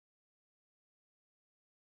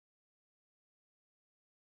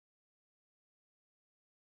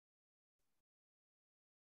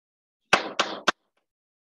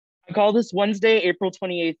Call this Wednesday, April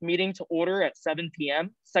 28th meeting to order at 7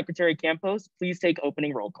 p.m. Secretary Campos, please take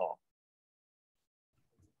opening roll call.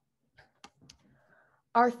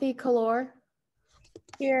 Arthi Kalor.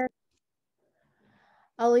 Here.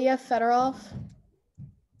 Aliyah Fedorov.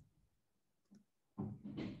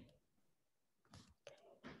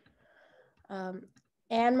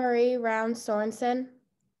 Anne-Marie Round Sorensen.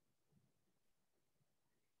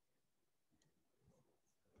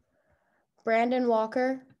 Brandon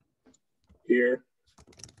Walker. Here.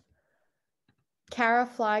 Kara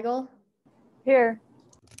Fleigel. Here.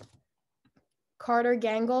 Carter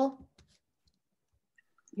Gangle.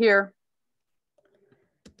 Here.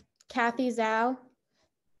 Kathy Zhao.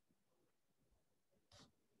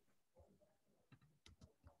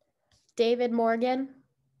 David Morgan.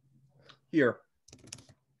 Here.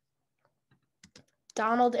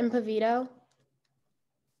 Donald Impavito.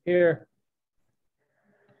 Here.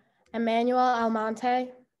 Emmanuel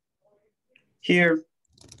Almonte. Here.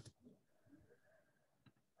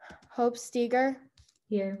 Hope Steger.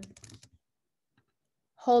 Here.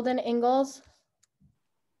 Holden Ingalls.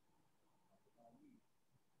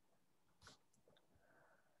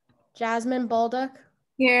 Jasmine Bolduc.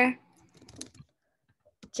 Here.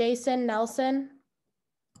 Jason Nelson.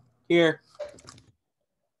 Here.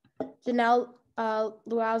 Janelle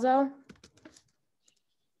Luazo.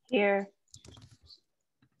 Here.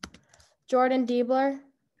 Jordan Diebler.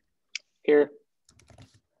 Here.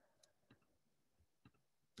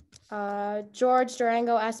 George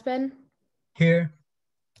Durango Espin. Here.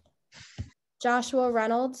 Joshua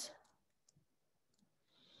Reynolds.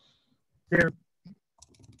 Here.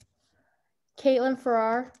 Caitlin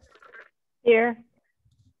Farrar. Here.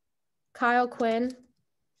 Kyle Quinn.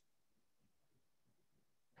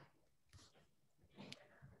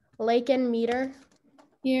 Laken Meter.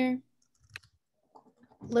 Here.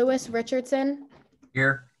 Lewis Richardson.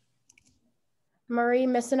 Here. Marie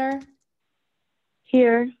Missener.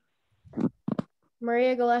 Here.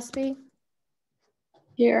 Maria Gillespie.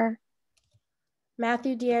 Here.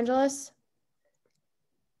 Matthew DeAngelis.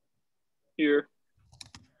 Here.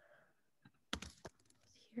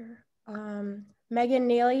 Here. Megan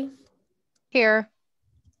Neely. Here.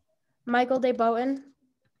 Michael DeBoten.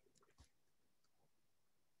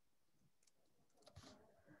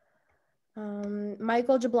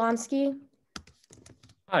 Michael Jablonski.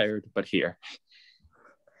 Tired, but here.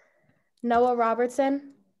 Noah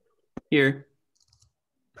Robertson. Here.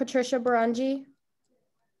 Patricia Barungi.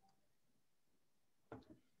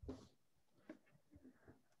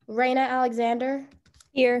 Raina Alexander.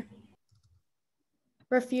 Here.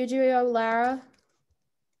 Refugio Lara.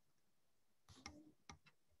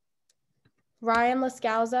 Ryan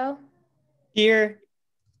Lascalzo. Here.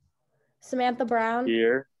 Samantha Brown.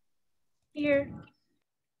 Here. Here.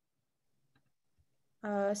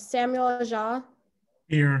 Samuel Ajah.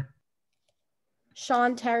 Here.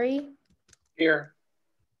 Sean Terry. Here.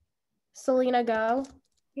 Selena Go.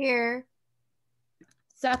 Here.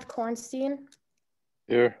 Seth Kornstein.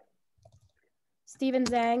 Here. Stephen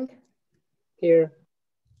Zhang. Here.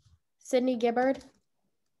 Sydney Gibbard.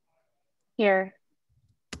 Here.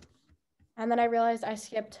 And then I realized I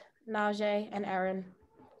skipped Najee and Aaron.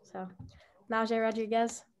 So Najee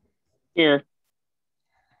Rodriguez. Here.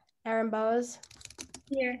 Aaron Bowes.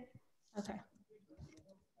 Here. Okay.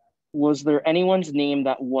 Was there anyone's name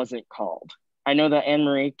that wasn't called? I know that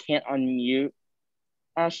Anne-Marie can't unmute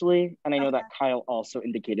Ashley, and I know that Kyle also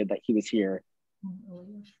indicated that he was here.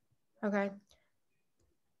 Okay.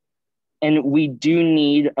 And we do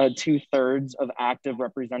need 2/3 of active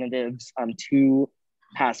representatives to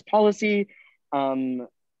pass policy.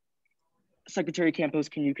 Secretary Campos,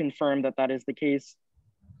 can you confirm that that is the case?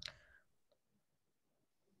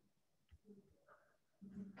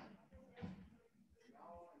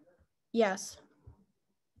 Yes.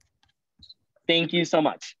 Thank you so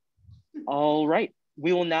much. All right,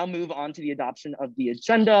 we will now move on to the adoption of the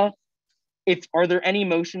agenda. Are there any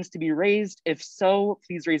motions to be raised? If so,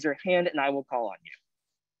 please raise your hand and I will call on you.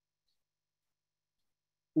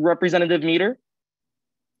 Representative Meter.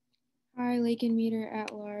 Hi, Laken Meter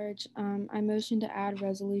at large. I motion to add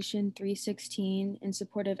resolution 316 in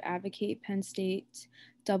support of Advocate Penn State's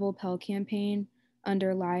double Pell campaign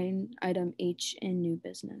under line item H in new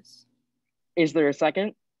business. Is there a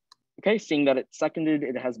second? Okay, seeing that it's seconded,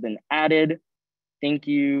 it has been added. Thank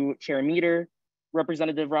you, Chair Meter.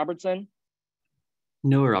 Representative Robertson.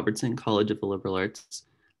 Noah Robertson, College of the Liberal Arts.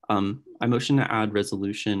 I motion to add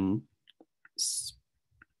resolution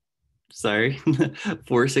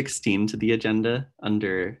 416 to the agenda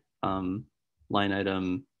under line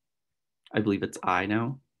item, I believe it's I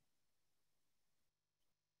now.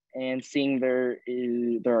 And seeing there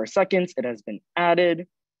are seconds, it has been added.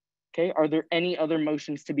 Okay, are there any other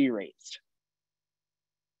motions to be raised?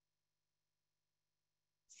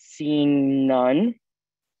 Seeing none,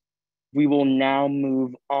 we will now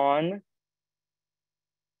move on.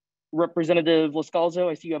 Representative Lascalzo,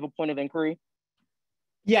 I see you have a point of inquiry.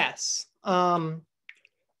 Yes.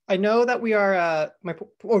 I know that we are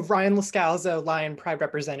Ryan Lascalzo, Lion Pride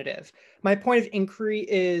representative. My point of inquiry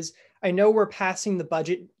is, I know we're passing the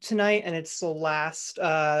budget tonight and it's the last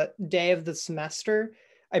day of the semester.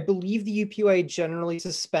 I believe the UPUA generally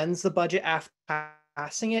suspends the budget after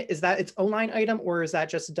passing it. Is that its own line item, or is that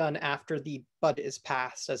just done after the budget is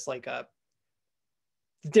passed as like a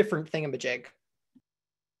different thingamajig?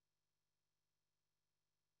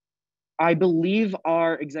 I believe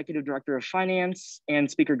our Executive Director of Finance and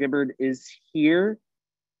Speaker Gibbard is here.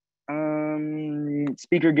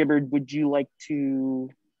 Speaker Gibbard, would you like to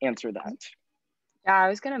answer that? Yeah, I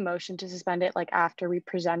was gonna motion to suspend it like after we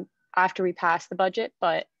pass the budget,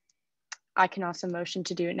 but I can also motion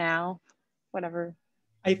to do it now, whatever.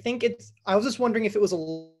 I was just wondering if it was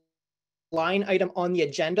a line item on the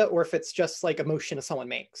agenda or if it's just like a motion that someone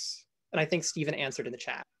makes. And I think Stephen answered in the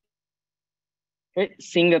chat. Okay,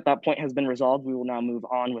 seeing that that point has been resolved, we will now move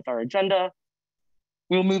on with our agenda.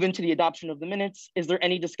 We will move into the adoption of the minutes. Is there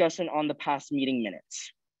any discussion on the past meeting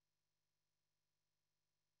minutes?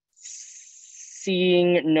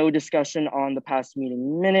 Seeing no discussion on the past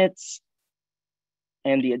meeting minutes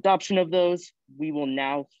and the adoption of those, we will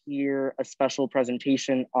now hear a special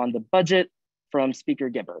presentation on the budget from Speaker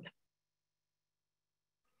Gibbard.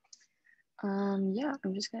 Yeah,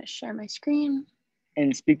 I'm just gonna share my screen.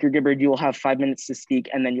 And Speaker Gibbard, you will have 5 minutes to speak,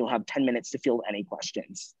 and then you'll have 10 minutes to field any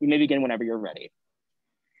questions. You may begin whenever you're ready.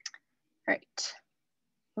 All right.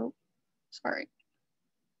 Oh, sorry.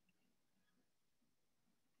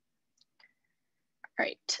 All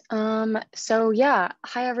right. So yeah,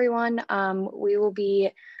 hi everyone. We will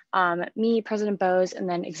be, me, President Bose, and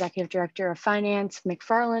then Executive Director of Finance,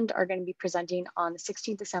 McFarland, are going to be presenting on the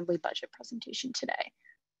 16th Assembly budget presentation today.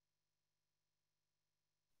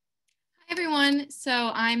 Hi everyone,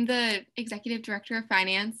 so I'm the Executive Director of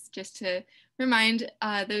Finance, just to remind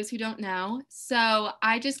those who don't know. So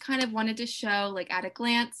I just kind of wanted to show, like at a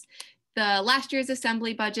glance, the last year's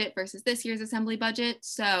Assembly budget versus this year's Assembly budget.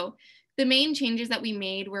 So the main changes that we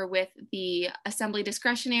made were with the Assembly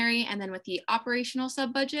discretionary and then with the operational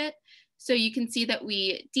sub-budget. So you can see that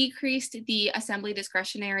we decreased the Assembly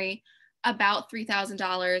discretionary about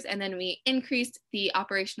 $3,000, and then we increased the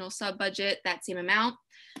operational sub-budget that same amount.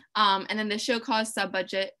 And then the show cause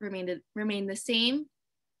sub-budget remained the same.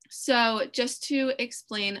 So just to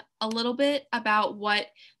explain a little bit about what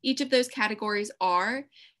each of those categories are,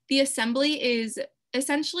 the Assembly is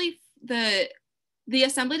essentially the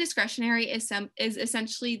Assembly discretionary is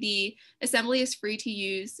essentially the Assembly is free to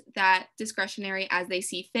use that discretionary as they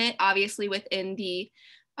see fit, obviously within the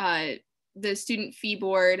Student Fee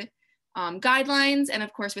Board guidelines, and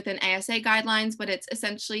of course within ASA guidelines, but it's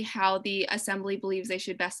essentially how the Assembly believes they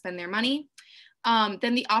should best spend their money.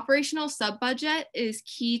 Then the operational sub-budget is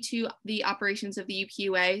key to the operations of the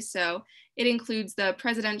UPUA. So it includes the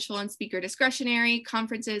presidential and speaker discretionary,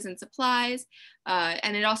 conferences and supplies,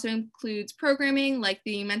 and it also includes programming like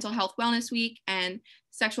the Mental Health Wellness Week and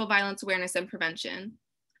Sexual Violence Awareness and Prevention.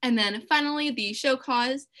 And then finally, the show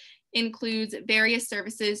cause includes various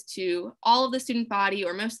services to all of the student body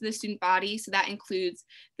or most of the student body. So that includes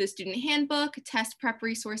the student handbook, test prep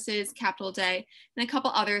resources, Capital Day, and a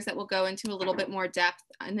couple others that we'll go into a little bit more depth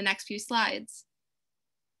in the next few slides.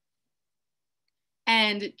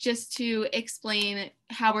 And just to explain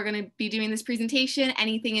how we're going to be doing this presentation,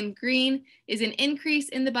 anything in green is an increase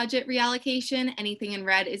in the budget reallocation, anything in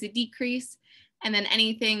red is a decrease, and then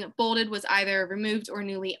anything bolded was either removed or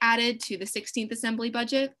newly added to the 16th Assembly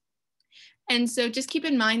budget. And so just keep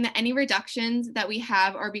in mind that any reductions that we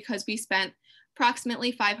have are because we spent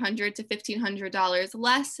approximately $500 to $1,500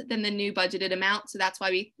 less than the new budgeted amount. So that's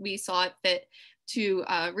why we saw it fit to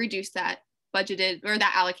reduce that budgeted or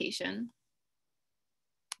that allocation.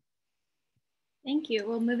 Thank you.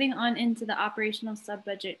 Well, moving on into the operational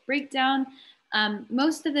sub-budget breakdown,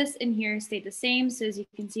 most of this in here stayed the same. So as you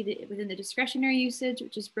can see that within the discretionary usage,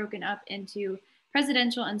 which is broken up into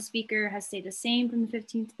presidential and speaker, has stayed the same from the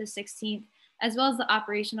 15th to the 16th, as well as the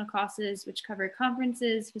operational costs, which cover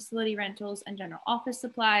conferences, facility rentals, and general office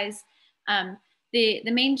supplies. The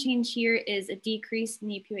main change here is a decrease in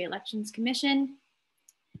the UPUA Elections Commission.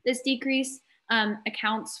 This decrease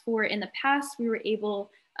accounts for, in the past, we were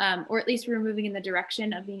able, or at least we were moving in the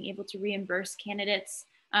direction of being able to reimburse candidates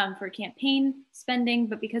for campaign spending,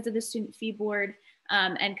 but because of the Student Fee Board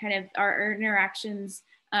and kind of our interactions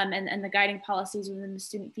and the guiding policies within the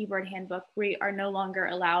Student Fee Board Handbook, we are no longer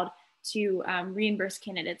allowed to reimburse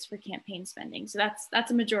candidates for campaign spending. So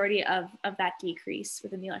that's a majority of that decrease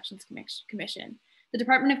within the Elections Commission. The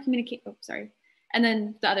Department of Communication, oh, sorry. And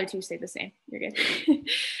then the other two stay the same, you're good.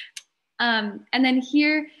 And then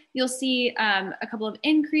here you'll see a couple of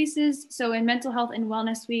increases. So in Mental Health and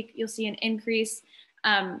Wellness Week, you'll see an increase.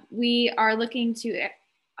 We are looking to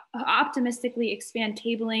optimistically expand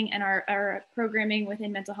tabling and our programming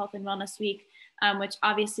within Mental Health and Wellness Week, which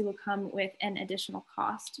obviously will come with an additional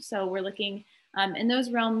cost. So we're looking in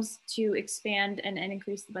those realms to expand and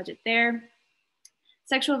increase the budget there.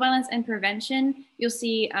 Sexual violence and prevention, you'll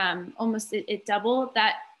see almost it double.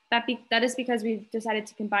 That is because we've decided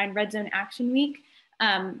to combine Red Zone Action Week,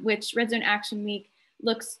 which Red Zone Action Week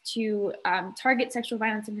looks to target sexual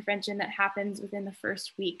violence and prevention that happens within the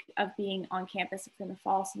first week of being on campus within the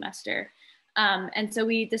fall semester. And so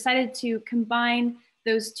we decided to combine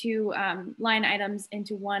those two line items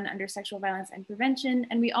into one under sexual violence and prevention.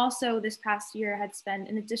 And we also this past year had spent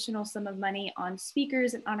an additional sum of money on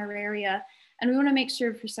speakers and honoraria. And we want to make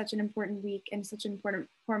sure for such an important week and such an important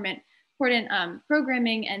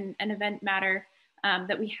programming and event matter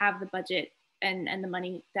that we have the budget and the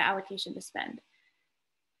money, the allocation to spend.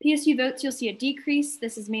 PSU votes, you'll see a decrease.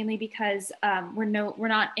 This is mainly because we're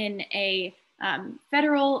not in a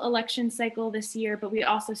federal election cycle this year, but we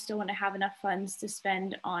also still want to have enough funds to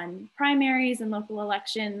spend on primaries and local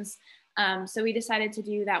elections. So we decided to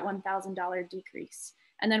do that $1,000 decrease.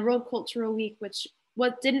 And then World Cultural Week, which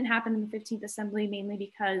didn't happen in the 15th Assembly, mainly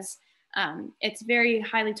because it's very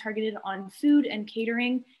highly targeted on food and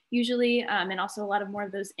catering usually, and also a lot of more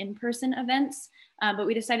of those in-person events. But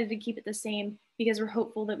we decided to keep it the same because we're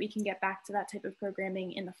hopeful that we can get back to that type of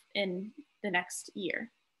programming in the next year.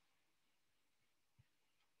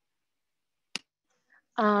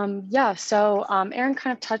 Yeah, so Erin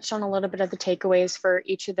kind of touched on a little bit of the takeaways for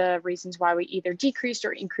each of the reasons why we either decreased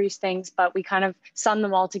or increased things, but we kind of summed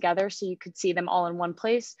them all together so you could see them all in one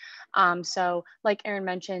place. So like Erin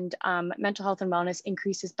mentioned, mental health and wellness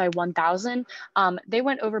increases by 1,000. They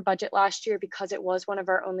went over budget last year because it was one of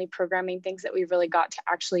our only programming things that we really got to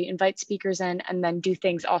actually invite speakers in and then do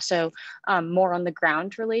things also more on the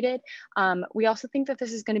ground related. We also think that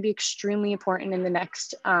this is going to be extremely important in the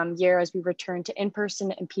next year as we return to in-person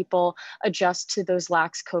and people adjust to those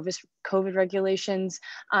lax COVID regulations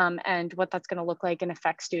and what that's going to look like and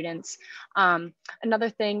affect students. Another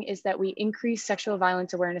thing is that we increased sexual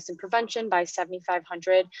violence awareness and prevention by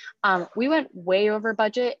 $7,500. We went way over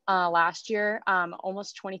budget last year,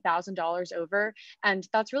 almost $20,000 over. And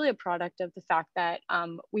that's really a product of the fact that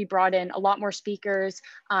we brought in a lot more speakers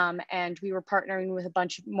and we were partnering with a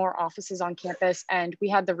bunch more offices on campus and we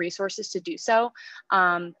had the resources to do so.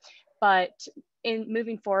 But in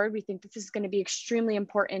moving forward, we think that this is going to be extremely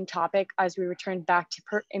important topic as we return back to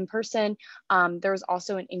in person. There was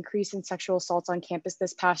also an increase in sexual assaults on campus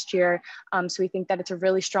this past year. So we think that it's a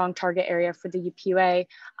really strong target area for the UPUA.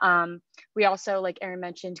 We also, like Erin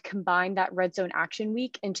mentioned, combined that Red Zone Action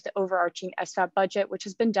Week into the overarching SFAP budget, which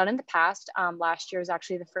has been done in the past. Last year was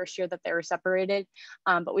actually the first year that they were separated.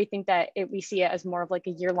 But we think that we see it as more of like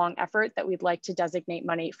a year-long effort that we'd like to designate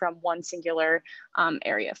money from one singular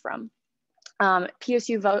area from.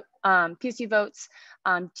 PSU votes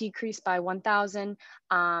decreased by 1,000.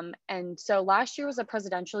 And so last year was a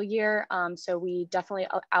presidential year. So we definitely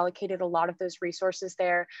allocated a lot of those resources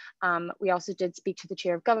there. We also did speak to the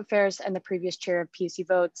chair of Gov Affairs and the previous chair of PSU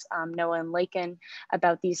votes, Noah and Lakin,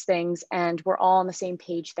 about these things. And we're all on the same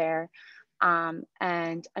page there.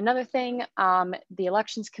 And another thing, the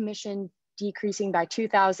Elections Commission decreasing by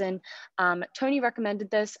 2,000. Tony recommended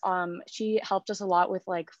this. She helped us a lot with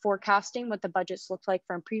like forecasting what the budgets looked like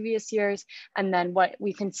from previous years and then what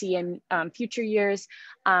we can see in future years.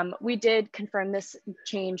 We did confirm this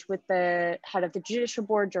change with the head of the Judicial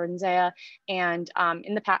Board, Jordan Zaya, and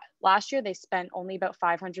in the last year they spent only about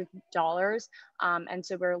 $500. And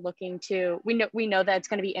so we're looking to, we know that it's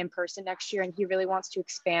going to be in person next year and he really wants to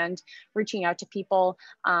expand reaching out to people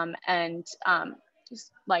and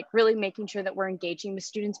just like really making sure that we're engaging with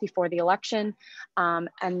students before the election.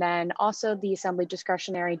 And then also the assembly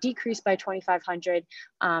discretionary decreased by 2,500.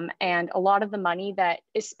 And a lot of the money that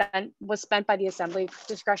was spent by the assembly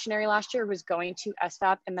discretionary last year was going to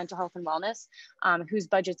SFAP and mental health and wellness, whose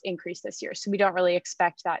budgets increased this year. So we don't really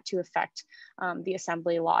expect that to affect the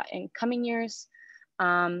assembly a lot in coming years.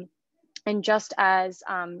 And just as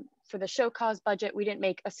for the show cause budget, we didn't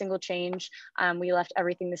make a single change. We left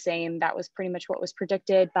everything the same. That was pretty much what was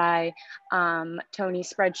predicted by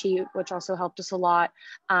Tony's spreadsheet, which also helped us a lot.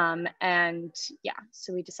 And yeah,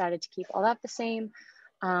 so we decided to keep all that the same.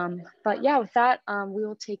 But yeah, with that, we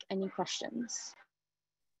will take any questions.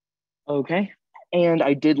 Okay. And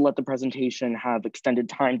I did let the presentation have extended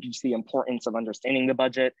time due to the importance of understanding the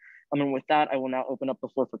budget. And with that, I will now open up the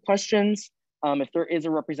floor for questions. If there is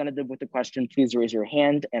a representative with a question, please raise your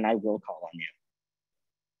hand and I will call on you.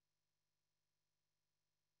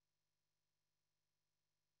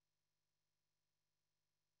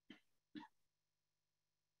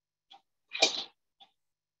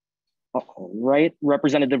 All right,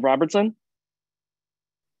 Representative Robertson.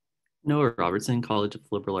 Noah Robertson, College of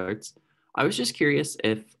Liberal Arts. I was just curious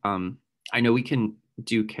if, I know we can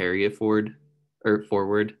do carry forward or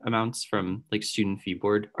forward amounts from like student fee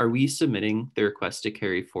board. Are we submitting the request to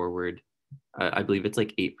carry forward? I believe it's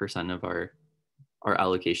like 8% of our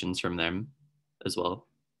allocations from them as well.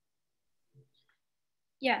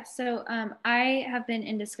 Yeah, so I have been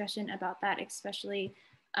in discussion about that, especially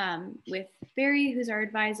with Barry, who's our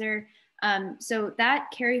advisor. So that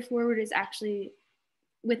carry forward is actually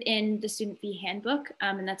within the student fee handbook,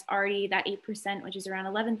 and that's already that 8%, which is around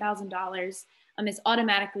 $11,000, is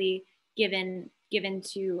automatically given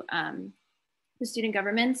to the student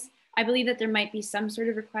governments. I believe that there might be some sort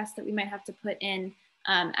of request that we might have to put in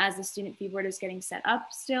as the student fee board is getting set up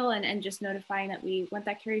still, and just notifying that we want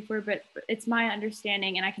that carried forward. But it's my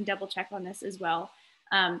understanding, and I can double check on this as well,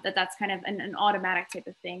 that that's kind of an automatic type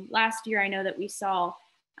of thing. Last year, I know that we saw,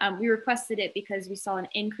 we requested it because we saw an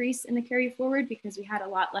increase in the carry forward because we had a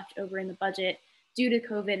lot left over in the budget due to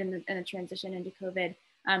COVID and the transition into COVID.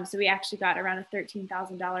 So we actually got around a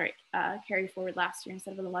 $13,000 carry forward last year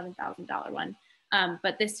instead of an $11,000 one.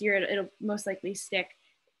 But this year it'll most likely stick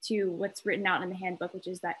to what's written out in the handbook, which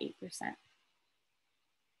is that 8%.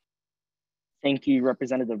 Thank you,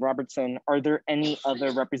 Representative Robertson. Are there any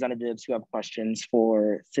other representatives who have questions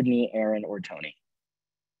for Sydney, Aaron, or Tony?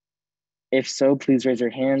 If so, please raise your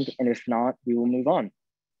hand, and if not, we will move on.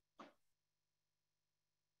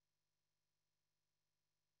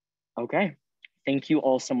 Okay, thank you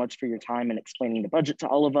all so much for your time and explaining the budget to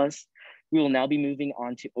all of us. We will now be moving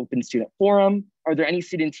on to Open Student Forum. Are there any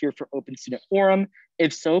students here for Open Student Forum?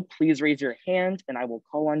 If so, please raise your hand and I will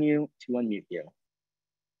call on you to unmute you.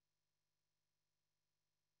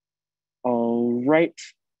 All right,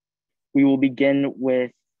 we will begin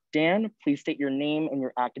with Dan. Please state your name and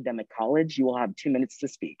your academic college. You will have 2 minutes to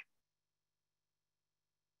speak.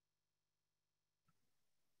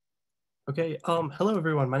 Okay, hello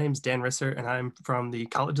everyone. My name is Dan Risser and I'm from the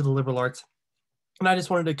College of the Liberal Arts. And I just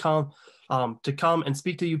wanted to come and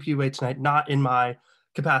speak to UPUA tonight, not in my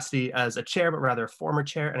capacity as a chair, but rather a former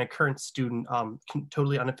chair and a current student,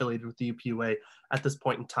 totally unaffiliated with the UPUA at this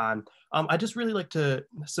point in time. I just really like to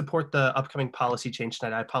support the upcoming policy change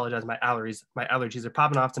tonight. I apologize, my allergies are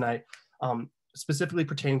popping off tonight, specifically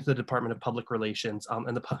pertaining to the Department of Public Relations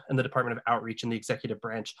and the Department of Outreach and the executive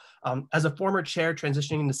branch. As a former chair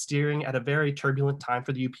transitioning into steering at a very turbulent time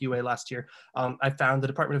for the UPUA last year, I found the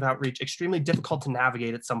Department of Outreach extremely difficult to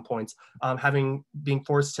navigate at some points, being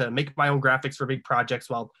forced to make my own graphics for big projects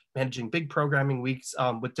while managing big programming weeks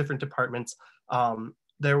with different departments.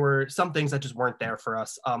 There were some things that just weren't there for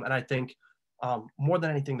us. And I think more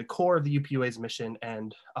than anything, the core of the UPUA's mission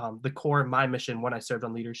and the core of my mission when I served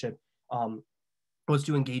on leadership was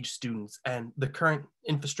to engage students. And the current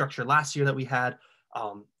infrastructure last year that we had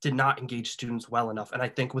did not engage students well enough. And I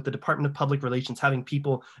think with the Department of Public Relations having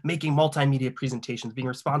people making multimedia presentations, being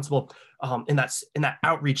responsible in that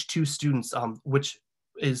outreach to students, which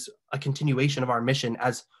is a continuation of our mission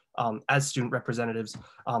as student representatives,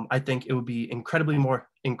 I think it would be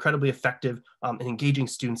incredibly effective in engaging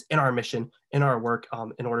students in our mission, in our work,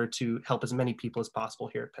 in order to help as many people as possible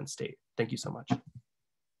here at Penn State. Thank you so much.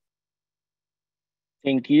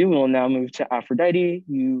 Thank you. We'll now move to Aphrodite.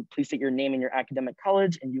 You please state your name and your academic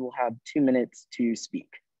college, and you will have 2 minutes to speak.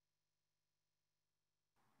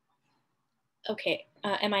 Okay,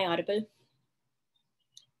 am I audible?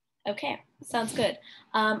 Okay, sounds good.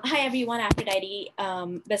 Hi everyone, Aphrodite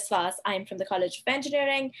Biswas. I'm from the College of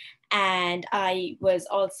Engineering, and I was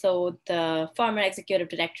also the former executive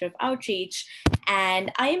director of outreach.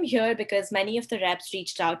 And I am here because many of the reps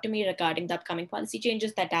reached out to me regarding the upcoming policy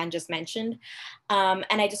changes that Dan just mentioned. And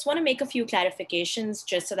I just want to make a few clarifications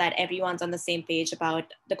just so that everyone's on the same page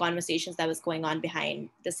about the conversations that was going on behind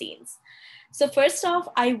the scenes. So first off,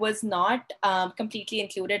 I was not completely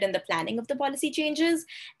included in the planning of the policy changes,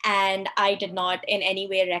 and I did not in any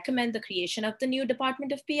way recommend the creation of the new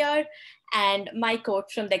Department of PR. And my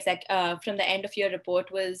quote from the end of your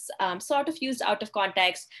report was sort of used out of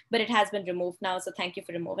context, but it has been removed now, so thank you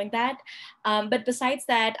for removing that. But besides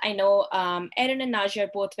that, I know Erin and Naji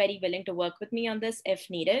are both very willing to work with me on this if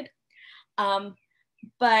needed.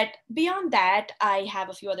 But beyond that, I have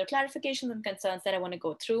a few other clarifications and concerns that I want to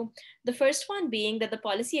go through. The first one being that the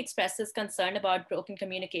policy expresses concern about broken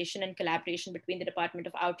communication and collaboration between the Department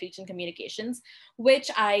of Outreach and Communications, which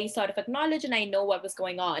I sort of acknowledge and I know what was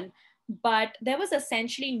going on. But there was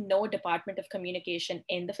essentially no Department of Communication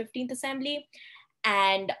in the 15th Assembly.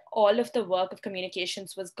 And all of the work of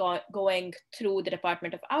communications was going through the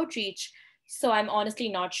Department of Outreach. So I'm honestly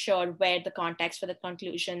not sure where the context for the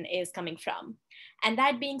conclusion is coming from. And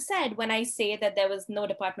that being said, when I say that there was no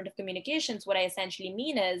Department of Communications, what I essentially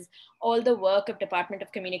mean is all the work of Department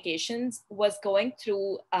of Communications was going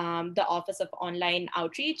through the Office of Online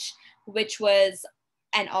Outreach, which was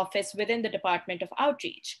an office within the Department of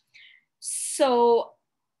Outreach. So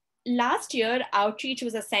last year, Outreach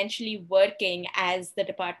was essentially working as the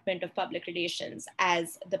Department of Public Relations,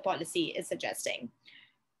 as the policy is suggesting.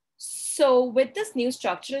 So with this new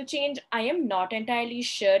structural change, I am not entirely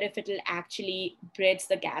sure if it'll actually bridge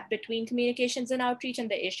the gap between communications and outreach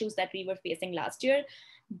and the issues that we were facing last year,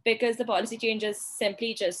 because the policy change is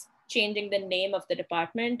simply just changing the name of the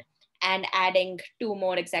department and adding 2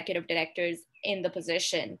 more executive directors in the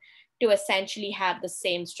position to essentially have the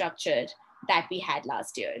same structure that we had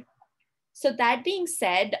last year. So that being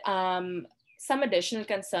said, some additional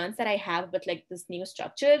concerns that I have with like this new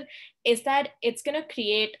structure is that it's going to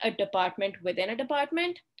create a department within a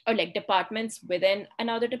department, or like departments within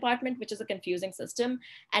another department, which is a confusing system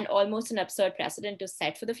and almost an absurd precedent to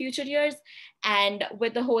set for the future years. And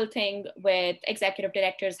with the whole thing with executive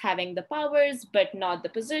directors having the powers but not the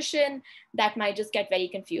position, that might just get very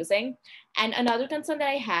confusing. And another concern that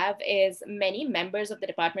I have is many members of the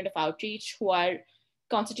Department of Outreach who are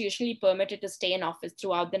constitutionally permitted to stay in office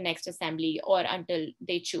throughout the next assembly or until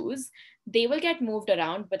they choose, they will get moved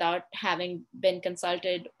around without having been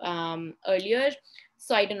consulted earlier.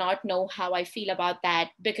 So I do not know how I feel about that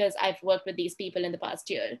because I've worked with these people in the past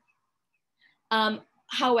year.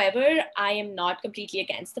 However, I am not completely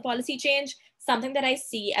against the policy change. Something that I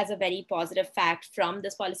see as a very positive fact from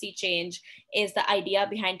this policy change is the idea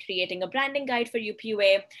behind creating a branding guide for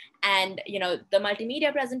UPUA and the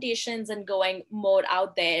multimedia presentations and going more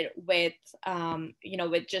out there with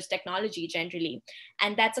with just technology generally.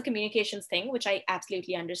 And that's a communications thing, which I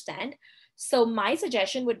absolutely understand. So my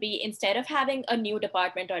suggestion would be, instead of having a new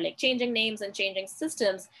department or like changing names and changing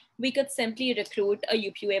systems, we could simply recruit a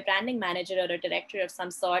UPUA branding manager or a director of some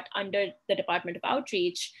sort under the Department of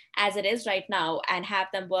Outreach, as it is right now, and have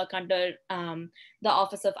them work under the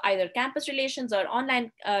Office of either Campus Relations or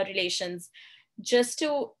Online Relations, just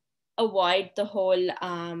to avoid the whole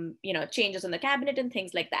changes in the cabinet and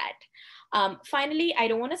things like that. Finally, I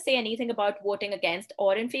don't want to say anything about voting against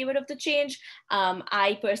or in favor of the change.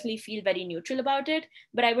 I personally feel very neutral about it,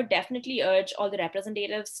 but I would definitely urge all the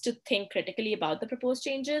representatives to think critically about the proposed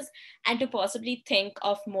changes and to possibly think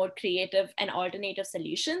of more creative and alternative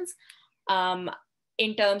solutions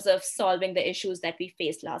in terms of solving the issues that we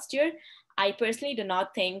faced last year. I personally do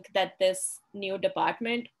not think that this new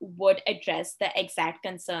department would address the exact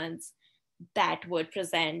concerns that would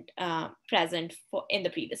present in the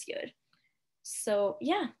previous year. So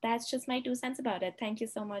yeah, that's just my 2 cents about it. Thank you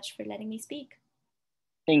so much for letting me speak.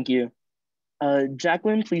 Thank you.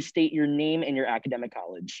 Jacqueline, please state your name and your academic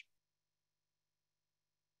college.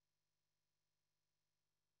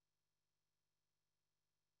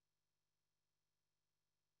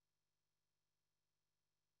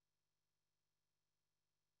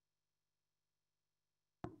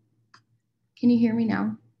 Can you hear me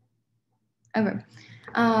now? Okay.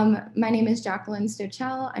 My name is Jacqueline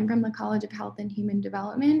Stochel. I'm from the College of Health and Human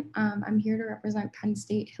Development. I'm here to represent Penn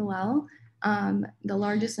State Hillel, the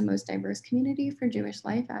largest and most diverse community for Jewish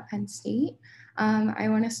life at Penn State. I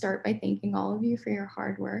want to start by thanking all of you for your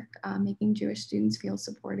hard work, making Jewish students feel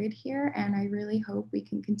supported here, and I really hope we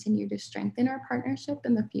can continue to strengthen our partnership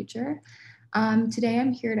in the future. Today,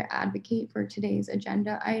 I'm here to advocate for today's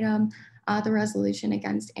agenda item, the resolution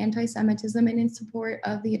against anti-Semitism and in support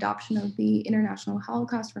of the adoption of the International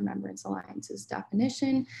Holocaust Remembrance Alliance's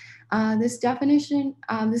definition.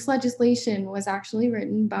 This legislation was actually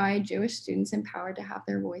written by Jewish students empowered to have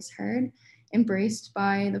their voice heard, embraced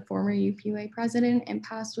by the former UPUA president, and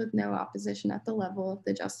passed with no opposition at the level of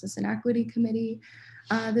the Justice and Equity Committee.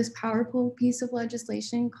 This powerful piece of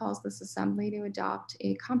legislation calls this assembly to adopt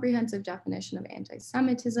a comprehensive definition of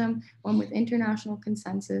anti-Semitism, one with international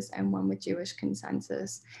consensus and one with Jewish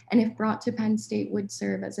consensus. And if brought to Penn State, would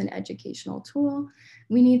serve as an educational tool.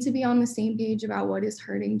 We need to be on the same page about what is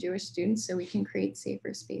hurting Jewish students so we can create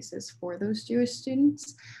safer spaces for those Jewish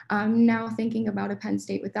students. Now thinking about a Penn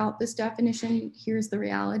State without this definition, here's the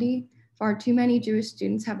reality. Far too many Jewish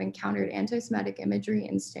students have encountered anti-Semitic imagery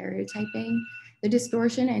and stereotyping. The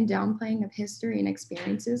distortion and downplaying of history and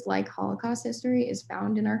experiences like Holocaust history is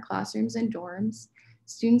found in our classrooms and dorms.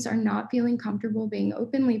 Students are not feeling comfortable being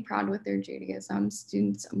openly proud with their Judaism.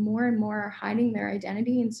 Students more and more are hiding their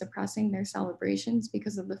identity and suppressing their celebrations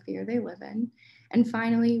because of the fear they live in. And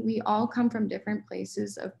finally, we all come from different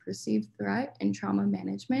places of perceived threat and trauma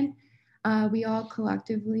management. We all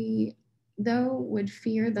collectively, though, would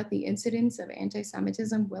fear that the incidence of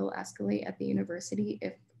anti-Semitism will escalate at the university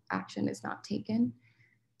if action is not taken.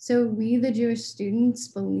 So we, the Jewish students,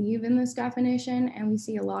 believe in this definition, and we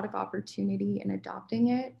see a lot of opportunity in adopting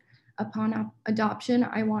it. Upon adoption,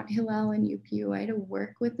 I want Hillel and UPUA to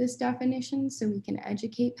work with this definition so we can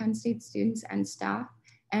educate Penn State students and staff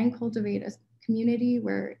and cultivate a community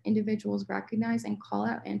where individuals recognize and call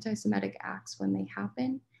out anti-Semitic acts when they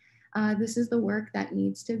happen. This is the work that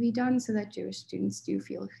needs to be done so that Jewish students do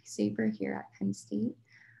feel safer here at Penn State.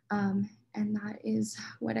 And that is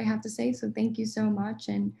what I have to say. So thank you so much.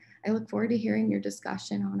 And I look forward to hearing your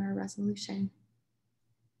discussion on our resolution.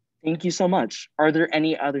 Thank you so much. Are there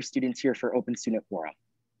any other students here for Open Student Forum?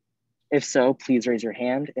 If so, please raise your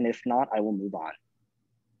hand. And if not, I will move on.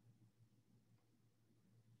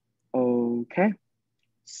 Okay.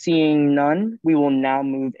 Seeing none, we will now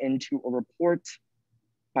move into a report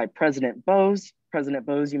by President Bose. President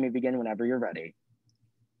Bose, you may begin whenever you're ready.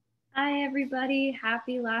 Hi, everybody.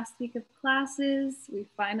 Happy last week of classes. We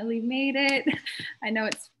finally made it. I know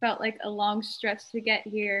it's felt like a long stretch to get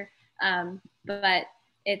here, but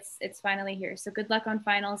it's finally here. So good luck on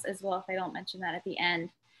finals as well, if I don't mention that at the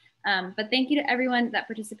end. But thank you to everyone that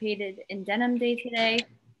participated in Denim Day today.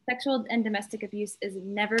 Sexual and domestic abuse is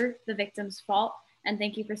never the victim's fault. And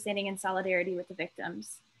thank you for standing in solidarity with the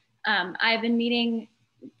victims. I've been meeting,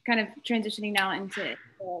 kind of transitioning now into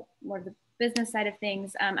more of the business side of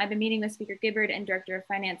things. I've been meeting with Speaker Gibbard and Director of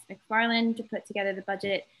Finance McFarland to put together the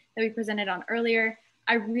budget that we presented on earlier.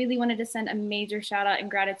 I really wanted to send a major shout out and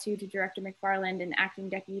gratitude to Director McFarland and Acting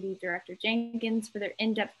Deputy Director Jenkins for their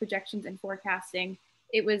in-depth projections and forecasting.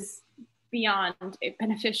 It was beyond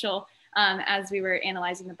beneficial as we were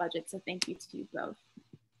analyzing the budget, so thank you to you both.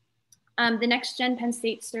 The Next Gen Penn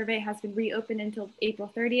State survey has been reopened until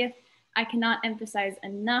April 30th. I cannot emphasize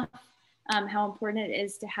enough how important it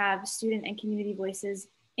is to have student and community voices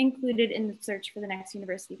included in the search for the next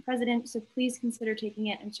university president. So please consider taking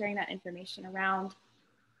it and sharing that information around.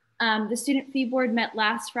 The Student Fee Board met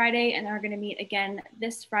last Friday and are going to meet again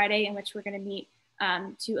this Friday, in which we're going to meet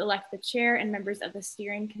to elect the chair and members of the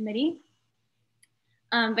steering committee.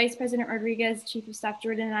 Vice President Rodriguez, Chief of Staff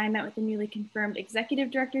Jordan, and I met with the newly confirmed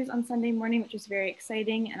executive directors on Sunday morning, which was very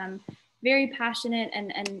exciting. And I'm very passionate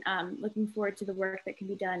and looking forward to the work that can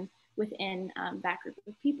be done within that group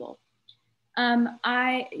of people. Vice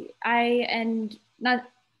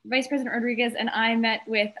President Rodriguez and I met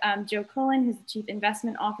with Joe Cullen, who's the Chief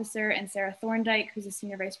Investment Officer, and Sarah Thorndike, who's the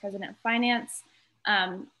Senior Vice President of Finance,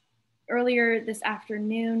 earlier this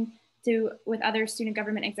afternoon with other student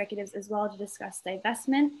government executives as well to discuss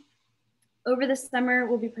divestment. Over the summer,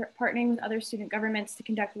 we'll be partnering with other student governments to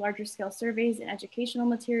conduct larger scale surveys and educational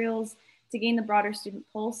materials to gain the broader student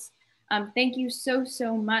pulse. Thank you so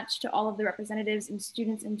much to all of the representatives and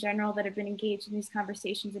students in general that have been engaged in these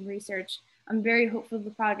conversations and research. I'm very hopeful of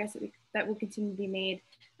the progress that will continue to be made.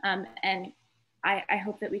 And I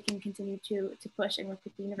hope that we can continue to push and work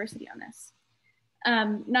with the university on this.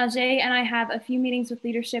 Najee and I have a few meetings with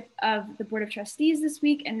leadership of the Board of Trustees this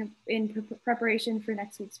week and in preparation for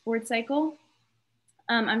next week's board cycle.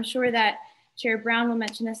 I'm sure that Chair Brown will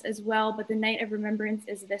mention this as well, but the Night of Remembrance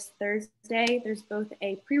is this Thursday. There's both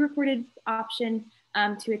a pre-recorded option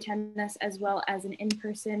to attend this as well as an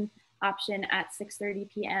in-person option at 6:30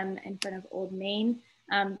 p.m. in front of Old Main.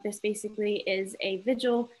 This basically is a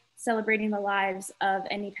vigil celebrating the lives of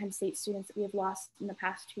any Penn State students that we have lost in the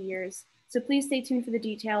past 2 years. So please stay tuned for the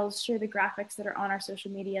details, share the graphics that are on our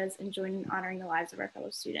social medias, and join in honoring the lives of our fellow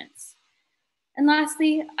students. And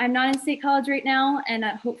lastly, I'm not in State College right now, and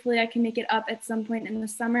hopefully I can make it up at some point in the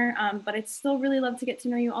summer, but I'd still really love to get to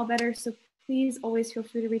know you all better. So please always feel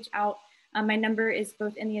free to reach out. My number is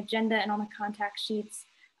both in the agenda and on the contact sheets.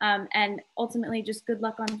 And ultimately, just good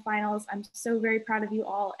luck on finals. I'm so very proud of you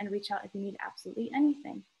all, and reach out if you need absolutely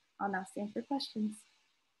anything. I'll now stand for questions.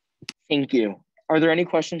 Thank you. Are there any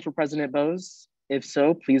questions for President Bose? If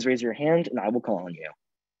so, please raise your hand and I will call on you.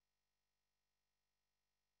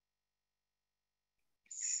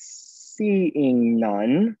 Seeing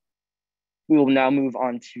none, we will now move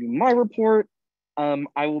on to my report.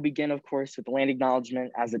 I will begin, of course, with the land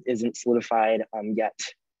acknowledgement, as it isn't solidified yet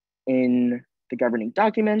in the governing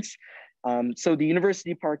documents. So the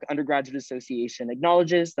University Park Undergraduate Association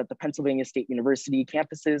acknowledges that the Pennsylvania State University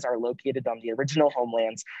campuses are located on the original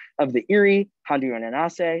homelands of the Erie,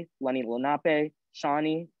 Haudenosaunee, Lenni Lenape,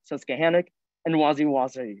 Shawnee, Susquehannock, and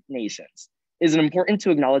Wazi nations. It is important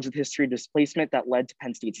to acknowledge the history of displacement that led to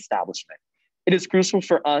Penn State's establishment. It is crucial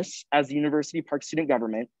for us as the University Park student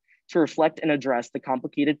government to reflect and address the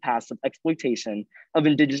complicated past of exploitation of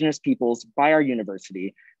Indigenous peoples by our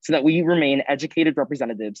university so that we remain educated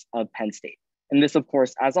representatives of Penn State. And this, of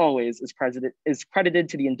course, as always, is credited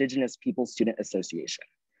to the Indigenous Peoples Student Association.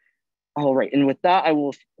 All right, and with that, I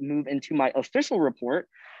will move into my official report.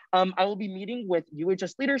 I will be meeting with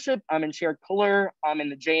UHS leadership and Chair Kohler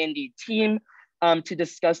and the J&D team to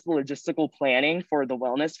discuss the logistical planning for the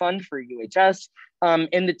Wellness Fund for UHS.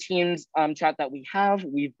 In the team's chat that we have,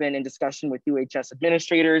 we've been in discussion with UHS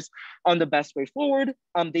administrators on the best way forward.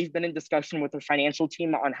 They've been in discussion with their financial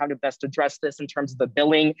team on how to best address this in terms of the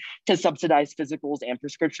billing to subsidize physicals and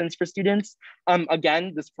prescriptions for students.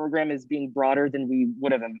 Again, this program is being broader than we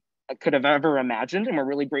could have ever imagined. And we're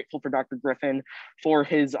really grateful for Dr. Griffin for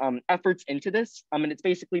his efforts into this. And it's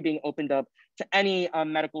basically being opened up to any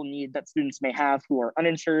medical need that students may have who are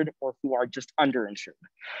uninsured or who are just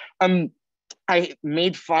underinsured. I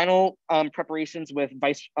made final preparations with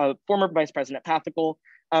former Vice President Pathical,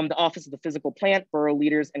 the Office of the Physical Plant, borough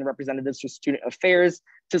leaders, and representatives for student affairs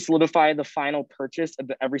to solidify the final purchase of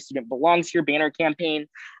the Every Student Belongs Here banner campaign.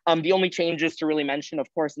 The only changes to really mention, of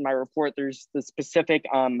course, in my report, there's the specific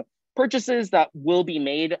purchases that will be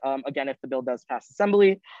made, again, if the bill does pass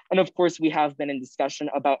assembly. And of course, we have been in discussion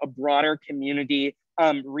about a broader community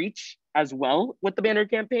reach as well with the banner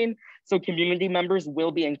campaign. So community members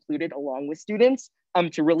will be included along with students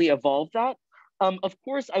to really evolve that. Of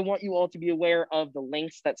course, I want you all to be aware of the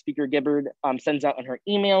links that Speaker Gibbard sends out in her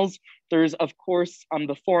emails. There's, of course,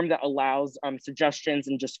 the form that allows suggestions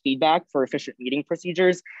and just feedback for efficient meeting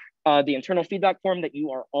procedures, the internal feedback form that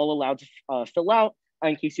you are all allowed to fill out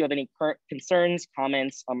in case you have any current concerns,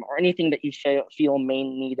 comments, or anything that you feel may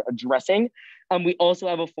need addressing. We also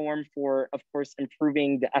have a form for, of course,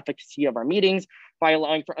 improving the efficacy of our meetings by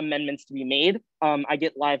allowing for amendments to be made. I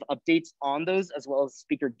get live updates on those as well as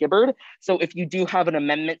Speaker Gibbard. So if you do have an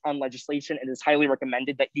amendment on legislation, it is highly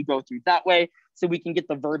recommended that you go through that way so we can get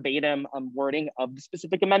the verbatim wording of the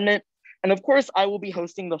specific amendment. And of course, I will be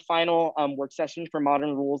hosting the final work session for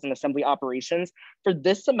modern rules and assembly operations for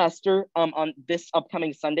this semester on this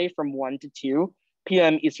upcoming Sunday from 1 to 2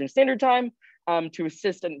 p.m. Eastern Standard Time to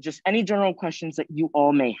assist in just any general questions that you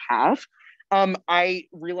all may have. I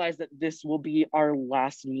realize that this will be our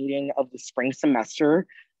last meeting of the spring semester.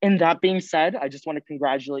 And that being said, I just want to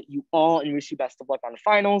congratulate you all and wish you best of luck on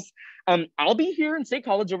finals. I'll be here in State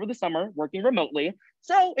College over the summer working remotely.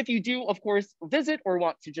 So if you do, of course, visit or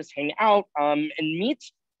want to just hang out and meet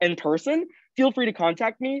in person, feel free to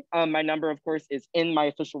contact me. My number, of course, is in my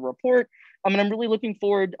official report. And I'm really looking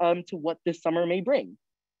forward to what this summer may bring.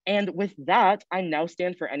 And with that, I now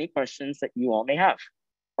stand for any questions that you all may have.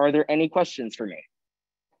 Are there any questions for me?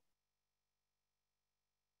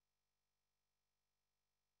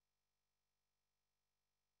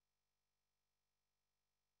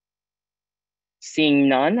 Seeing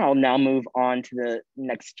none, I'll now move on to the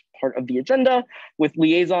next part of the agenda with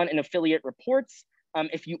liaison and affiliate reports.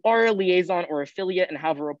 If you are a liaison or affiliate and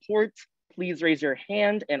have a report, please raise your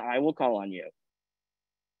hand and I will call on you.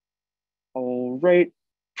 All right,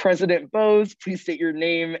 President Bose, please state your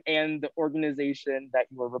name and the organization that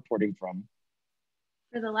you are reporting from.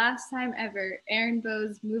 For the last time ever, Erin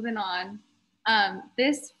Bose moving on.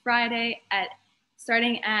 This Friday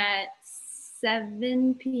starting at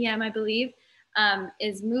 7 p.m., I believe,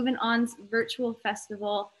 is Moving On's virtual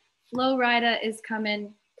festival. Flo Rida is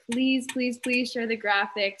coming. Please, please, please share the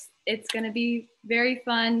graphics. It's going to be very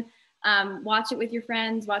fun. Watch it with your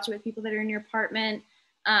friends, watch it with people that are in your apartment.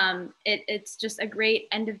 It's just a great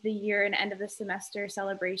end of the year and end of the semester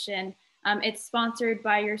celebration. It's sponsored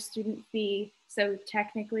by your student fee, so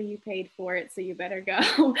technically you paid for it, so you better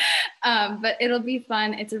go. But it'll be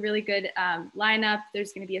fun. It's a really good lineup.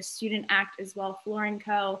 There's going to be a student act as well, Floor &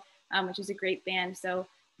 Co., which is a great band. So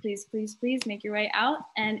please, please, please make your way out.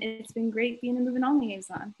 And it's been great being a Moving On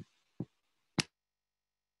liaison.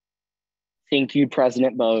 Thank you,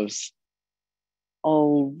 President Bose.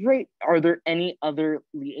 All right, are there any other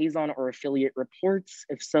liaison or affiliate reports?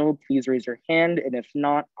 If so, please raise your hand, and if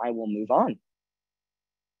not, I will move on.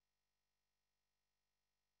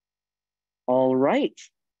 All right,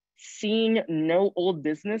 seeing no old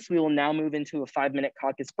business, we will now move into a 5-minute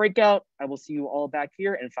caucus breakout. I will see you all back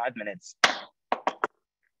here in 5 minutes.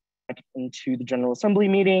 Back into the General Assembly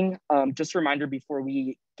meeting. Just a reminder before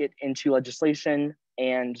we get into legislation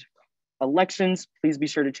and elections, please be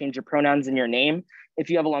sure to change your pronouns in your name. If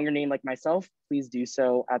you have a longer name like myself, please do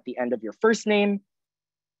so at the end of your first name.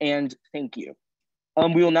 And thank you.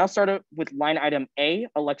 We will now start with line item A,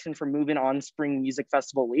 election for Moving On Spring Music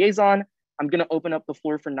Festival Liaison. I'm going to open up the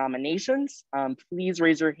floor for nominations. Please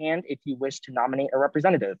raise your hand if you wish to nominate a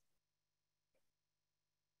representative.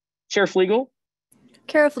 Chair Flegel.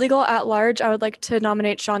 Chair of Legal at Large, I would like to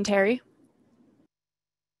nominate Sean Terry.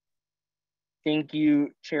 Thank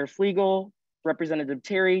you, Chair Flegel. Representative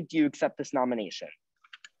Terry, do you accept this nomination?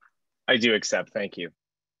 I do accept, thank you.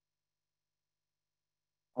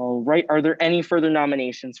 All right, are there any further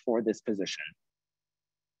nominations for this position?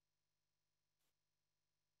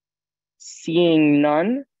 Seeing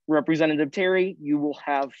none, Representative Terry, you will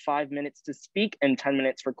have 5 minutes to speak and 10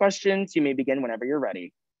 minutes for questions. You may begin whenever you're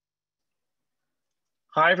ready.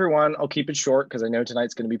 Hi, everyone. I'll keep it short because I know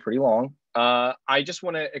tonight's going to be pretty long. I just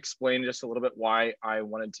want to explain just a little bit why I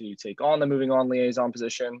wanted to take on the Moving On liaison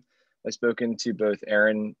position. I've spoken to both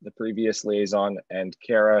Aaron, the previous liaison, and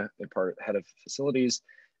Kara, the head of facilities.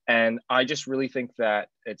 And I just really think that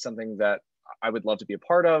it's something that I would love to be a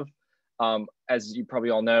part of. As you probably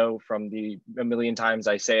all know from the a million times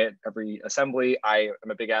I say it every assembly, I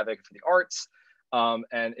am a big advocate for the arts.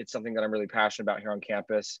 And it's something that I'm really passionate about here on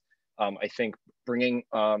campus. I think bringing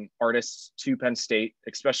artists to Penn State,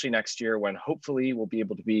 especially next year when hopefully we'll be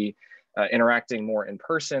able to be interacting more in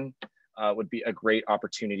person, would be a great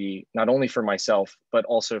opportunity, not only for myself, but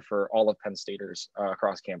also for all of Penn Staters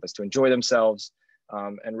across campus to enjoy themselves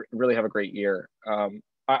and really have a great year.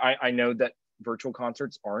 I know that virtual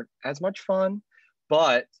concerts aren't as much fun,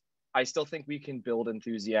 but I still think we can build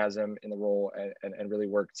enthusiasm in the role and really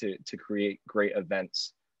work to create great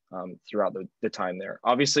events throughout the time there.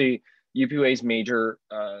 Obviously, UPUA's major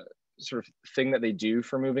sort of thing that they do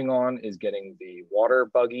for Moving On is getting the water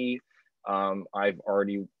buggy. I've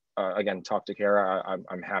already, again, talked to Kara.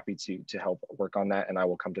 I'm happy to help work on that, and I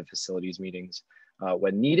will come to facilities meetings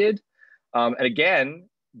when needed. And again,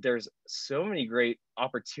 there's so many great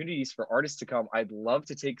opportunities for artists to come. I'd love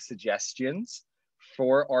to take suggestions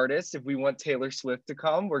for artists. If we want Taylor Swift to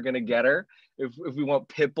come, we're gonna get her. If we want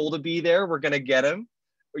Pitbull to be there, we're gonna get him.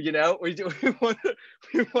 You know, we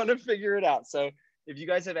want to figure it out. So if you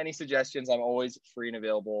guys have any suggestions, I'm always free and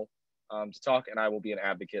available to talk, and I will be an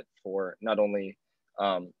advocate for not only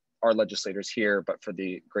our legislators here, but for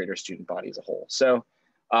the greater student body as a whole. So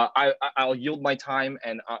I'll yield my time,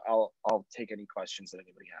 and I'll take any questions that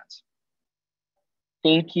anybody has.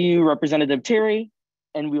 Thank you, Representative Terry.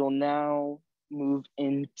 And we will now move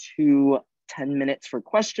into 10 minutes for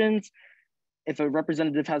questions. If a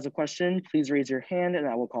representative has a question, please raise your hand and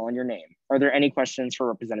I will call on your name. Are there any questions for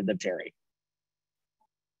Representative Terry?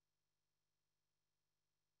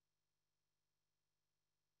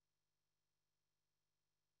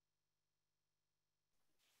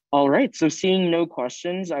 All right, so seeing no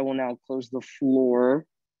questions, I will now close the floor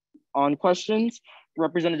on questions.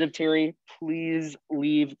 Representative Terry, please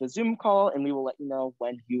leave the Zoom call and we will let you know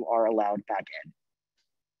when you are allowed back in.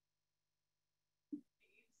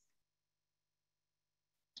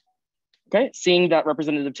 Okay, seeing that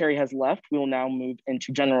Representative Terry has left, we will now move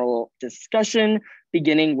into general discussion,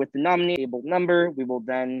 beginning with the nominated number. We will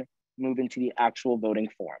then move into the actual voting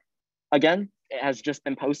form. Again, it has just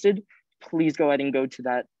been posted. Please go ahead and go to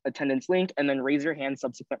that attendance link and then raise your hand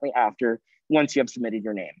subsequently after, once you have submitted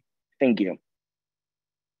your name. Thank you.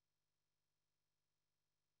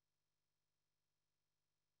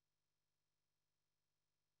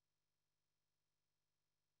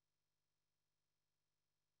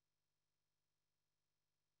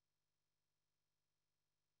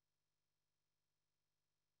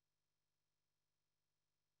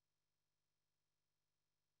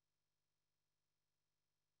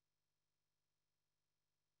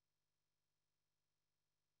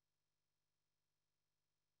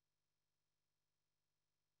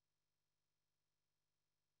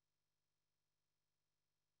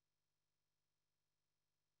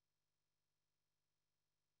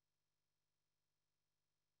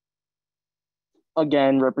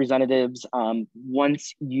 Again, representatives,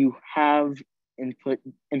 once you have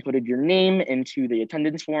inputted your name into the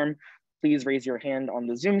attendance form, please raise your hand on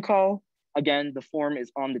the Zoom call. Again, the form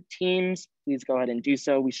is on the Teams. Please go ahead and do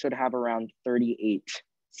so. We should have around 38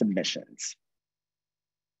 submissions.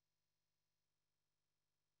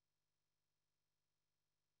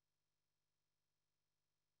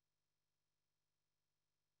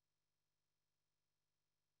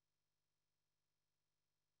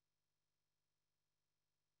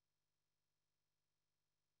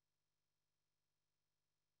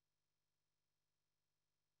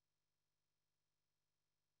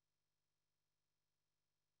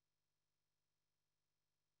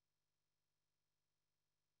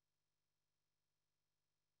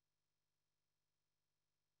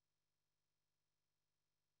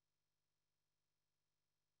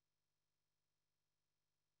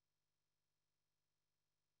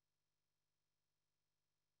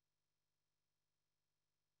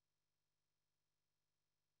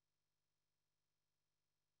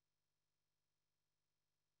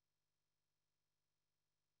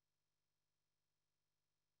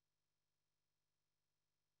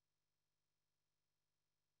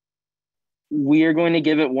 We are going to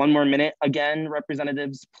give it one more minute. Again,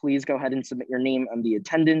 representatives, please go ahead and submit your name on the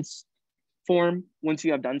attendance form. Once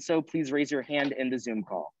you have done so, please raise your hand in the Zoom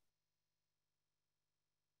call.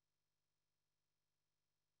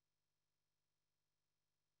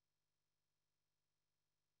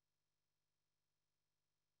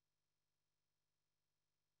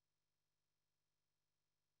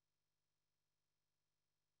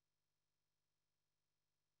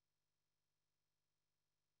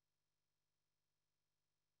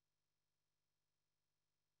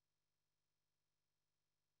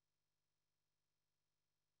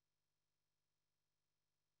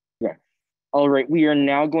 Yeah. All right, we are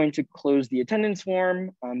now going to close the attendance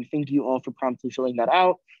form. Thank you all for promptly filling that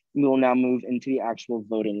out. We will now move into the actual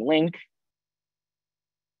voting link.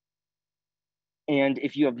 And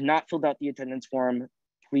if you have not filled out the attendance form,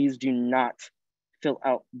 please do not fill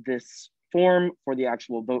out this form for the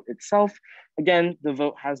actual vote itself. Again, the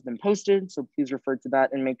vote has been posted, so please refer to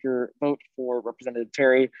that and make your vote for Representative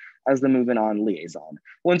Terry as the Moving On liaison.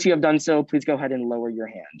 Once you have done so, please go ahead and lower your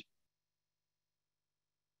hand.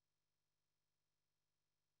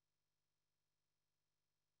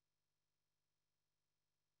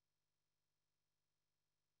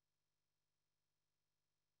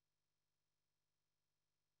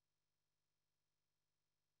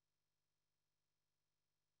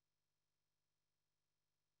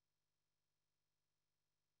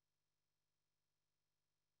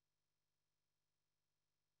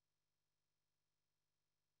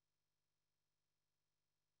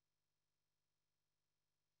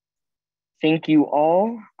 Thank you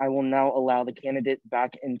all. I will now allow the candidate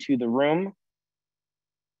back into the room.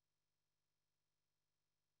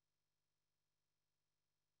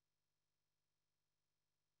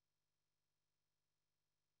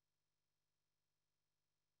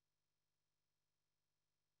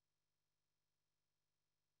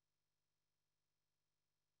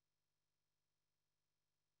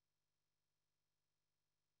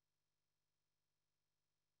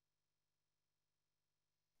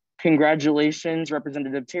 Congratulations,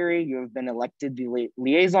 Representative Terry. You have been elected the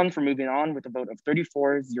liaison for Moving On with a vote of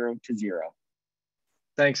 34-0 to 0.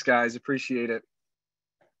 Thanks, guys. Appreciate it.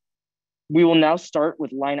 We will now start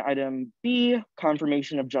with line item B,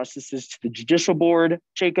 confirmation of justices to the Judicial Board.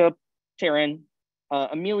 Jacob, Taryn,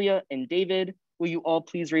 Amelia, and David, will you all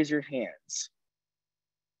please raise your hands?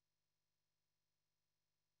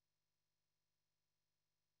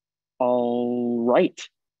 All right.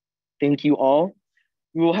 Thank you all.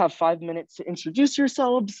 You will have 5 minutes to introduce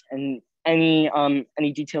yourselves and any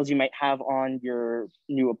details you might have on your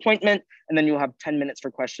new appointment, and then you'll have 10 minutes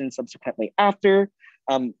for questions subsequently after.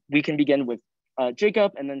 We can begin with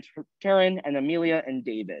Jacob, and then Karen, and Amelia, and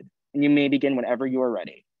David. And you may begin whenever you are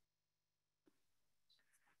ready.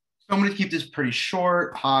 So I'm going to keep this pretty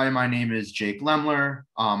short. Hi, my name is Jake Lemler.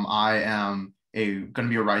 I am going to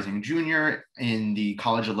be a rising junior in the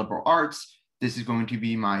College of Liberal Arts. This is going to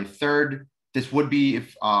be my third. This would be,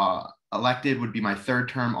 if elected, would be my third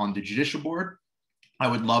term on the Judicial Board. I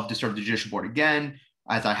would love to serve the Judicial Board again,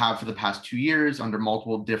 as I have for the past 2 years under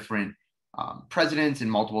multiple different presidents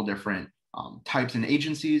and multiple different types and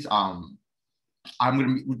agencies. I'm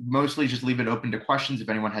going to mostly just leave it open to questions if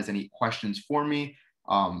anyone has any questions for me.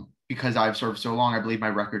 Because I've served so long, I believe my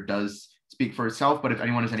record does speak for itself. But if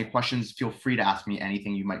anyone has any questions, feel free to ask me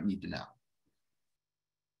anything you might need to know.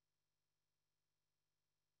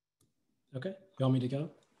 Okay, you want me to go?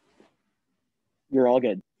 You're all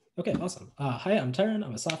good. Okay, awesome. Hi, I'm Taryn.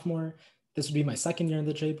 I'm a sophomore. This would be my second year in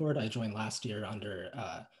the J Board. I joined last year under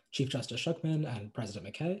Chief Justice Schuckman and President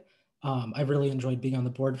McKay. I've really enjoyed being on the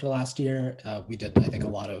board for the last year. We did, I think, a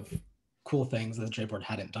lot of cool things that the J Board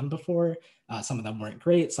hadn't done before. Some of them weren't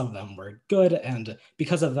great, some of them were good. And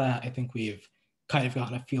because of that, I think we've kind of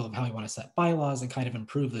gotten a feel of how we want to set bylaws and kind of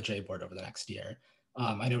improve the J Board over the next year.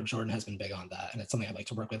 I know Jordan has been big on that, and it's something I'd like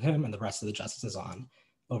to work with him and the rest of the justices on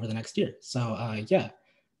over the next year. So yeah,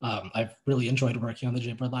 I've really enjoyed working on the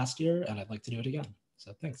J Board last year, and I'd like to do it again.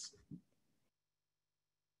 So thanks.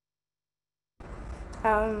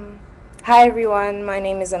 Hi everyone, my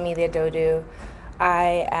name is Amelia Dodu.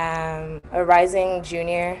 I am a rising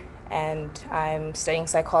junior and I'm studying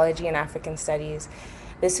psychology and African studies.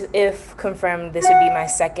 This, if confirmed, this would be my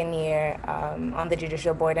second year on the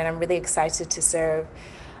Judicial Board, and I'm really excited to serve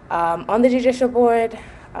on the Judicial Board.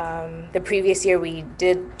 The previous year we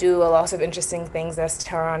did do a lot of interesting things, as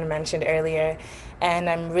Taran mentioned earlier, and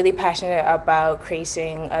I'm really passionate about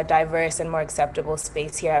creating a diverse and more acceptable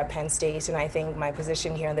space here at Penn State, and I think my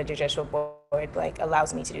position here on the Judicial Board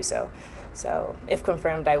allows me to do so. So if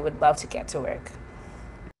confirmed, I would love to get to work.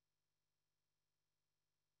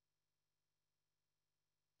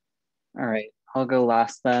 All right, I'll go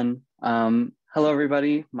last then. Hello,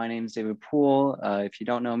 everybody. My name is David Poole. If you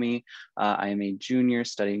don't know me, I am a junior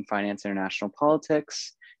studying finance international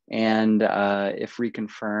politics. And if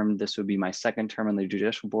reconfirmed, this would be my second term on the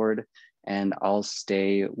judicial board. And I'll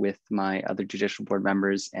stay with my other judicial board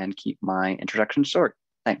members and keep my introduction short.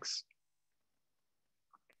 Thanks.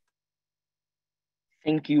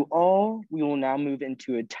 Thank you all. We will now move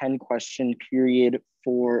into a 10-question period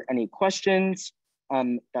for any questions.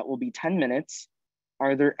 That will be 10 minutes.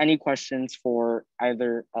 Are there any questions for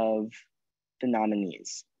either of the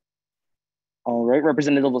nominees? All right,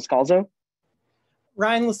 Representative Lascalzo.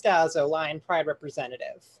 Ryan Lascalzo, Lion Pride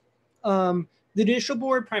Representative. The judicial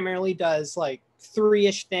board primarily does like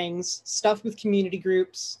 3-ish things: stuff with community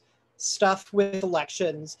groups, stuff with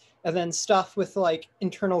elections, and then stuff with like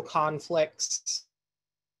internal conflicts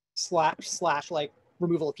slash like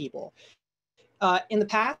removal of people. In the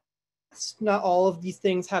past, not all of these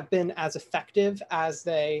things have been as effective as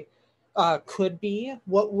they could be.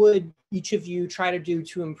 What would each of you try to do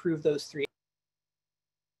to improve those 3?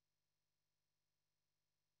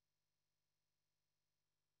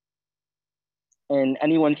 And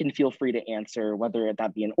anyone can feel free to answer, whether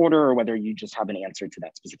that be in order or whether you just have an answer to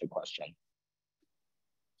that specific question.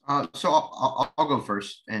 So I'll go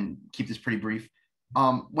first and keep this pretty brief.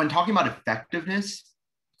 When talking about effectiveness,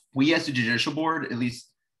 we as the judicial board, at least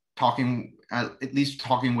talking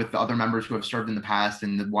with the other members who have served in the past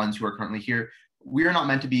and the ones who are currently here, we are not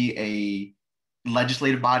meant to be a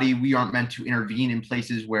legislative body. We aren't meant to intervene in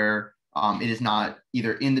places where it is not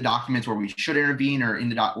either in the documents where we should intervene or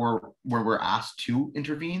or where we're asked to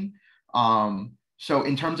intervene. So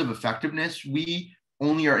in terms of effectiveness, we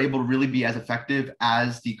only are able to really be as effective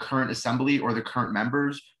as the current assembly or the current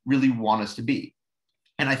members really want us to be.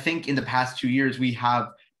 And I think in the past 2 years, we have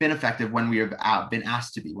been effective when we have been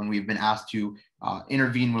asked to be, when we've been asked to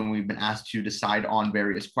intervene, when we've been asked to decide on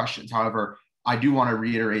various questions. However, I do want to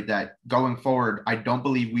reiterate that going forward, I don't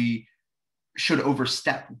believe we should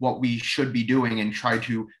overstep what we should be doing and try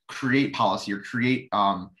to create policy or create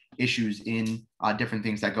issues in different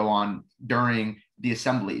things that go on during the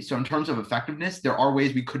assembly. So in terms of effectiveness, there are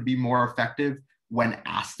ways we could be more effective when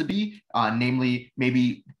asked to be, namely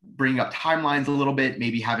maybe bringing up timelines a little bit,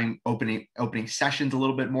 maybe having opening sessions a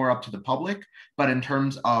little bit more up to the public. But in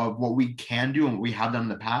terms of what we can do and what we have done in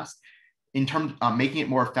the past, in terms of making it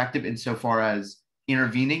more effective insofar as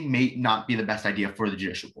intervening may not be the best idea for the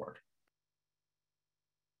judicial board.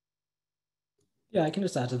 Yeah, I can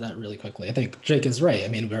just add to that really quickly. I think Jake is right. I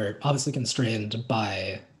mean, we're obviously constrained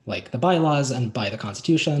by like the bylaws and by the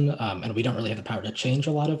Constitution, and we don't really have the power to change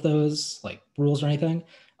a lot of those like rules or anything.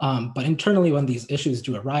 But internally, when these issues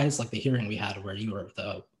do arise, like the hearing we had where you were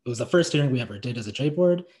it was the first hearing we ever did as a J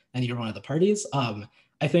board, and you were one of the parties.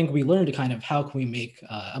 I think we learned kind of how can we make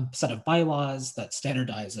a set of bylaws that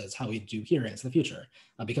standardizes how we do hearings in the future,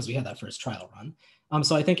 because we had that first trial run.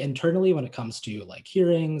 So I think internally, when it comes to like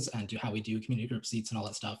hearings and to how we do community group seats and all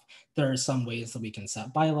that stuff, there are some ways that we can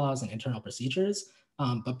set bylaws and internal procedures.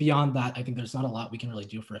 But beyond that, I think there's not a lot we can really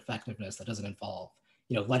do for effectiveness that doesn't involve,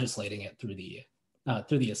 legislating it through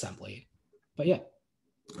the assembly. But yeah.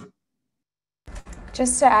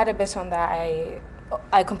 Just to add a bit on that,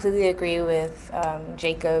 I completely agree with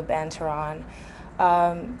Jacob and Tehran.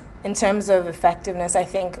 In terms of effectiveness, I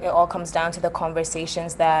think it all comes down to the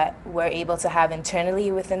conversations that we're able to have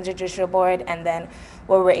internally within the judicial board, and then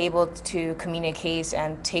what we're able to communicate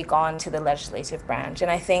and take on to the legislative branch.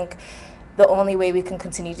 And I think the only way we can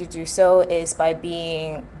continue to do so is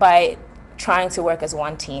by trying to work as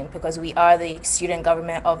one team, because we are the student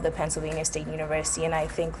government of the Pennsylvania State University. And I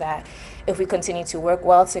think that if we continue to work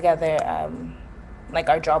well together,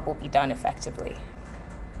 our job will be done effectively.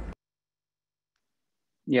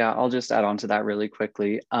 Yeah, I'll just add on to that really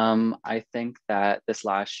quickly. I think that this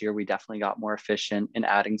last year, we definitely got more efficient in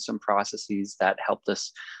adding some processes that helped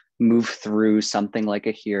us move through something like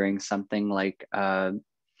a hearing, something like,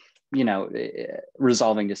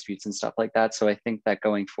 resolving disputes and stuff like that. So I think that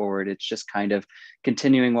going forward, it's just kind of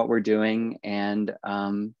continuing what we're doing. And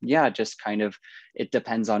just kind of, it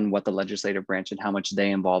depends on what the legislative branch and how much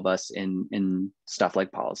they involve us in stuff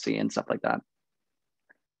like policy and stuff like that.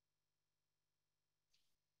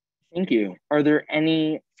 Thank you. Are there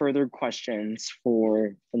any further questions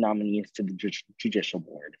for the nominees to the judicial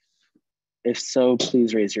board? If so,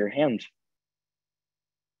 please raise your hand.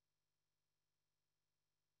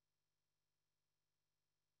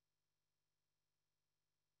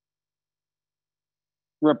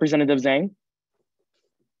 Representative Zhang?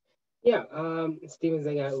 Yeah, Stephen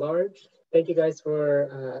Zhang at large. Thank you guys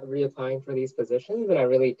for reapplying for these positions, and I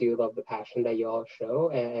really do love the passion that you all show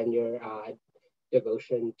and your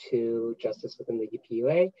devotion to justice within the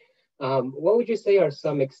UPUA. What would you say are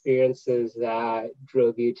some experiences that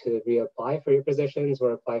drove you to reapply for your positions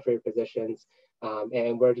or apply for your positions?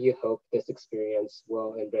 And where do you hope this experience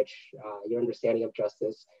will enrich your understanding of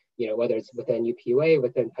justice, whether it's within UPUA,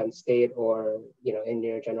 within Penn State, or, in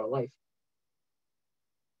your general life?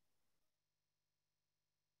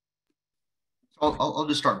 I'll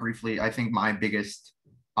just start briefly. I think my biggest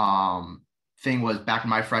thing was back in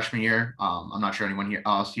my freshman year. I'm not sure anyone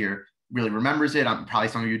else here really remembers it. Probably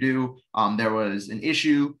some of you do. There was an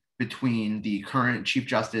issue between the current Chief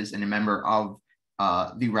Justice and a member of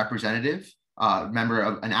the representative, member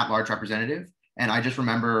of an at-large representative. And I just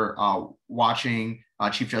remember watching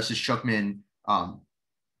Chief Justice Shukman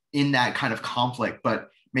in that kind of conflict, but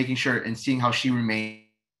making sure and seeing how she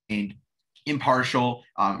remained impartial.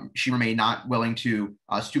 She remained not willing to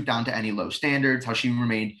stoop down to any low standards, how she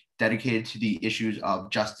remained dedicated to the issues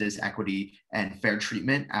of justice, equity, and fair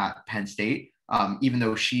treatment at Penn State, even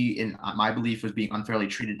though she, in my belief, was being unfairly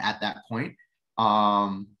treated at that point.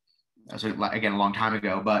 So again, a long time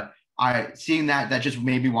ago, but seeing that just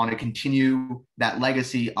made me want to continue that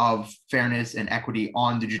legacy of fairness and equity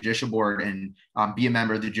on the judicial board and be a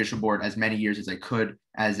member of the judicial board as many years as I could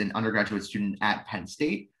as an undergraduate student at Penn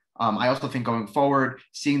State. I also think going forward,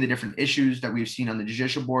 seeing the different issues that we've seen on the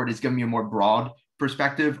judicial board has given me a more broad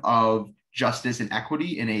perspective of justice and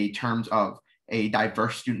equity in a terms of a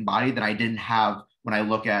diverse student body that I didn't have when I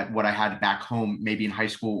look at what I had back home, maybe in high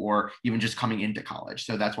school or even just coming into college.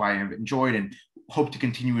 So that's why I've enjoyed and hope to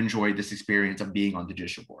continue to enjoy this experience of being on the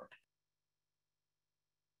judicial board.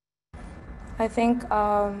 I think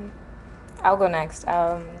I'll go next.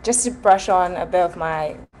 Just to brush on a bit of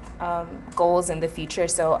my goals in the future.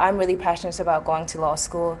 So I'm really passionate about going to law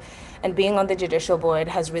school, and being on the judicial board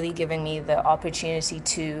has really given me the opportunity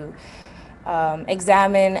to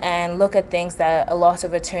examine and look at things that a lot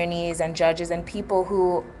of attorneys and judges and people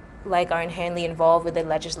who are inherently involved with the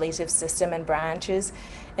legislative system and branches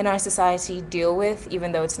in our society deal with,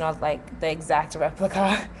 even though it's not like the exact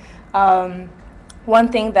replica.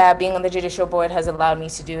 One thing that being on the judicial board has allowed me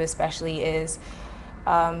to do especially is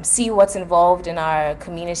see what's involved in our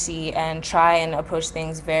community and try and approach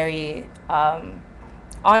things very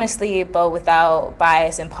honestly, but without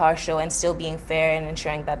bias, impartial, and still being fair and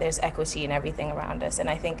ensuring that there's equity in everything around us. And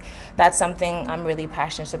I think that's something I'm really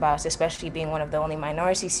passionate about, especially being one of the only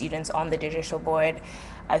minority students on the judicial board.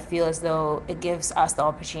 I feel as though it gives us the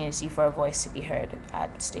opportunity for a voice to be heard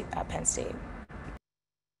at Penn State.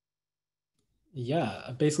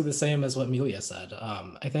 Yeah, basically the same as what Amelia said.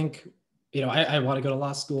 I think, I want to go to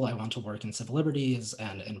law school. I want to work in civil liberties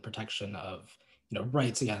and in protection of,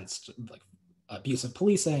 rights against abusive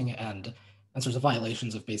policing and sorts of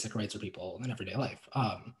violations of basic rights for people in everyday life.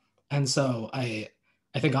 And so I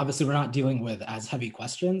think obviously we're not dealing with as heavy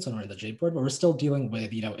questions when we're in the J board, but we're still dealing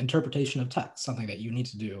with, interpretation of text, something that you need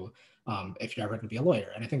to do if you're ever going to be a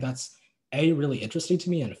lawyer. And I think that's really interesting to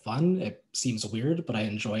me and fun. It seems weird, but I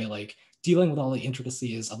enjoy dealing with all the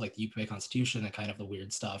intricacies of the UPUA Constitution and kind of the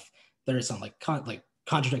weird stuff. There's some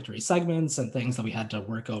contradictory segments and things that we had to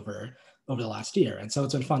work over the last year. And so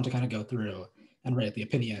it's been fun to kind of go through and write the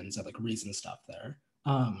opinions and reason stuff there.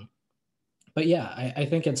 But yeah, I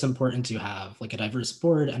think it's important to have a diverse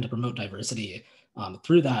board and to promote diversity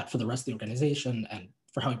through that for the rest of the organization and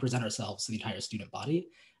for how we present ourselves to the entire student body.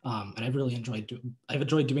 And I've really enjoyed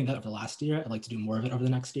doing that over the last year. I'd like to do more of it over the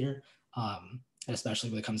next year. And especially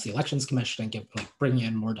when it comes to the Elections Commission and bringing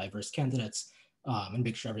in more diverse candidates and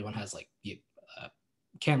make sure everyone has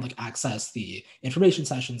can access the information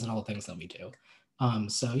sessions and all the things that we do.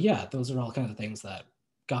 So yeah, those are all kind of the things that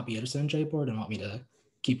got me interested in JBoard and want me to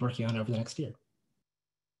keep working on over the next year.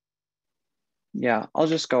 Yeah, I'll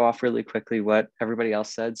just go off really quickly what everybody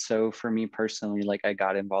else said. So for me personally, I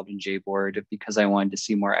got involved in JBoard because I wanted to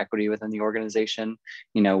see more equity within the organization,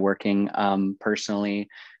 working personally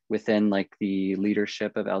within the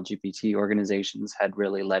leadership of LGBT organizations had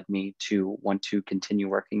really led me to want to continue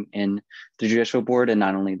working in the judicial board. And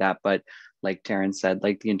not only that, but like Taryn said,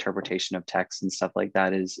 the interpretation of text and stuff like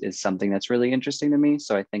that is something that's really interesting to me.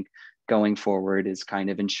 So I think going forward is kind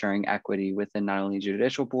of ensuring equity within not only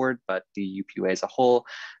judicial board, but the UPUA as a whole,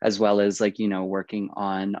 as well as working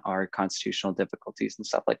on our constitutional difficulties and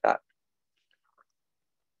stuff like that.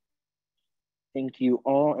 Thank you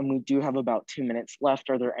all. And we do have about 2 minutes left.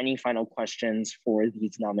 Are there any final questions for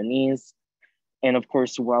these nominees? And of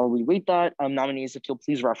course, while we wait that, nominees, if you'll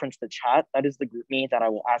please reference the chat, that is the group me that I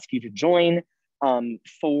will ask you to join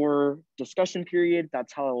for discussion period.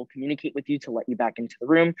 That's how I will communicate with you to let you back into the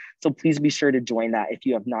room. So please be sure to join that if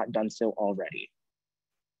you have not done so already.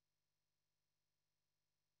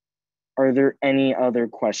 Are there any other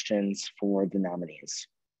questions for the nominees?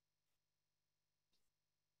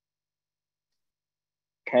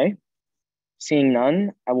 Okay, seeing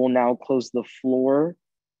none, I will now close the floor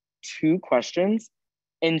to questions.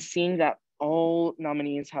 And seeing that all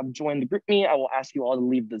nominees have joined the group meet, I will ask you all to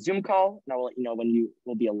leave the Zoom call, and I will let you know when you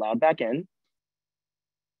will be allowed back in.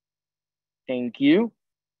 Thank you.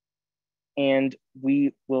 And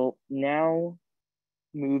we will now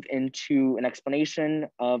move into an explanation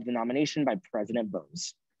of the nomination by President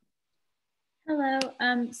Bose. Hello.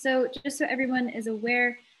 So just so everyone is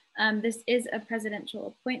aware, this is a presidential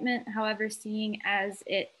appointment. However, seeing as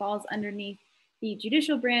it falls underneath the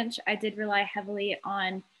judicial branch, I did rely heavily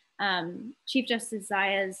on Chief Justice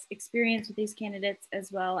Zaya's experience with these candidates,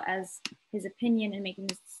 as well as his opinion in making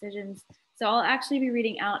these decisions. So I'll actually be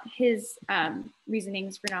reading out his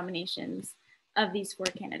reasonings for nominations of these 4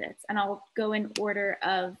 candidates, and I'll go in order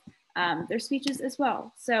of their speeches as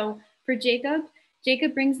well. So for Jacob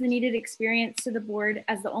brings the needed experience to the board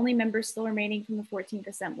as the only member still remaining from the 14th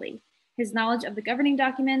Assembly. His knowledge of the governing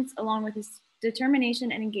documents, along with his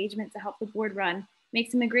determination and engagement to help the board run,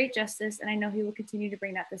 makes him a great justice, and I know he will continue to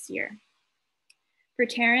bring that this year. For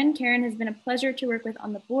Taryn has been a pleasure to work with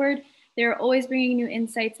on the board. They are always bringing new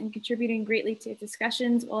insights and contributing greatly to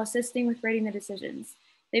discussions while assisting with writing the decisions.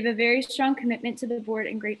 They have a very strong commitment to the board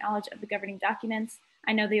and great knowledge of the governing documents.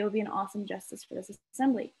 I know they will be an awesome justice for this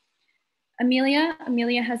assembly.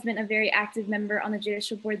 Amelia has been a very active member on the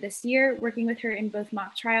judicial board this year, working with her in both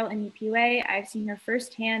mock trial and UPUA. I've seen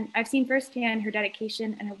firsthand her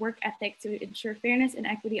dedication and her work ethic to ensure fairness and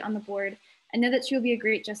equity on the board. I know that she will be a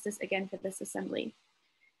great justice again for this assembly.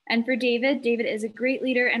 And for David is a great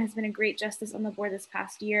leader and has been a great justice on the board this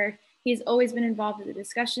past year. He has always been involved with the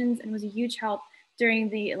discussions and was a huge help during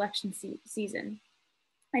the election season.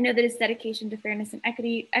 I know that his dedication to fairness and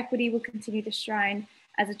equity will continue to shine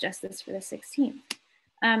as a justice for the 16th.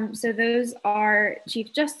 So those are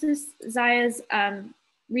Chief Justice Zaya's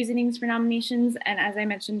reasonings for nominations. And as I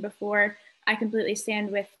mentioned before, I completely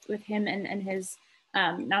stand with him and his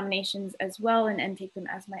nominations as well, and take them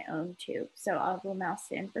as my own too. So I will now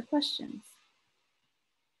stand for questions.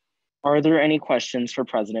 Are there any questions for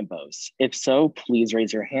President Bose? If so, please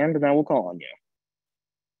raise your hand and I will call on you.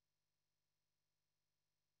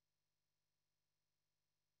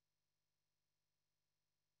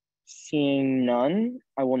 Seeing none,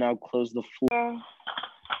 I will now close the floor.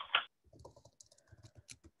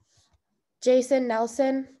 Jason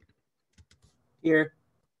Nelson. Here.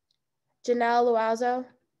 Janelle Luazo.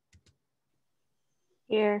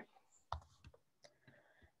 Here.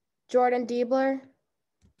 Jordan Diebler.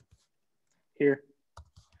 Here.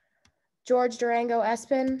 George Durango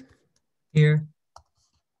Espin. Here.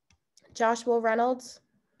 Joshua Reynolds.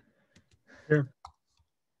 Here.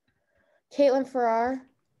 Caitlin Farrar.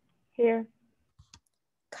 Here.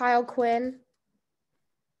 Kyle Quinn.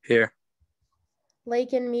 Here.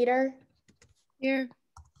 Lakin Meter. Here.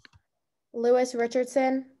 Lewis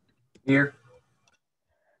Richardson. Here.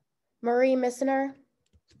 Marie Missner.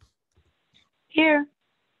 Here.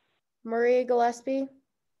 Maria Gillespie.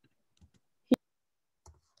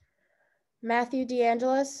 Matthew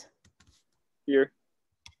DeAngelis. Here.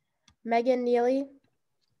 Megan Neely.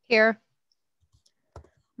 Here.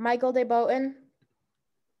 Michael DeBoten.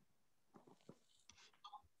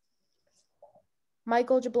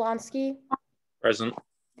 Michael Jablonski. Present.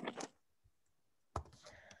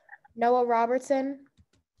 Noah Robertson.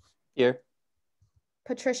 Here.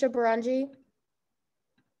 Patricia Barungi.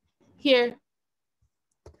 Here.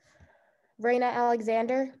 Raina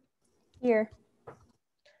Alexander. Here.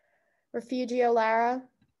 Refugio Lara.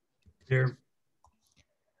 Here.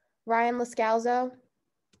 Ryan Lascalzo.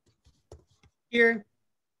 Here.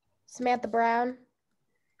 Samantha Brown.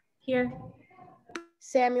 Here.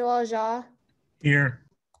 Samuel Ajah. Here.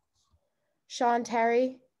 Sean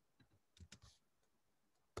Terry.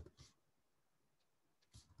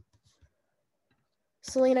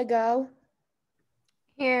 Selena Go.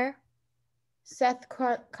 Here. Seth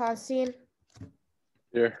Constein.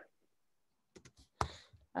 Here.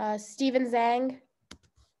 Stephen Zhang.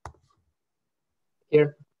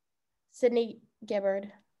 Here. Sydney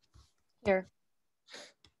Gibbard. Here.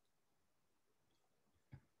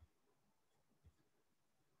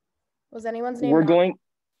 Was anyone's name? We're not- going.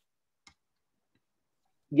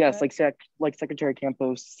 Yes, like Secretary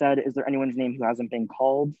Campos said, is there anyone's name who hasn't been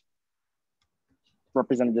called?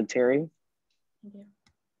 Representative Terry. Okay.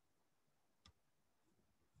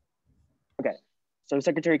 Okay, so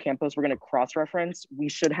Secretary Campos, we're going to cross-reference. We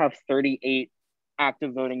should have 38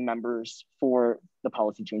 active voting members for the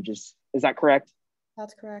policy changes. Is that correct?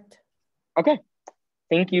 That's correct. Okay,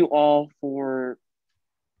 thank you all for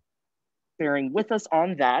bearing with us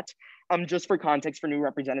on that. Just for context for new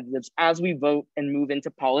representatives, as we vote and move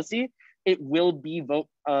into policy, it will be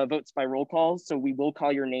votes by roll calls. So we will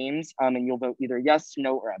call your names and you'll vote either yes,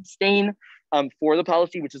 no, or abstain for the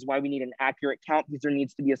policy, which is why we need an accurate count, because there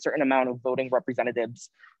needs to be a certain amount of voting representatives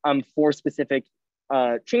for specific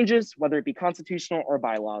changes, whether it be constitutional or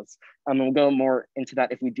bylaws. And we'll go more into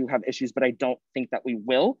that if we do have issues, but I don't think that we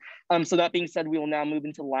will. So that being said, we will now move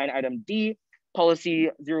into line item D, Policy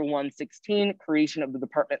 0116, creation of the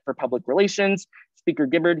Department for Public Relations. Speaker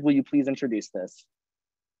Gibbard, will you please introduce this?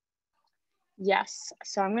 Yes,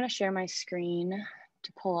 so I'm going to share my screen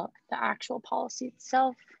to pull up the actual policy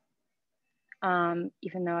itself,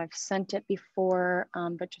 even though I've sent it before,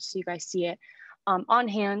 but just so you guys see it on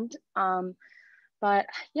hand. But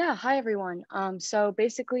yeah, hi everyone. So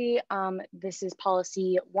basically, this is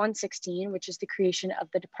policy 116, which is the creation of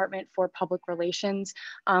the Department for Public Relations.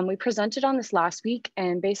 We presented on this last week,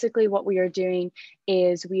 and basically what we are doing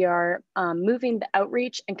is we are moving the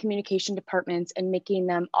outreach and communication departments and making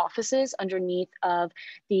them offices underneath of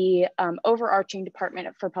the overarching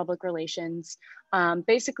Department for Public Relations.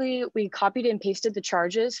 Basically, we copied and pasted the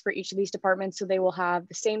charges for each of these departments, so they will have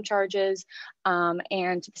the same charges and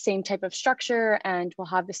the same type of structure, and will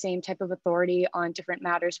have the same type of authority on different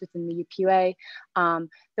matters within the UPUA.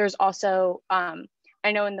 There's also,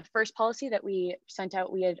 I know in the first policy that we sent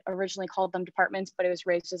out, we had originally called them departments, but it was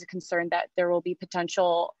raised as a concern that there will be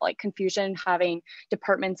potential like confusion having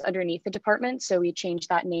departments underneath the department. So we changed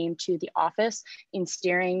that name to the office in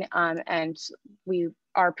steering, and we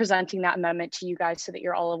are presenting that amendment to you guys so that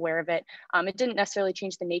you're all aware of it. It didn't necessarily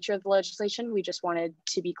change the nature of the legislation. We just wanted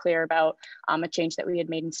to be clear about a change that we had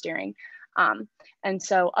made in steering. And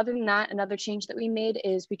so other than that, another change that we made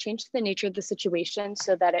is we changed the nature of the situation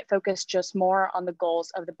so that it focused just more on the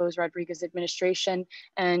goals of the Bose-Rodriguez administration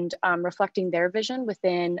and reflecting their vision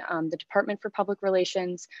within the Department for Public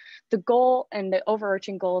Relations. The goal and the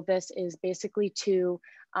overarching goal of this is basically to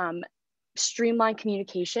streamline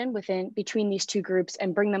communication between these two groups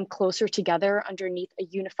and bring them closer together underneath a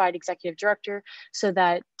unified executive director so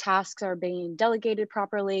that tasks are being delegated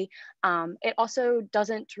properly. It also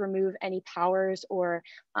doesn't remove any powers or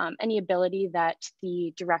any ability that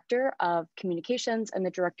the director of communications and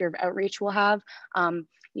the director of outreach will have.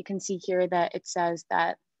 You can see here that it says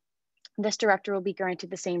that this director will be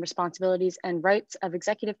granted the same responsibilities and rights of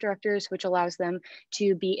executive directors, which allows them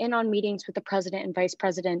to be in on meetings with the president and vice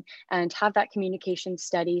president and have that communication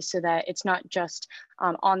steady so that it's not just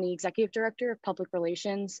on the executive director of public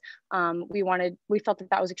relations. We felt that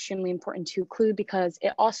that was extremely important to include because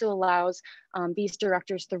it also allows these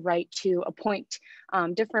directors the right to appoint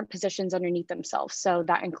different positions underneath themselves. So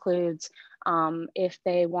that includes if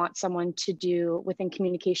they want someone to do within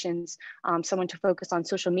communications, someone to focus on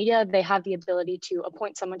social media, they have the ability to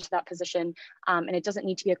appoint someone to that position. And it doesn't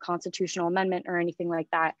need to be a constitutional amendment or anything like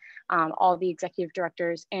that. All the executive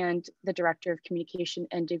directors and the director of communication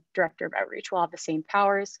and the director of outreach will have the same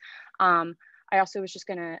powers. I also was just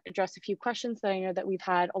going to address a few questions that I know that we've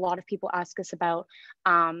had a lot of people ask us about.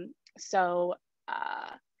 I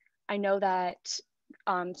know that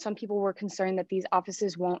some people were concerned that these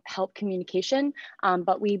offices won't help communication,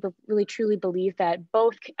 but we really truly believe that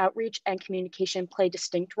both outreach and communication play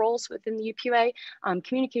distinct roles within the UPUA.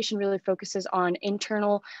 Communication really focuses on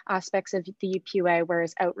internal aspects of the UPUA,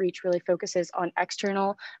 whereas outreach really focuses on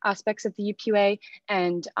external aspects of the UPUA.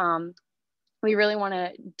 And we really want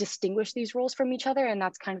to distinguish these roles from each other, and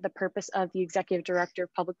that's kind of the purpose of the Executive Director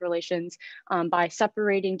of Public Relations by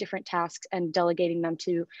separating different tasks and delegating them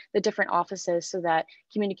to the different offices so that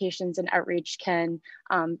communications and outreach can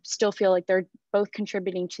still feel like they're both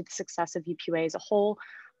contributing to the success of UPUA as a whole.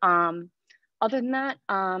 Other than that,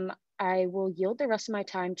 I will yield the rest of my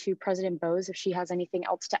time to President Bose if she has anything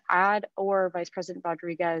else to add, or Vice President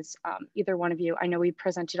Rodriguez, either one of you. I know we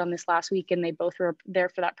presented on this last week and they both were there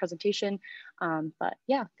for that presentation, but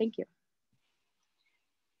yeah, thank you.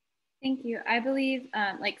 Thank you. I believe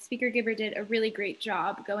like Speaker Gibber did a really great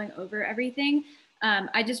job going over everything.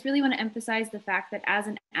 I just really want to emphasize the fact that as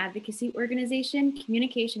an advocacy organization,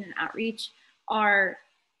 communication and outreach are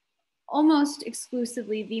almost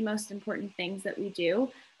exclusively the most important things that we do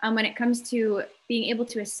when it comes to being able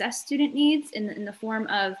to assess student needs in the form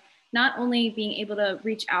of not only being able to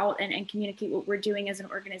reach out and communicate what we're doing as an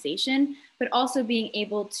organization, but also being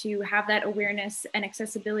able to have that awareness and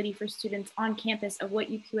accessibility for students on campus of what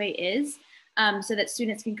UPUA is, so that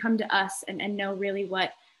students can come to us and know really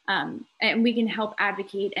what, and we can help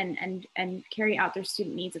advocate and carry out their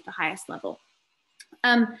student needs at the highest level.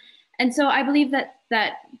 And so I believe that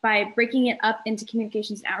by breaking it up into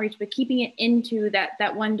communications and outreach, but keeping it into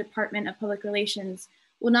that one Department of Public Relations,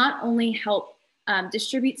 will not only help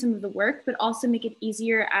distribute some of the work, but also make it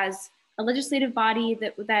easier as a legislative body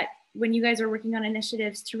that when you guys are working on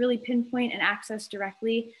initiatives to really pinpoint and access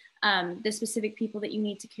directly the specific people that you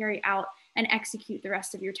need to carry out and execute the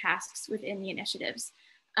rest of your tasks within the initiatives.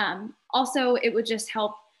 Also, it would just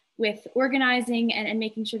help with organizing and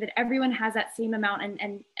making sure that everyone has that same amount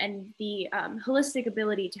and the holistic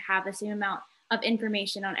ability to have the same amount of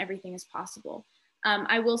information on everything as possible.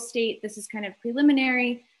 I will state this is kind of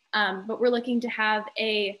preliminary, but we're looking to have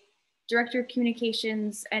a director of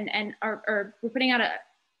communications or we're putting out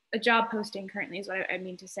a job posting currently is what I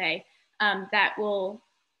mean to say, that will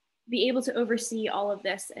be able to oversee all of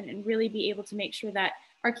this and really be able to make sure that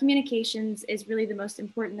our communications is really the most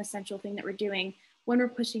important, essential thing that we're doing when we're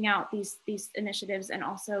pushing out these initiatives and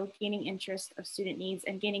also gaining interest of student needs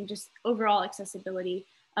and gaining just overall accessibility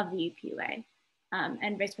of the UPUA.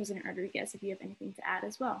 And Vice President Rodriguez, if you have anything to add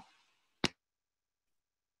as well.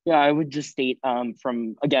 Yeah, I would just state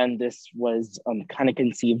again, this was kind of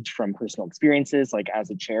conceived from personal experiences, like as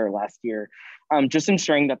a chair last year, just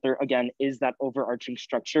ensuring that there, again, is that overarching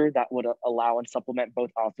structure that would allow and supplement both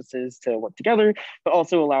offices to work together, but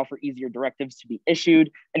also allow for easier directives to be issued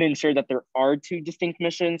and ensure that there are two distinct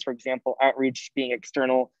missions, for example, outreach being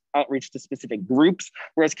external outreach to specific groups,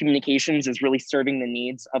 whereas communications is really serving the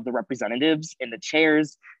needs of the representatives and the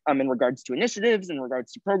chairs in regards to initiatives, in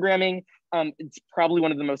regards to programming. It's probably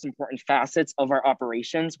one of the most important facets of our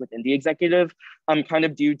operations within the executive, kind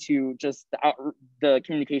of due to just the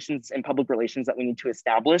communications and public relations that we need to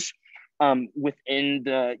establish within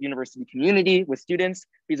the university community with students,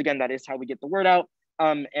 because again, that is how we get the word out.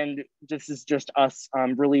 And this is just us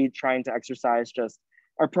really trying to exercise just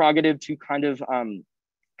our prerogative to kind of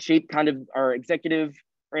shape kind of our executive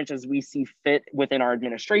branch as we see fit within our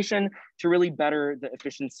administration to really better the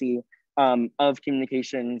efficiency of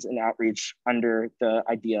communications and outreach under the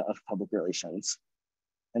idea of public relations.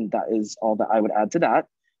 And that is all that I would add to that.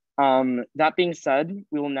 That being said,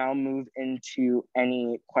 we will now move into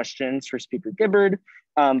any questions for Speaker Gibbard.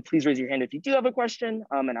 Please raise your hand if you do have a question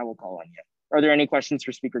and I will call on you. Are there any questions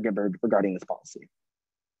for Speaker Gibbard regarding this policy?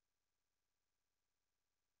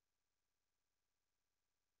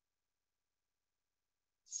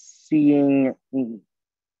 Seeing, all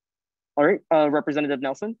right, Representative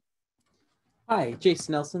Nelson. Hi,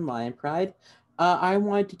 Jason Nelson, Lion Pride. I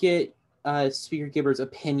wanted to get Speaker Gibbard's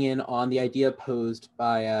opinion on the idea posed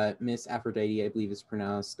by Miss Aphrodite, I believe is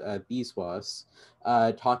pronounced Biswas,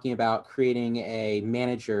 talking about creating a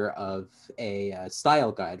manager of a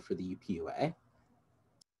style guide for the UPUA.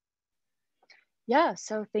 Yeah,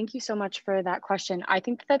 so thank you so much for that question. I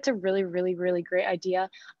think that's a really, really, really great idea.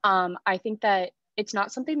 I think that it's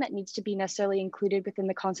not something that needs to be necessarily included within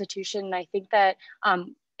the Constitution. And I think that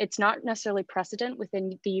it's not necessarily precedent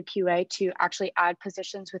within the UPUA to actually add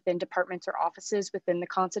positions within departments or offices within the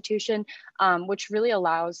Constitution, which really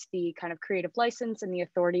allows the kind of creative license and the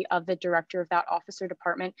authority of the director of that office or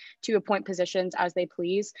department to appoint positions as they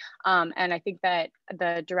please. And I think that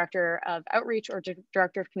the director of outreach or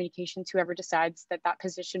director of communications, whoever decides that that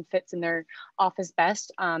position fits in their office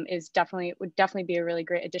best, would definitely be a really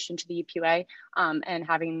great addition to the UPUA, and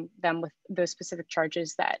having them with those specific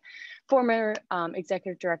charges that former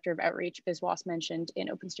executive director of outreach Biswas mentioned in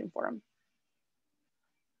Open Student Forum.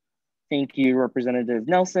 Thank you, Representative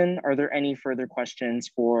Nelson. Are there any further questions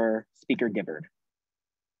for Speaker Gibbard?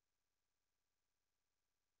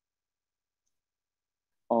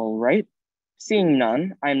 All right, seeing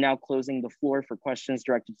none, I'm now closing the floor for questions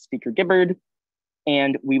directed to Speaker Gibbard,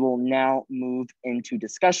 and we will now move into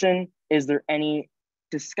discussion. Is there any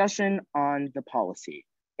discussion on the policy?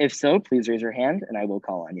 If so, please raise your hand and I will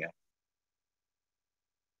call on you.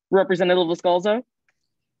 Representative Lascalzo.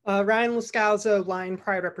 Ryan Lascalzo, Lion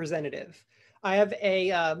Pride Representative. I have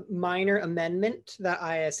a minor amendment that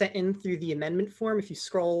I sent in through the amendment form. If you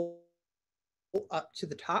scroll up to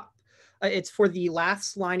the top, it's for the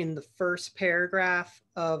last line in the first paragraph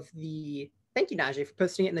of the, thank you, Najee, for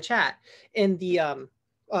posting it in the chat, in the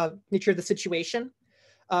nature of the situation.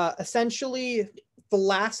 Essentially, the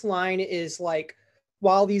last line is like,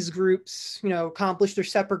 while these groups, accomplished their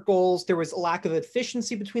separate goals, there was a lack of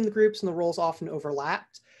efficiency between the groups and the roles often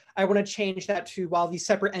overlapped. I want to change that to, while these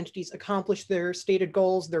separate entities accomplished their stated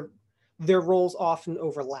goals, their roles often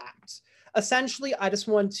overlapped. Essentially,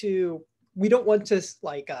 we don't want to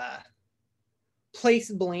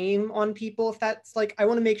place blame on people. If that's I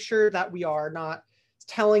want to make sure that we are not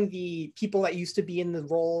telling the people that used to be in the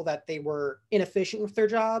role that they were inefficient with their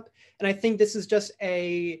job. And I think this is just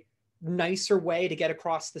a nicer way to get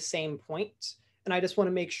across the same point. And I just want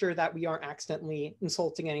to make sure that we aren't accidentally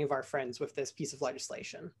insulting any of our friends with this piece of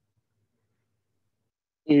legislation.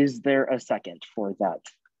 Is there a second for that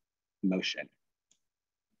motion?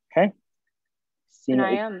 Okay. And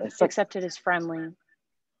I am accepted as friendly.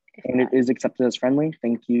 And it is accepted as friendly.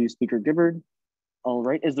 Thank you, Speaker Gibbard. All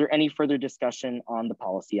right, is there any further discussion on the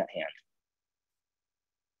policy at hand?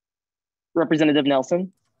 Representative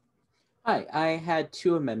Nelson. Hi, I had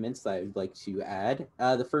two amendments that I would like to add.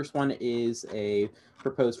 The first one is a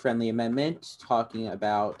proposed friendly amendment talking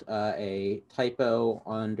about a typo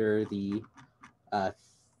under the, where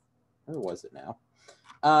was it now?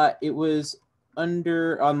 It was on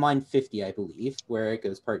line 50, I believe, where it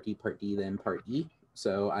goes Part D, then Part E.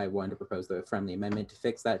 So I wanted to propose the friendly amendment to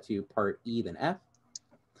fix that to Part E, then F,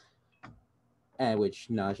 which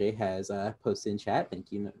Najee has posted in chat.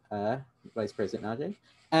 Thank you, Vice President Najee.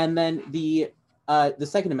 And then the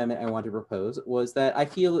second amendment I want to propose was that I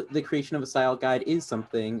feel the creation of a style guide is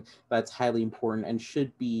something that's highly important and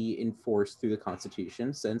should be enforced through the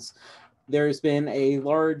Constitution, since there's been a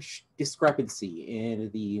large discrepancy in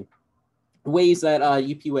the ways that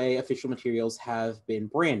UPUA official materials have been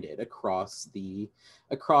branded across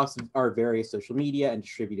our various social media and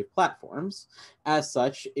distributed platforms. As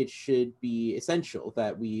such, it should be essential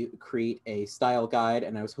that we create a style guide,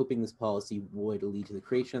 and I was hoping this policy would lead to the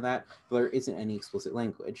creation of that, but there isn't any explicit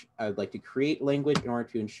language. I would like to create language in order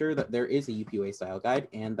to ensure that there is a UPUA style guide,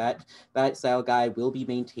 and that style guide will be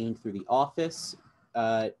maintained through the office,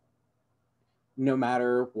 no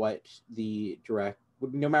matter what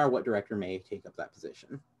director may take up that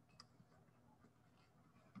position.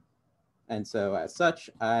 And so as such,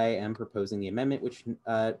 I am proposing the amendment, which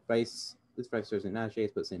Vice President Najee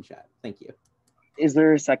has put in chat. Thank you. Is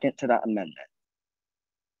there a second to that amendment?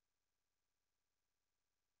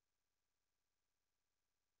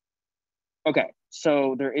 Okay,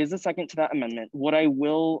 so there is a second to that amendment. What I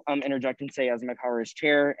will interject and say as my power as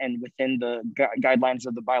chair and within the guidelines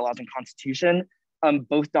of the bylaws and constitution,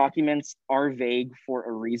 both documents are vague for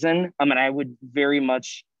a reason. And I would very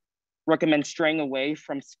much recommend straying away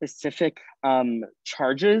from specific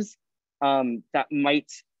charges that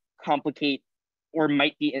might complicate or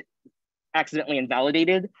might be accidentally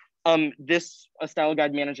invalidated. A style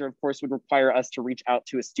guide manager, of course, would require us to reach out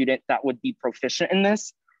to a student that would be proficient in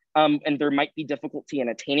this. And there might be difficulty in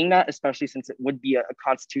attaining that, especially since it would be a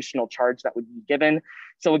constitutional charge that would be given.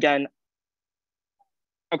 So again,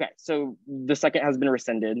 okay, so the second has been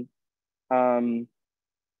rescinded. Okay.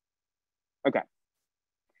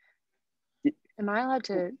 Am I allowed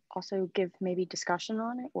to also give maybe discussion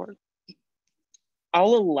on it, or?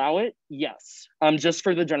 I'll allow it, yes. Just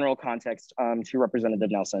for the general context to Representative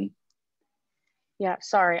Nelson. Yeah,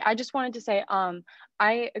 sorry. I just wanted to say,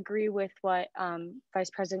 I agree with what Vice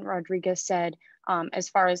President Rodriguez said as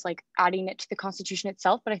far as like adding it to the Constitution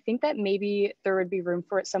itself, but I think that maybe there would be room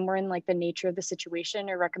for it somewhere in like the nature of the situation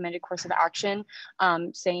or recommended course of action,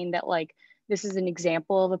 saying that like, this is an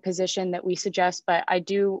example of a position that we suggest, but I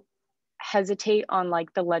do hesitate on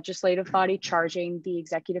like the legislative body charging the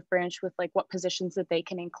executive branch with like what positions that they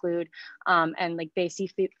can include and like they see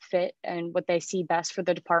fit and what they see best for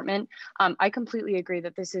the department. I completely agree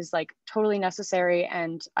that this is like totally necessary,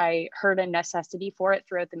 and I heard a necessity for it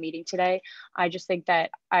throughout the meeting today. I just think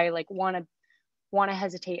that I like want to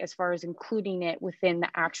hesitate as far as including it within the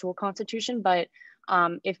actual Constitution, but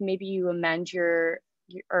if maybe you amend or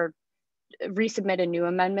resubmit a new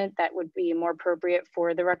amendment that would be more appropriate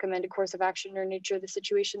for the recommended course of action or nature of the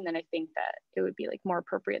situation, then I think that it would be like more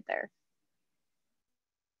appropriate there.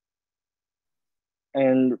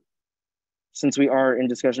 And since we are in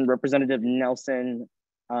discussion, Representative Nelson,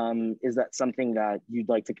 is that something that you'd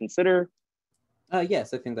like to consider?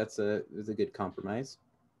 Yes, I think that's a good compromise.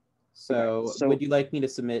 So, okay, so would you like me to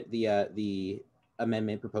submit the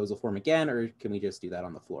amendment proposal form again, or can we just do that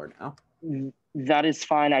on the floor now? That is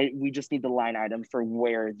fine. We just need the line item for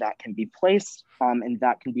where that can be placed, and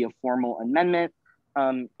that can be a formal amendment.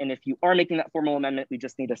 And if you are making that formal amendment, we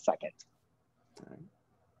just need a second. All right.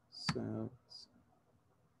 So,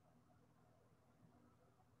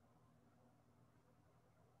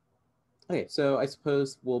 okay, so I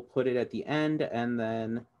suppose we'll put it at the end, and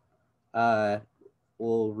then we'll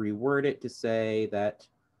reword it to say that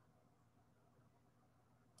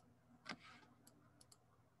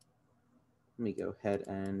let me go ahead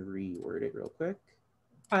and reword it real quick.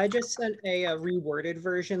 I just sent a reworded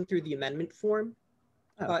version through the amendment form.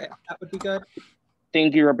 Okay. That would be good.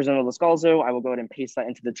 Thank you, Representative Lascalzo. I will go ahead and paste that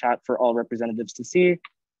into the chat for all representatives to see.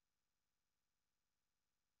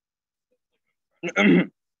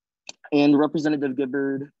 And Representative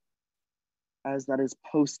Gibbard, as that is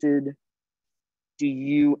posted, do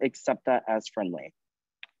you accept that as friendly?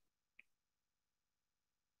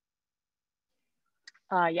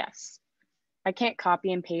 Yes. I can't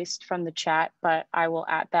copy and paste from the chat, but I will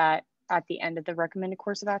add that at the end of the recommended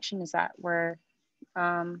course of action. Is that where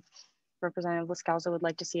Representative Lascalzo would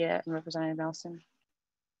like to see it and Representative Nelson?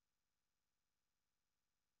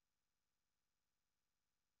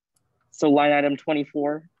 So line item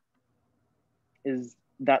 24, is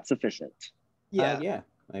that sufficient? Yeah,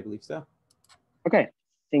 I believe so. Okay,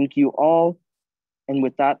 thank you all. And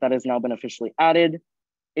with that, that has now been officially added.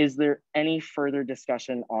 Is there any further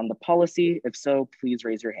discussion on the policy? If so, please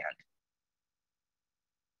raise your hand.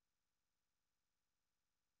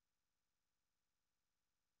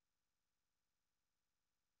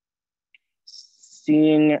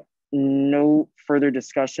 Seeing no further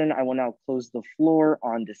discussion, I will now close the floor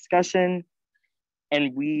on discussion.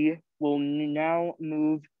 And we will now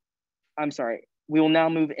move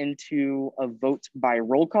into a vote by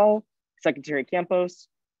roll call. Secretary Campos.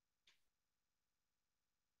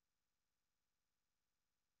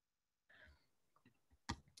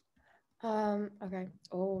 Okay.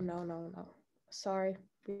 Oh, no. Sorry,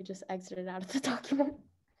 we just exited out of the document.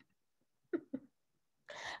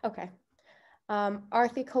 Okay.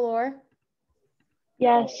 Arthi Kalor.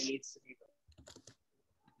 Yes.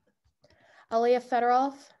 Aliyah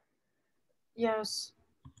Fedorov. Yes.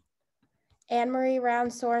 Anne-Marie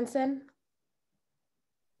Round Sorensen.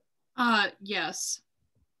 Yes.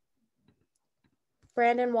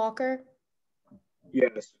 Brandon Walker.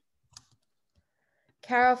 Yes.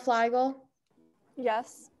 Kara Fleigel.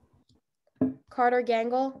 Yes. Carter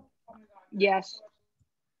Gangle. Yes.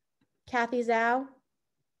 Kathy Zhao.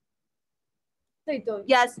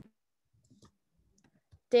 Yes.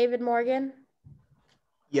 David Morgan.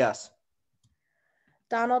 Yes.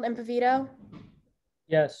 Donald Impavito.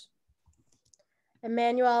 Yes.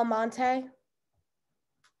 Emmanuel Monte.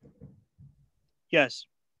 Yes.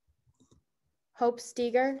 Hope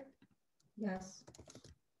Steger. Yes.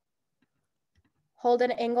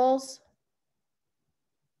 Holden Ingalls.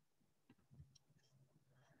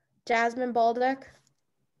 Jasmine Baldock.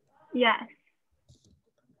 Yes.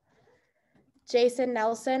 Jason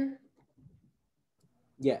Nelson.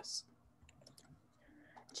 Yes.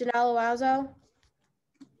 Janelle Owazo.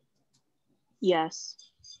 Yes.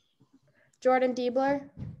 Jordan Diebler.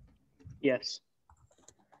 Yes.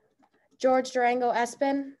 George Durango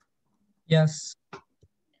Espin. Yes.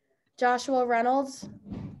 Joshua Reynolds.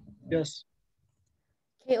 Yes.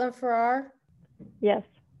 Caitlin Farrar. Yes.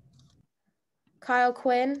 Kyle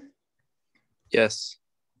Quinn. Yes.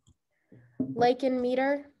 Lakin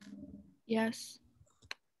Meter. Yes.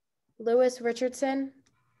 Lewis Richardson.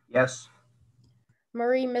 Yes.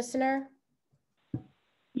 Marie Missner.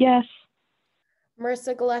 Yes.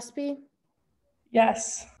 Marissa Gillespie.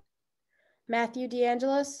 Yes. Matthew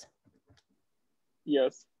DeAngelis.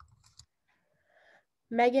 Yes.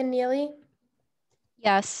 Megan Neely.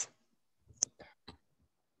 Yes.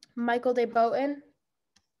 Michael DeBoten.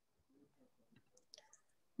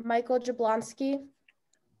 Michael Jablonski.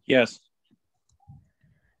 Yes.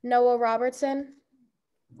 Noah Robertson.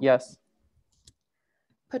 Yes.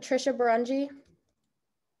 Patricia Barungi.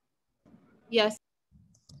 Yes.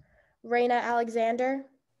 Raina Alexander.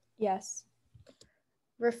 Yes.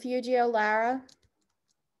 Refugio Lara.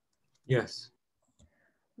 Yes.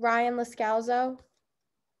 Ryan Lascalzo.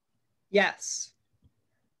 Yes.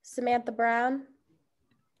 Samantha Brown.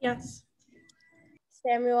 Yes.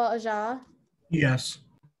 Samuel Aja. Yes.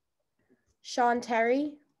 Sean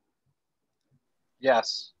Terry.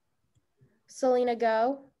 Yes. Selena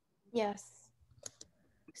Go. Yes.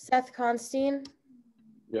 Seth Constein.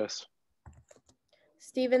 Yes.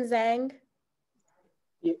 Stephen Zhang.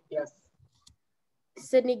 Yes.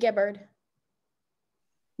 Sydney Gibbard.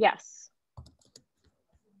 Yes.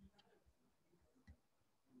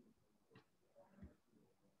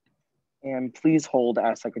 And please hold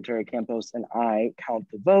as Secretary Campos and I count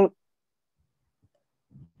the vote.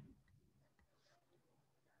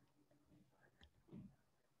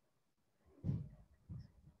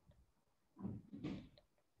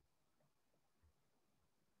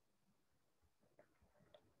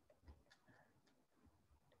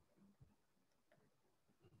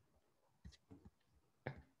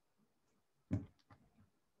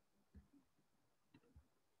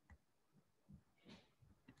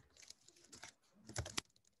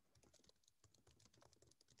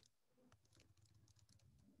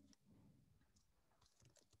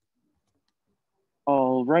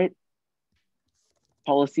 All right.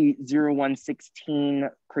 Policy 0116,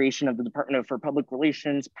 creation of the Department for Public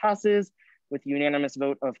Relations, passes with unanimous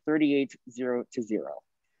vote of 38-0 to 0.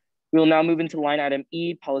 We will now move into line item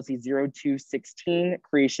E, policy 0216,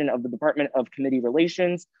 creation of the Department of Committee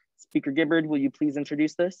Relations. Speaker Gibbard, will you please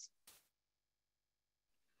introduce this?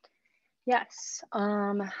 Yes.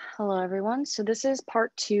 Hello, everyone. So this is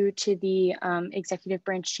part 2 to the executive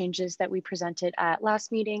branch changes that we presented at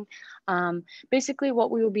last meeting. Basically,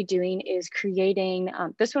 what we will be doing is creating,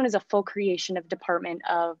 this one is a full creation of department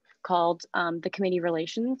called the committee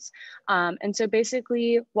relations. And so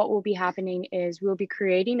basically what will be happening is we'll be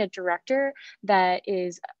creating a director that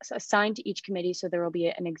is assigned to each committee. So there will be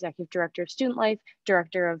an executive director of student life,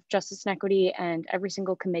 director of justice and equity, and every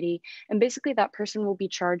single committee. And basically that person will be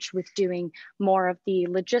charged with doing more of the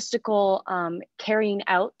logistical, carrying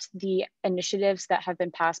out the initiatives that have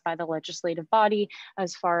been passed by the legislative body,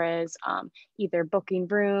 as far as either booking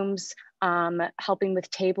rooms, helping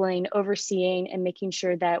with tabling, overseeing, and making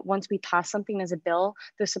sure that once we pass something as a bill,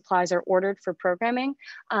 the supplies are ordered for programming.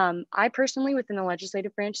 I personally, within the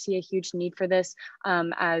legislative branch, see a huge need for this,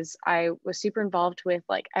 as I was super involved with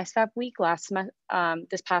like SFAP week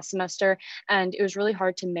this past semester, and it was really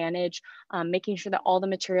hard to manage making sure that all the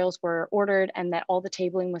materials were ordered and that all the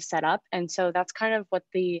tabling was set up. And so that's kind of what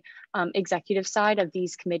the executive side of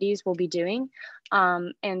these committees will be doing.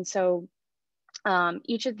 And so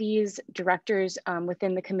each of these directors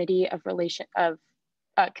within the committee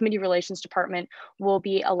relations department will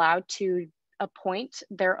be allowed to appoint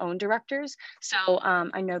their own directors. So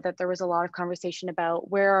I know that there was a lot of conversation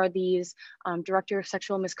about where are these director of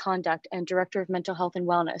sexual misconduct and director of mental health and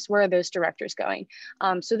wellness, where are those directors going?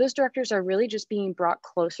 So those directors are really just being brought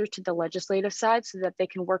closer to the legislative side so that they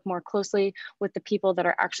can work more closely with the people that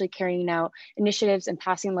are actually carrying out initiatives and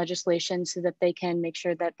passing legislation so that they can make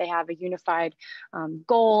sure that they have a unified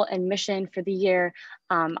goal and mission for the year.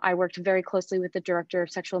 I worked very closely with the director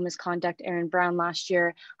of sexual misconduct, Erin Brown, last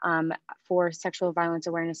year for Sexual Violence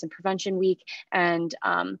Awareness and Prevention Week. And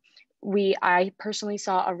I personally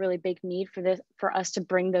saw a really big need for us to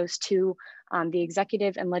bring those two, the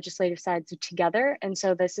executive and legislative sides together. And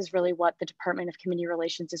so this is really what the Department of Community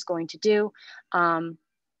Relations is going to do.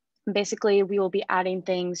 Basically, we will be adding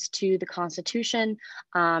things to the Constitution,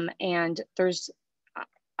 and there's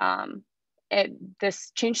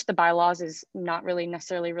this change to the bylaws is not really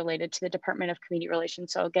necessarily related to the Department of Community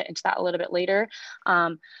Relations, so I'll get into that a little bit later.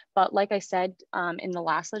 But like I said, in the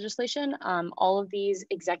last legislation, all of these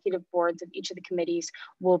executive boards of each of the committees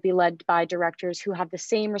will be led by directors who have the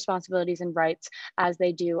same responsibilities and rights as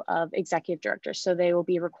they do of executive directors. So they will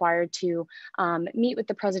be required to meet with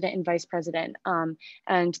the president and vice president.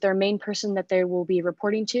 And their main person that they will be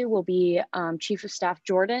reporting to will be Chief of Staff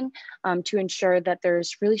Jordan, to ensure that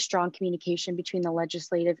there's really strong communication between the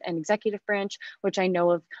legislative and executive branch, which I know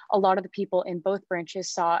of a lot of the people in both branches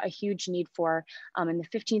saw a huge need for in the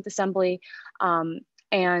 15th Assembly.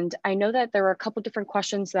 And I know that there were a couple different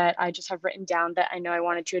questions that I just have written down that I know I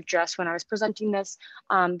wanted to address when I was presenting this.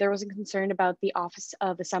 There was a concern about the Office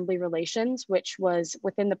of Assembly Relations, which was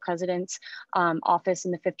within the President's office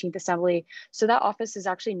in the 15th Assembly. So that office is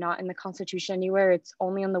actually not in the Constitution anywhere. It's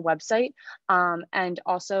only on the website. And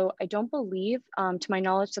also, I don't believe, to my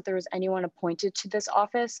knowledge, that there was anyone appointed to this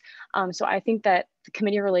office. So I think that the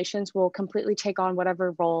Committee Relations will completely take on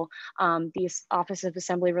whatever role the Office of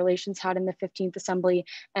Assembly Relations had in the 15th Assembly,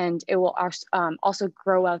 and it will also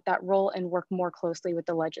grow out that role and work more closely with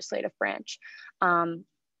the legislative branch.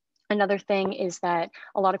 Another thing is that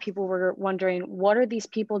a lot of people were wondering, what are these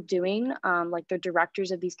people doing, like the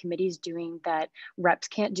directors of these committees doing that reps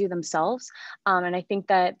can't do themselves? And I think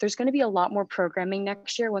that there's going to be a lot more programming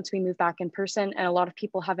next year once we move back in person. And a lot of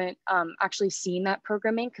people haven't actually seen that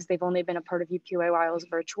programming because they've only been a part of UPUA while it was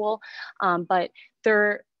virtual. But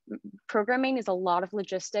programming is a lot of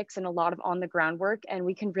logistics and a lot of on the ground work, and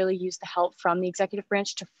we can really use the help from the executive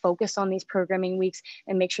branch to focus on these programming weeks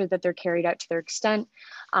and make sure that they're carried out to their extent.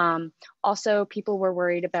 Also, people were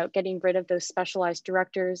worried about getting rid of those specialized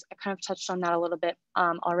directors. I kind of touched on that a little bit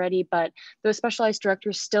already, but those specialized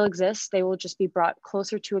directors still exist. They will just be brought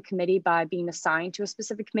closer to a committee by being assigned to a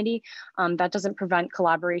specific committee. That doesn't prevent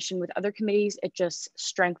collaboration with other committees. It just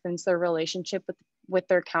strengthens their relationship with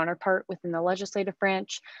their counterpart within the legislative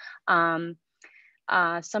branch.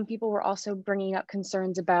 Some people were also bringing up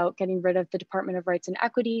concerns about getting rid of the Department of Rights and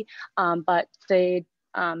Equity, but the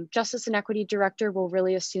Justice and Equity Director will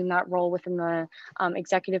really assume that role within the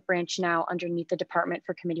executive branch now underneath the Department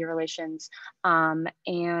for Committee Relations.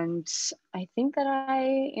 And I think that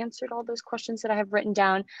I answered all those questions that I have written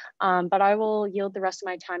down, but I will yield the rest of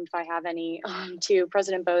my time, if I have any, to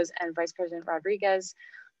President Bose and Vice President Rodriguez,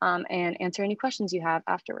 and answer any questions you have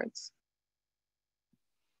afterwards.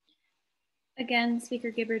 Again, Speaker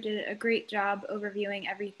Gibber did a great job overviewing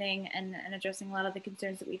everything and addressing a lot of the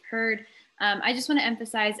concerns that we've heard. I just want to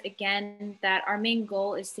emphasize again that our main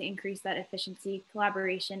goal is to increase that efficiency,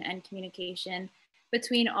 collaboration, and communication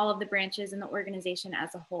between all of the branches and the organization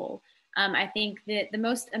as a whole. I think that the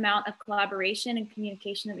most amount of collaboration and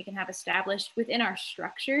communication that we can have established within our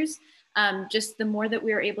structures, just the more that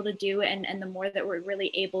we're able to do and the more that we're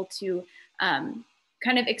really able to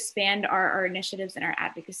kind of expand our initiatives and our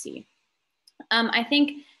advocacy. I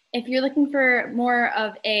think if you're looking for more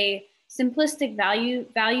of a simplistic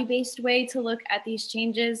value-based way to look at these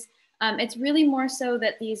changes, it's really more so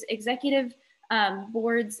that these executive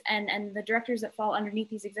boards and the directors that fall underneath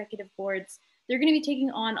these executive boards, they're going to be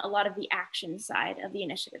taking on a lot of the action side of the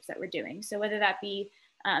initiatives that we're doing. So whether that be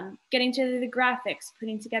getting to the graphics,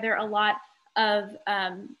 putting together a lot of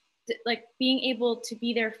like being able to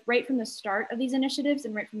be there right from the start of these initiatives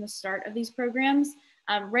and right from the start of these programs,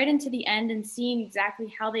 right into the end, and seeing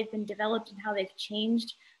exactly how they've been developed and how they've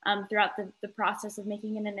changed throughout the process of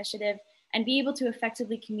making an initiative, and be able to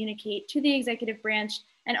effectively communicate to the executive branch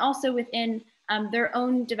and also within their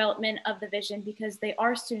own development of the vision, because they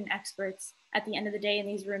are student experts at the end of the day in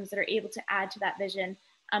these rooms that are able to add to that vision.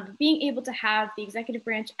 Being able to have the executive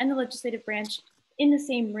branch and the legislative branch in the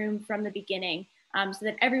same room from the beginning, so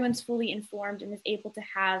that everyone's fully informed and is able to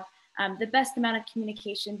have the best amount of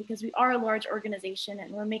communication, because we are a large organization,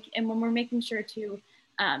 and when we're making sure to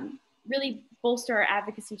really bolster our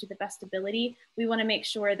advocacy to the best ability, we want to make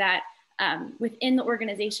sure that within the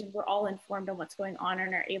organization, we're all informed on what's going on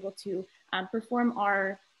and are able to perform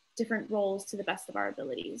our different roles to the best of our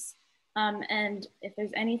abilities. And if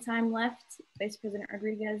there's any time left, Vice President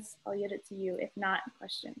Rodriguez, I'll yield it to you. If not,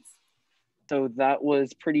 questions. So that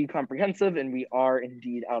was pretty comprehensive, and we are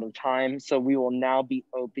indeed out of time. So we will now be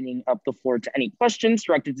opening up the floor to any questions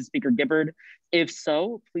directed to Speaker Gibbard. If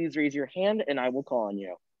so, please raise your hand and I will call on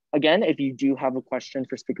you. Again, if you do have a question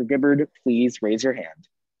for Speaker Gibbard, please raise your hand.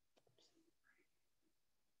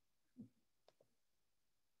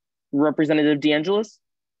 Representative DeAngelis.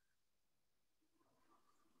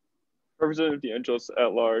 Representative DeAngelis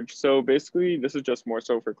at large. So basically, this is just more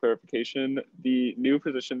so for clarification. The new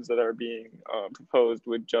positions that are being proposed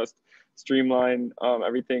would just streamline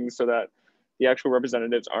everything so that the actual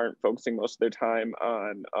representatives aren't focusing most of their time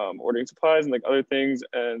on ordering supplies and like other things,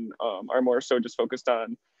 and are more so just focused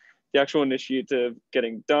on the actual initiative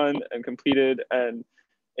getting done and completed. And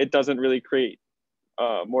it doesn't really create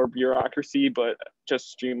more bureaucracy, but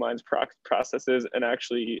just streamlines processes and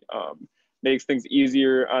actually makes things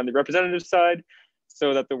easier on the representative side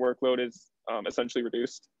so that the workload is essentially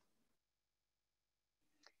reduced.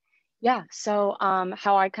 Yeah, so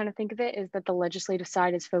how I kind of think of it is that the legislative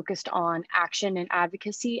side is focused on action and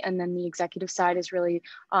advocacy, and then the executive side is really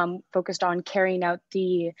focused on carrying out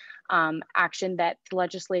the action that the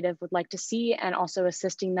legislative would like to see, and also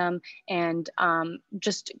assisting them and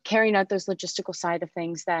just carrying out those logistical side of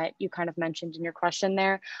things that you kind of mentioned in your question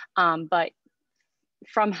there. But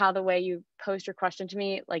from how the way you posed your question to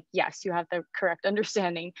me, like, yes, you have the correct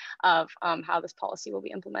understanding of how this policy will be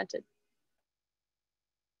implemented.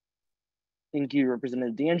 Thank you,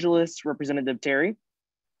 Representative DeAngelis. Representative Terry.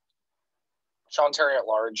 Sean Terry at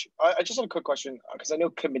large. I just have a quick question, because I know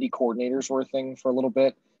committee coordinators were a thing for a little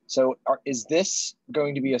bit. So is this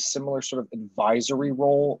going to be a similar sort of advisory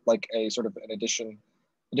role, like a sort of an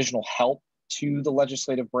additional help to the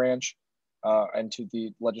legislative branch and to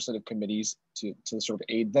the legislative committees to sort of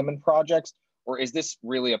aid them in projects? Or is this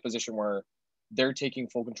really a position where they're taking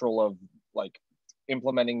full control of like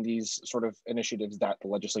implementing these sort of initiatives that the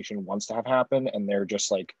legislation wants to have happen, and they're just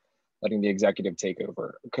like letting the executive take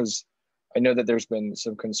over? Because I know that there's been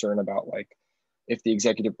some concern about like if the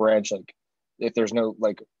executive branch, like if there's no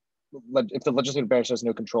like if the legislative branch has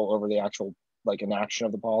no control over the actual like enaction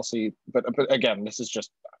of the policy. But again, this is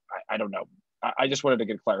just I don't know. I just wanted to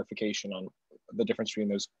get clarification on the difference between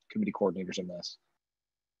those committee coordinators in this.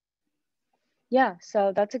 Yeah,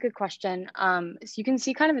 so that's a good question. So you can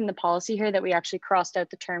see kind of in the policy here that we actually crossed out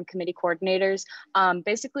the term committee coordinators.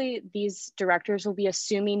 Basically, these directors will be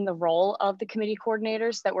assuming the role of the committee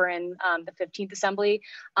coordinators that were in the 15th Assembly.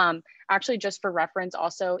 Actually, just for reference,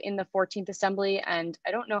 also in the 14th Assembly, and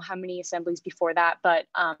I don't know how many assemblies before that, but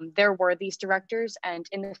there were these directors, and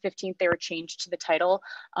in the 15th, they were changed to the title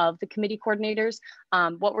of the committee coordinators.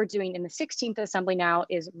 What we're doing in the 16th Assembly now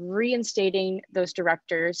is reinstating those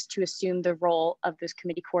directors to assume the role of those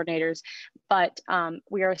committee coordinators, but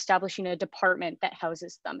we are establishing a department that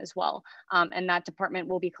houses them as well. And that department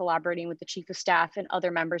will be collaborating with the chief of staff and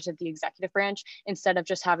other members of the executive branch, instead of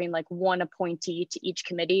just having like one appointee to each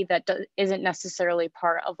committee that isn't necessarily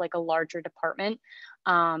part of like a larger department.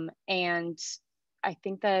 And I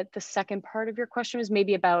think that the second part of your question was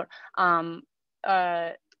maybe about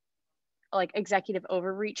like executive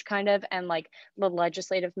overreach kind of, and like the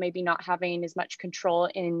legislative maybe not having as much control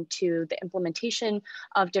into the implementation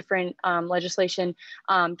of different legislation.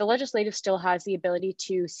 The legislative still has the ability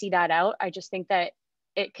to see that out. I just think that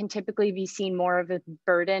it can typically be seen more of a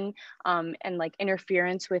burden and like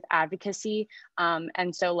interference with advocacy.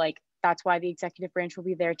 And so like, that's why the executive branch will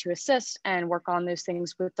be there to assist and work on those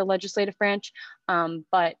things with the legislative branch.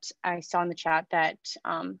 But I saw in the chat that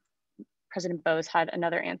President Bose had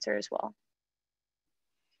another answer as well.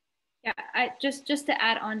 Yeah, just to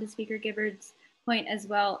add on to Speaker Gibbard's point as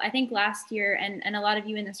well, I think last year, and a lot of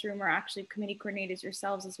you in this room are actually committee coordinators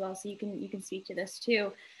yourselves as well, so you can speak to this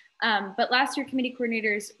too. But last year, committee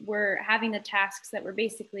coordinators were having the tasks that we're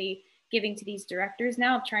basically giving to these directors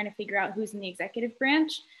now of trying to figure out who's in the executive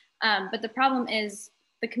branch. But the problem is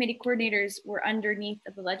the committee coordinators were underneath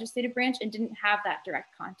of the legislative branch and didn't have that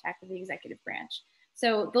direct contact with the executive branch.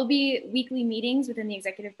 So there'll be weekly meetings within the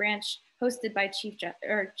executive branch hosted by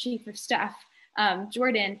Chief of Staff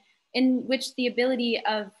Jordan, in which the ability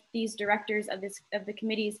of these directors of the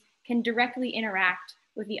committees can directly interact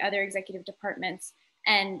with the other executive departments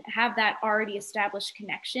and have that already established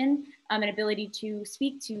connection and ability to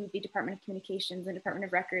speak to the Department of Communications and Department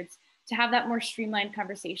of Records to have that more streamlined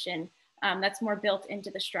conversation that's more built into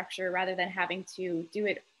the structure rather than having to do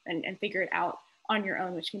it and figure it out on your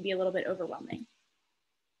own, which can be a little bit overwhelming.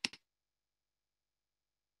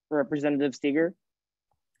 Representative Steger.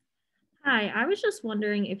 Hi, I was just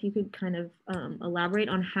wondering if you could kind of elaborate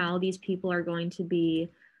on how these people are going to be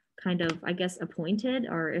kind of, I guess, appointed,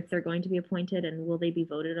 or if they're going to be appointed, and will they be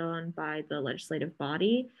voted on by the legislative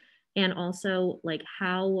body? And also, like,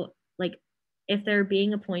 how, like, if they're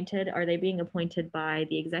being appointed, are they being appointed by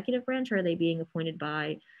the executive branch, or are they being appointed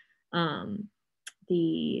by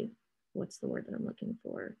the, what's the word that I'm looking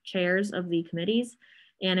for, chairs of the committees?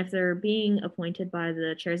 And if they're being appointed by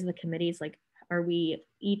the chairs of the committees, like, is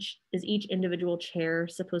each individual chair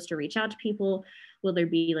supposed to reach out to people? Will there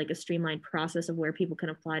be like a streamlined process of where people can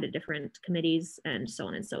apply to different committees and so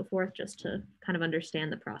on and so forth, just to kind of understand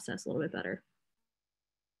the process a little bit better?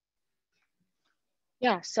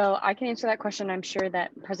 Yeah, so I can answer that question. I'm sure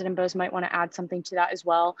that President Bose might want to add something to that as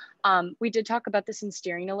well. We did talk about this in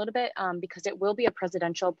steering a little bit because it will be a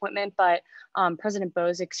presidential appointment, but President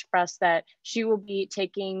Bose expressed that she will be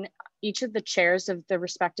taking each of the chairs of the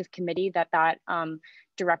respective committee that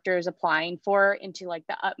director is applying for into like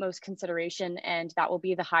the utmost consideration, and that will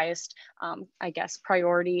be the highest, I guess,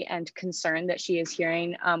 priority and concern that she is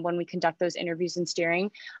hearing when we conduct those interviews and steering.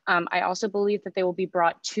 I also believe that they will be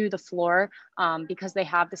brought to the floor because they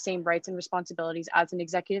have the same rights and responsibilities as an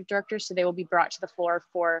executive director, so they will be brought to the floor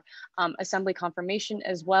for assembly confirmation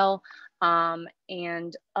as well.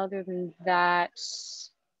 And other than that,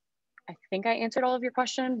 I think I answered all of your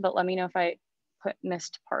question, but let me know if I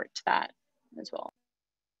missed part to that as well.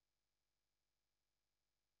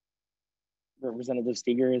 Representative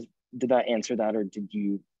Steger, did that answer that, or did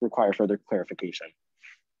you require further clarification?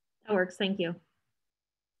 That works, thank you.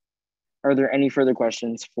 Are there any further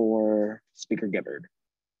questions for Speaker Gibbard?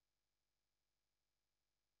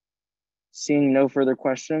 Seeing no further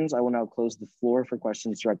questions, I will now close the floor for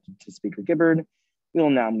questions directed to Speaker Gibbard. We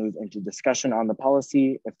will now move into discussion on the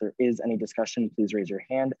policy. If there is any discussion, please raise your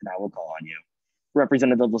hand and I will call on you.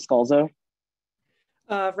 Representative Lascalzo.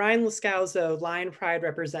 Ryan Lascalzo, Lion Pride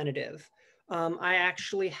representative. I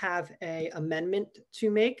actually have an amendment to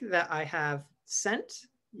make that I have sent.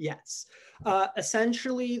 Yes.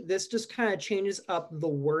 Essentially, this just kind of changes up the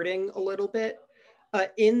wording a little bit.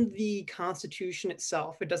 In the Constitution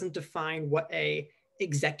itself, it doesn't define what a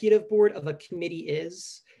executive board of a committee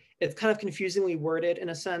is. It's kind of confusingly worded in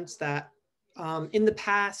a sense that in the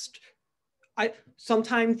past,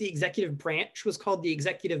 sometimes the executive branch was called the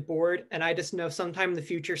executive board, and I just know sometime in the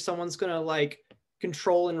future someone's going to like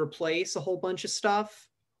control and replace a whole bunch of stuff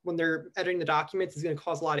when they're editing the documents. Is going to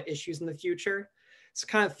cause a lot of issues in the future. So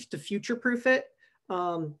kind of to future-proof it,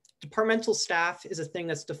 departmental staff is a thing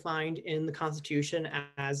that's defined in the Constitution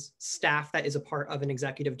as staff that is a part of an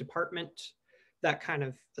executive department that kind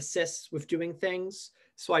of assists with doing things.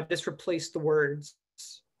 So I just replaced the words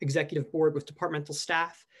executive board with departmental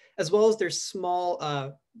staff, as well as there's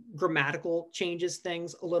small grammatical changes,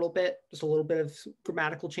 things a little bit, just a little bit of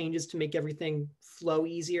grammatical changes to make everything flow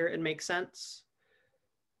easier and make sense.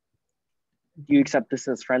 Do you accept this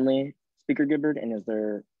as friendly, Speaker Gibbard? And is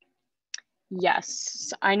there?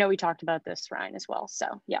 Yes, I know we talked about this, Ryan, as well.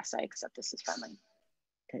 So yes, I accept this as friendly.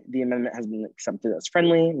 Okay. The amendment has been accepted as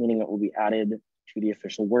friendly, meaning it will be added to the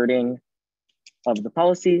official wording of the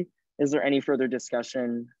policy. Is there any further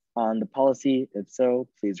discussion on the policy? If so,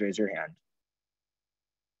 please raise your hand.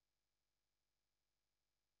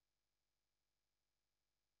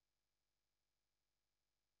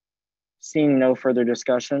 Seeing no further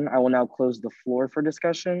discussion, I will now close the floor for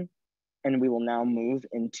discussion, and we will now move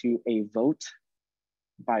into a vote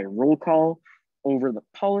by roll call over the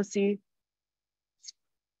policy.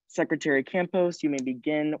 Secretary Campos, you may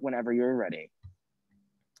begin whenever you're ready.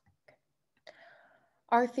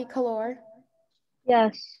 Arthi Kalor.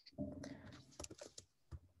 Yes.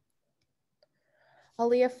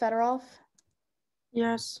 Aaliyah Fedorov.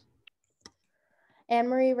 Yes.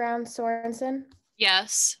 Anne-Marie Round Sorensen.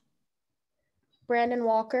 Yes. Brandon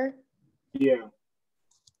Walker. Yeah.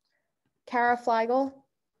 Kara Fleigel.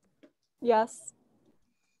 Yes.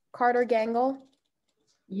 Carter Gangle.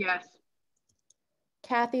 Yes.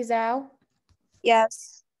 Kathy Zhao.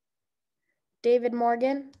 Yes. David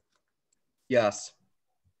Morgan. Yes.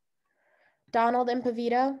 Donald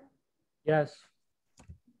Impavito. Yes.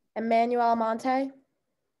 Emmanuel Almonte.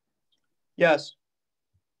 Yes.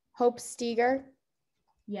 Hope Steger.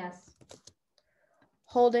 Yes.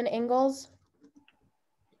 Holden Ingalls.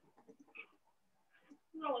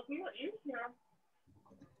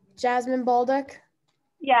 Jasmine Bolduc.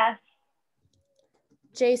 Yes.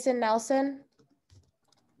 Jason Nelson.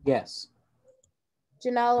 Yes.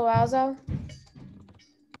 Janelle Uazo.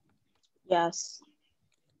 Yes.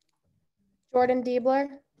 Jordan Diebler.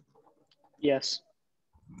 Yes.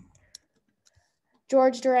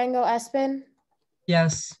 George Durango Espin.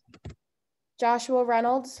 Yes. Joshua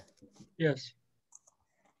Reynolds. Yes.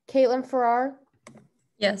 Caitlin Farrar.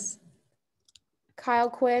 Yes. Kyle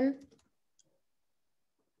Quinn.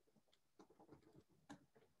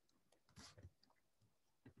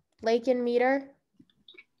 Lakin Meter.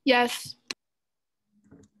 Yes.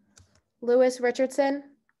 Lewis Richardson.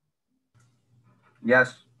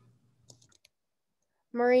 Yes.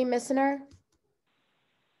 Marie Missner.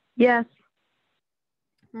 Yes.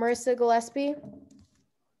 Marissa Gillespie.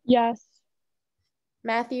 Yes.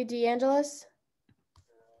 Matthew DeAngelis.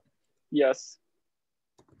 Yes.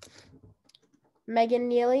 Megan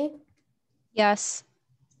Neely. Yes.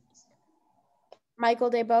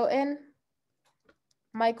 Michael DeBoten.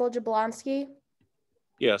 Michael Jablonski.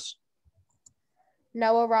 Yes.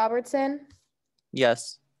 Noah Robertson.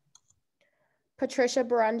 Yes. Patricia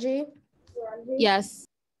Barungi. Yes.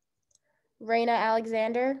 Raina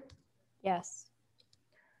Alexander. Yes.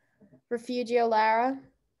 Refugio Lara.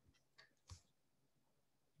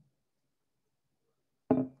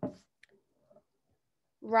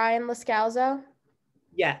 Ryan Lascalzo.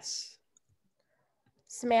 Yes.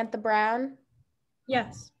 Samantha Brown.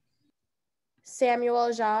 Yes. Samuel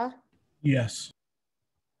Jha. Yes.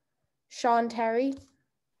 Sean Terry.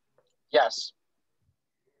 Yes.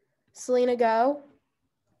 Selena Go.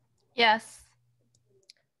 Yes.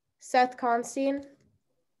 Seth Constein.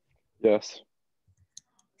 Yes.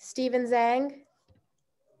 Stephen Zhang.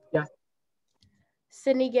 Yeah.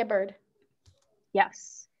 Sydney Gibbard.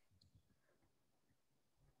 Yes.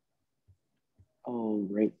 All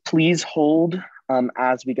right, please hold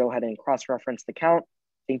as we go ahead and cross-reference the count.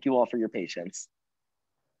 Thank you all for your patience.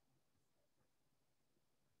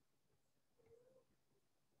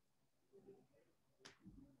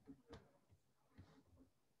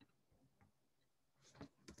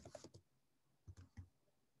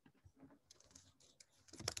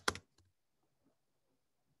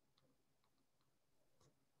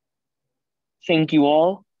 Thank you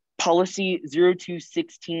all. Policy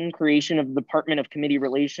 0216, creation of the Department of Committee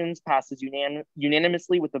Relations, passes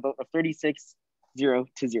unanimously with a vote of 36-0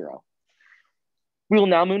 to 0. We will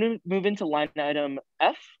now move into line item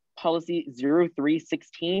F, policy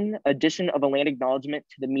 0316, addition of a land acknowledgement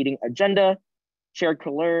to the meeting agenda. Chair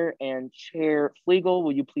Kohler and Chair Fleigel,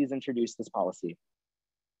 will you please introduce this policy?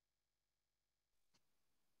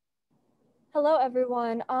 Hello,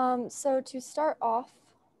 everyone. So to start off,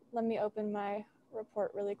 let me open my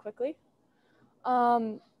report really quickly.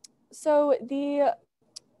 So the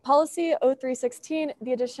policy 0316,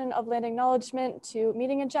 the addition of land acknowledgement to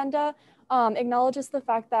meeting agenda, acknowledges the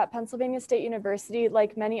fact that Pennsylvania State University,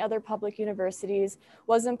 like many other public universities,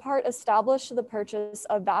 was in part established to the purchase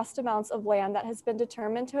of vast amounts of land that has been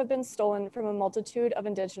determined to have been stolen from a multitude of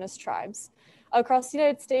indigenous tribes. Across the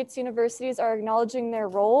United States, universities are acknowledging their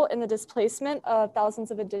role in the displacement of thousands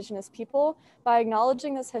of indigenous people. By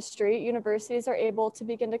acknowledging this history, universities are able to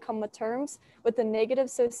begin to come to terms with the negative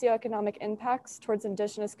socioeconomic impacts towards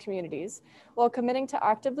indigenous communities, while committing to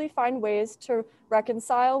actively find ways to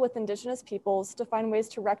reconcile with indigenous peoples, to find ways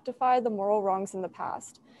to rectify the moral wrongs in the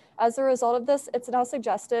past. As a result of this, it's now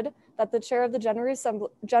suggested that the chair of the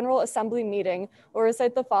General Assembly meeting will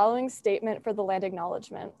recite the following statement for the land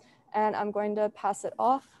acknowledgement. And I'm going to pass it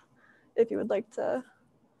off if you would like to.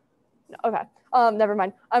 No, okay, never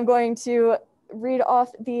mind. I'm going to read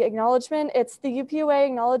off the acknowledgement. It's the UPUA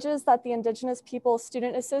acknowledges that the Indigenous Peoples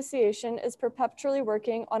Student Association is perpetually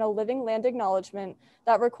working on a living land acknowledgement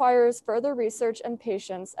that requires further research and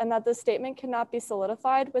patience, and that the statement cannot be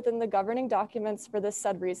solidified within the governing documents for this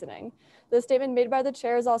said reasoning. The statement made by the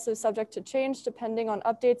chair is also subject to change depending on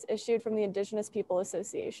updates issued from the Indigenous People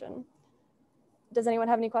Association. Does anyone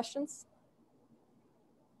have any questions?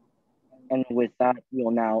 And with that,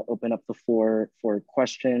 we'll now open up the floor for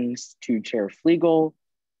questions to Chair Flegel.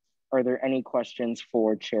 Are there any questions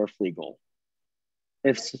for Chair Flegel?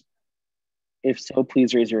 If so,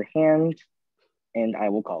 please raise your hand and I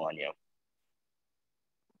will call on you.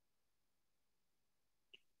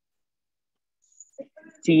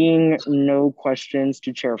 Seeing no questions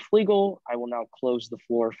to Chair Flegel, I will now close the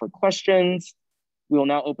floor for questions. We will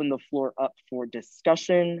now open the floor up for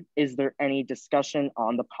discussion. Is there any discussion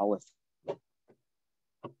on the policy?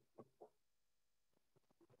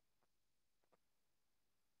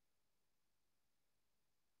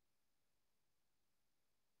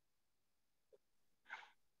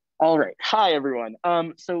 All right, hi everyone.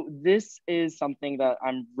 So this is something that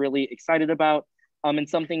I'm really excited about and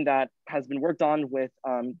something that has been worked on with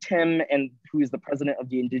Tim, and who is the president of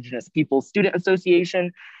the Indigenous Peoples Student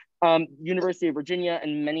Association. University of Virginia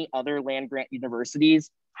and many other land grant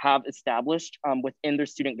universities have established within their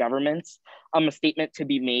student governments a statement to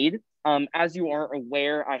be made. As you are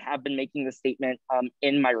aware, I have been making the statement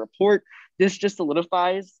in my report. This just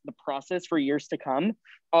solidifies the process for years to come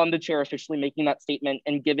on the chair officially making that statement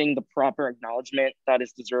and giving the proper acknowledgement that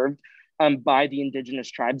is deserved by the Indigenous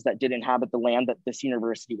tribes that did inhabit the land that this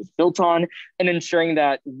university was built on, and ensuring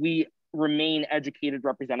that we remain educated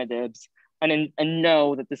representatives and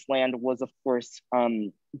know that this land was, of course,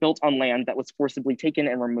 built on land that was forcibly taken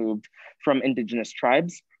and removed from Indigenous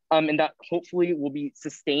tribes. And that hopefully will be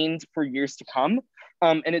sustained for years to come.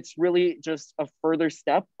 And it's really just a further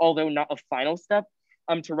step, although not a final step,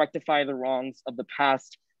 to rectify the wrongs of the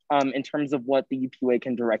past in terms of what the UPUA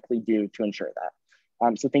can directly do to ensure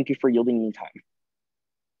that. So thank you for yielding me time.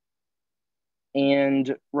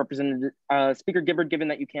 And Representative Speaker Gibbard, given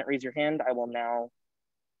that you can't raise your hand, I will now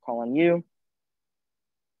call on you.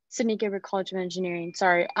 Sydney Gibbard, College of Engineering.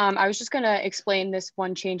 Sorry, I was just going to explain this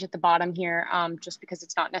one change at the bottom here, just because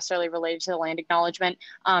it's not necessarily related to the land acknowledgement.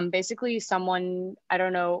 Basically, someone, I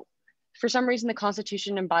don't know, for some reason the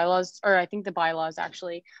Constitution and bylaws, or I think the bylaws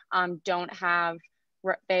actually, don't have,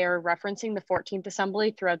 they are referencing the 14th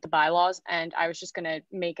Assembly throughout the bylaws, and I was just going to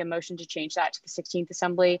make a motion to change that to the 16th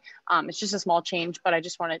Assembly. It's just a small change, but I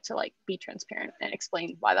just wanted to be transparent and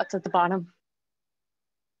explain why that's at the bottom.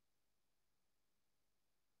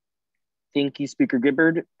 Thank you, Speaker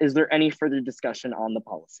Gibbard. Is there any further discussion on the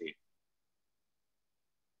policy?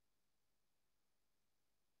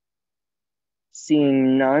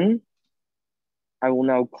 Seeing none, I will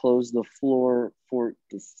now close the floor for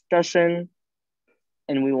discussion,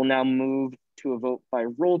 and we will now move to a vote by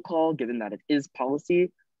roll call, given that it is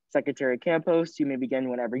policy. Secretary Campos, you may begin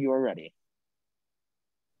whenever you are ready.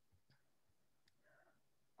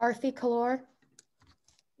 Arthi Kalor.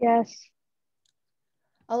 Yes.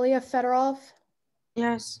 Aliyah Fedorov.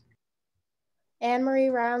 Yes. Anne-Marie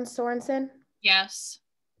Round Sorensen. Yes.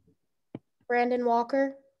 Brandon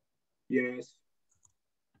Walker. Yes.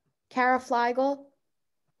 Kara Fleigel.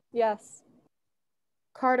 Yes.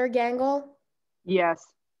 Carter Gangle. Yes.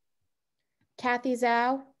 Kathy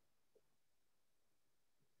Zhao.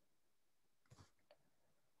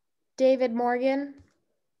 David Morgan.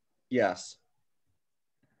 Yes.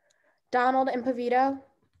 Donald Impovito.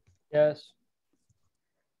 Yes.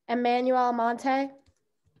 Emmanuel Monte.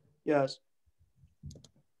 Yes.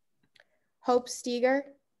 Hope Steger.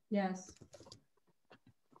 Yes.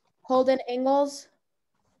 Holden Ingalls.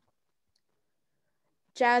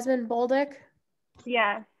 Jasmine Bolduc.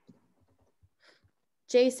 Yes.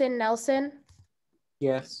 Jason Nelson.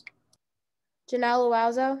 Yes. Janelle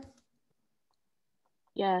Uauzo.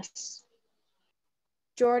 Yes.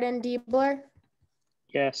 Jordan Diebler.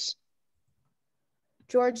 Yes.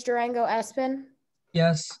 George Durango Espin.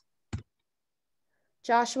 Yes.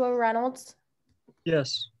 Joshua Reynolds.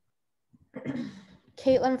 Yes.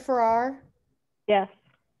 Caitlin Farrar. Yes.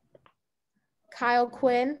 Kyle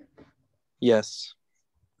Quinn. Yes.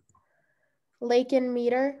 Lakin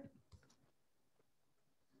Meter.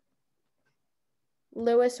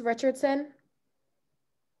 Lewis Richardson.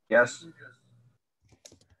 Yes.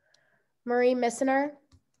 Marie Missner.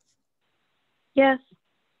 Yes.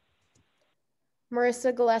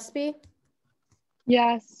 Marissa Gillespie.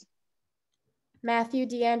 Yes. Matthew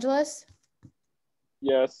DeAngelis.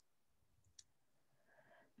 Yes.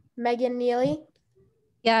 Megan Neely.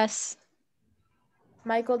 Yes.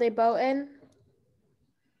 Michael DeBoten.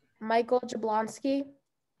 Michael Jablonski,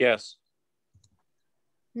 Yes.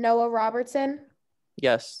 Noah Robertson,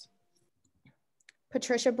 Yes.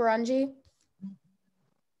 Patricia Barungi,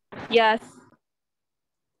 Yes.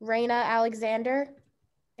 Raina Alexander,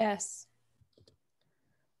 Yes.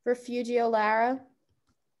 Refugio Lara,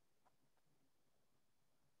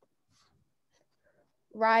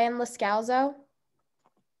 Ryan Lascalzo,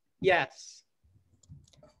 Yes.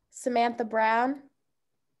 Samantha Brown,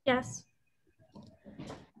 Yes.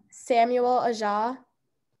 Samuel Aja,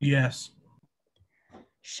 Yes.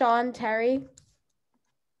 Sean Terry,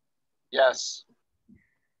 Yes.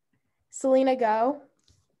 Selena Go,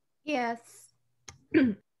 Yes.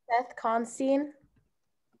 Seth Constein,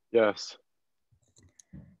 Yes.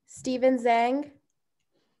 Stephen Zhang,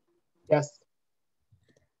 Yes.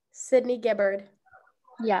 Sydney Gibbard.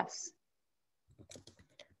 Yes.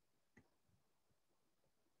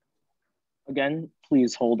 Again,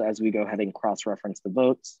 please hold as we go ahead and cross-reference the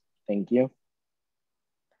votes. Thank you.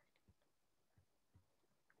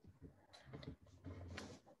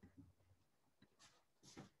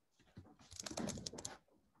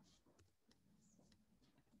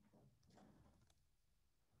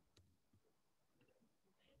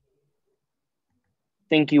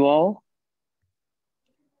 Thank you all.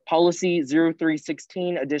 Policy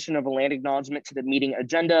 0316, addition of a land acknowledgement to the meeting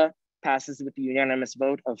agenda, passes with the unanimous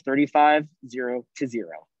vote of 35-0 to 0.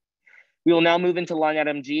 We will now move into line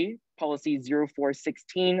item G, policy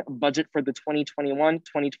 0416, budget for the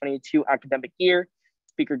 2021-2022 academic year.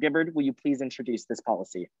 Speaker Gibbard, will you please introduce this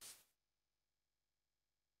policy?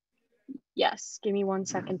 Yes, give me 1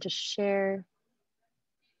 second to share.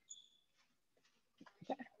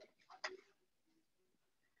 Okay.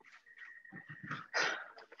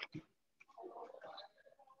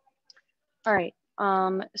 All right,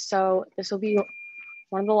 so this will be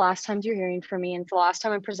one of the last times you're hearing from me, and it's the last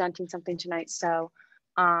time I'm presenting something tonight. So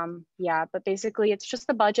yeah, but basically it's just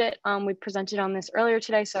the budget. We presented on this earlier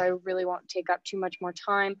today, so I really won't take up too much more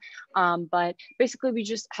time. But basically we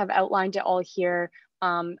just have outlined it all here.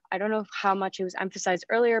 I don't know how much it was emphasized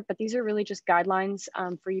earlier, but these are really just guidelines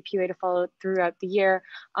for UPUA to follow throughout the year.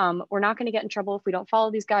 We're not going to get in trouble if we don't follow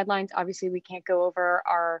these guidelines. Obviously, we can't go over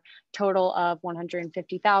our total of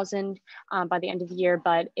 150,000 by the end of the year,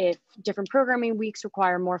 but if different programming weeks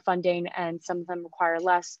require more funding and some of them require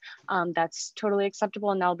less, that's totally acceptable,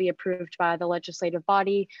 and that'll be approved by the legislative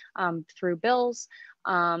body through bills.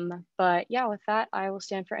 But yeah, with that, I will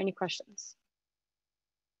stand for any questions.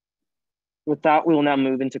 With that, we will now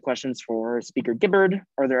move into questions for Speaker Gibbard.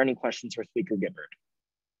 Are there any questions for Speaker Gibbard?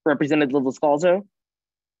 Representative Lascalzo?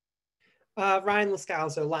 Ryan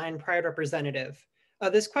Lascalzo, Line Pride Representative.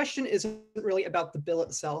 This question isn't really about the bill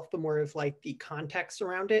itself, but more of like the context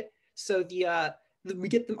around it. So we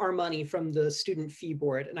get our money from the student fee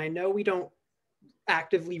board, and I know we don't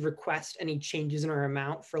actively request any changes in our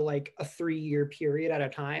amount for like a 3-year period at a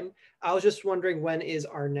time. I was just wondering, when is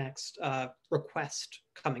our next request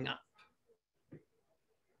coming up?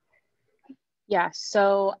 Yeah,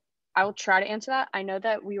 so I will try to answer that. I know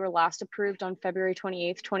that we were last approved on February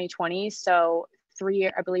 28th, 2020. So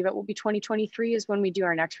I believe it will be 2023 is when we do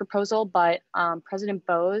our next proposal, but President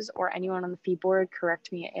Bose or anyone on the fee board,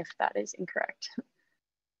 correct me if that is incorrect.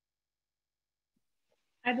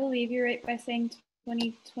 I believe you're right by saying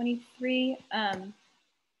 2023.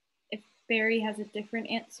 If Barry has a different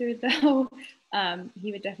answer though,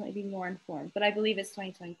 he would definitely be more informed, but I believe it's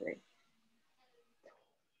 2023.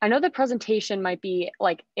 I know the presentation might be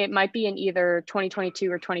like, it might be in either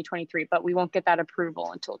 2022 or 2023, but we won't get that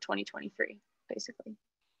approval until 2023, basically.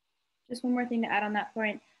 Just one more thing to add on that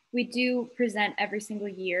point. We do present every single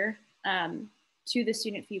year to the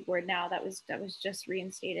student fee board now. That was just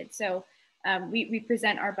reinstated. So we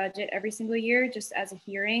present our budget every single year just as a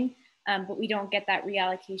hearing, but we don't get that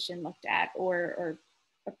reallocation looked at or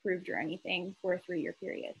approved or anything for a 3-year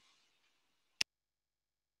period.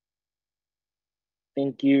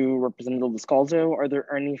 Thank you, Representative Lascalzo. Are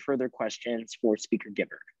there any further questions for Speaker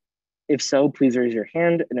Gibbard? If so, please raise your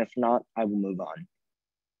hand, and if not, I will move on.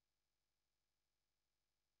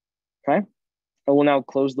 Okay, I will now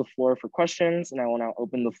close the floor for questions, and I will now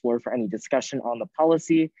open the floor for any discussion on the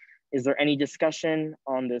policy. Is there any discussion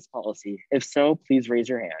on this policy? If so, please raise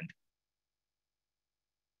your hand.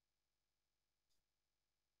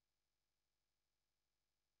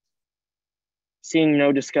 Seeing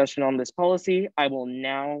no discussion on this policy, I will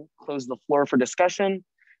now close the floor for discussion,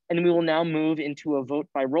 and we will now move into a vote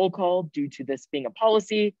by roll call due to this being a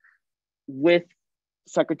policy with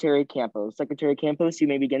Secretary Campos. Secretary Campos, you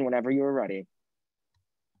may begin whenever you are ready.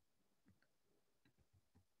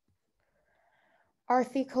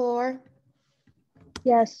 Arthi Kalor,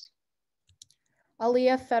 Yes.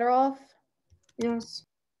 Aaliyah Fedorov, Yes.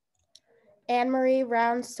 Anne-Marie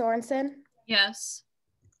Round Sorensen, Yes.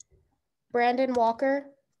 Brandon Walker,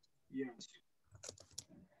 Yes.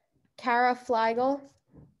 Kara Fleigel,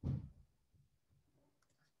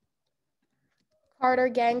 Carter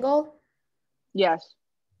Gangle, Yes.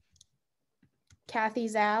 Kathy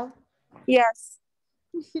Zhao, Yes.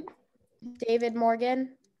 David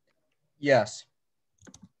Morgan, Yes.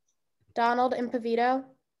 Donald Impavito,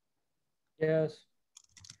 Yes.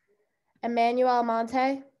 Emmanuel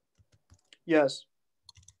Monte, Yes.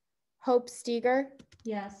 Hope Steger,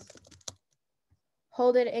 Yes.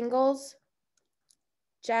 Holden Ingalls,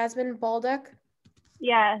 Jasmine Baldock,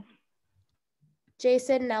 Yes.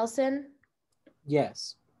 Jason Nelson,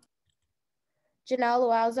 Yes. Janelle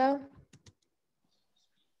Luauzo,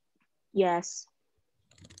 Yes.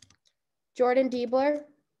 Jordan Diebler,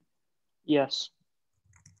 Yes.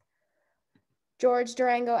 George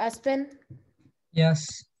Durango Espin,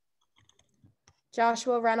 Yes.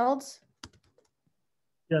 Joshua Reynolds,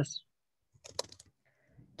 Yes.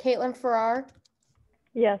 Caitlin Farrar,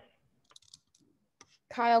 Yes.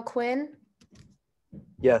 Kyle Quinn,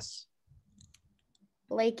 Yes.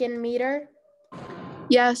 Lakin Meter,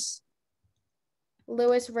 Yes.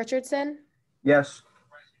 Lewis Richardson, Yes.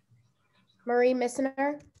 Marie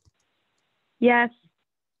Missner, Yes.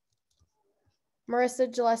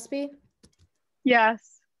 Marissa Gillespie,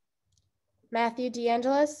 Yes. Matthew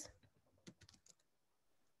DeAngelis,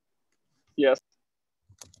 Yes.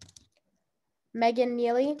 Megan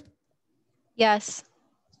Neely, Yes.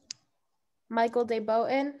 Michael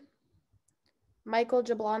DeBoten, Michael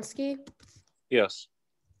Jablonski, Yes.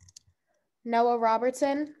 Noah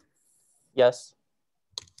Robertson, Yes.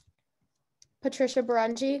 Patricia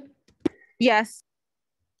Barungi, Yes.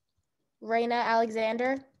 Raina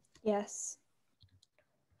Alexander, Yes.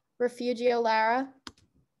 Refugio Lara,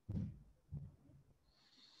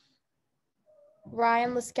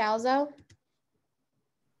 Ryan Lascalzo,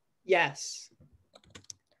 Yes.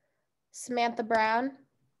 Samantha Brown,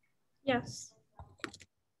 Yes.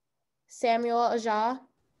 Samuel Aja,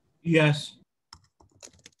 Yes.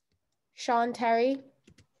 Sean Terry,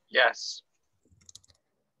 Yes.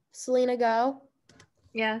 Selena Go,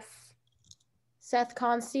 Yes. Seth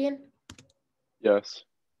Constein, Yes.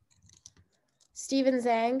 Stephen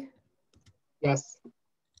Zhang, Yes.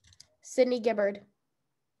 Sydney Gibbard.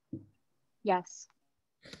 Yes.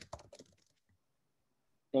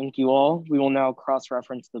 Thank you all. We will now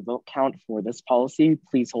cross-reference the vote count for this policy.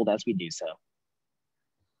 Please hold as we do so.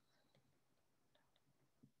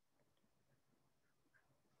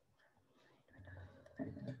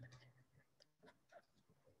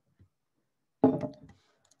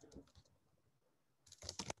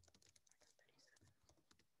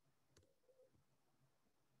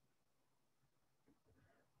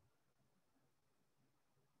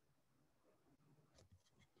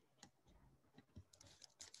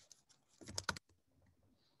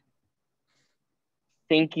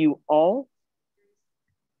 Thank you all.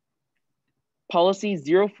 Policy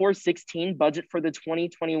 0416, budget for the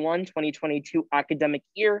 2021-2022 academic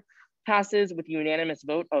year, passes with a unanimous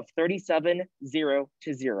vote of 37-0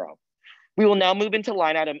 to 0. We will now move into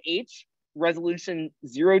line item H, resolution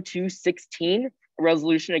 0216, a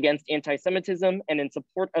resolution against anti-Semitism and in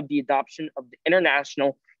support of the adoption of the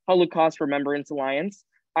International Holocaust Remembrance Alliance,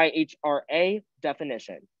 IHRA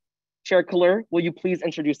definition. Chair Kaler, will you please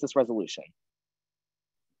introduce this resolution?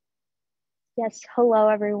 Yes, hello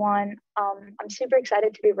everyone. I'm super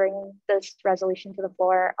excited to be bringing this resolution to the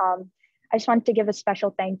floor. I just want to give a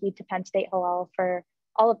special thank you to Penn State Hillel for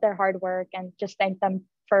all of their hard work and just thank them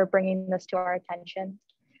for bringing this to our attention.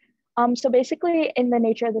 So basically, in the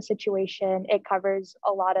nature of the situation, it covers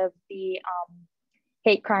a lot of the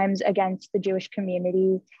hate crimes against the Jewish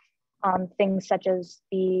community, things such as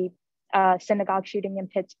the synagogue shooting in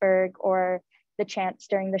Pittsburgh or the chants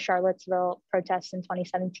during the Charlottesville protests in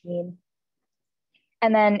 2017.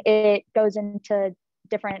 And then it goes into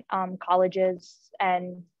different colleges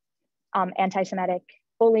and anti-Semitic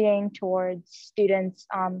bullying towards students,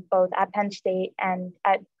 both at Penn State and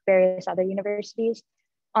at various other universities.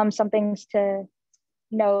 Some things to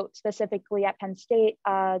note specifically at Penn State,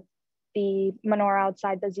 the menorah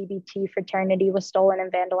outside the ZBT fraternity was stolen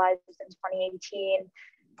and vandalized in 2018.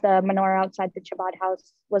 The menorah outside the Chabad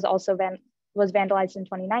house was also vandalized in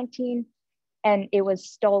 2019. And it was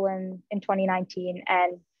stolen in 2019.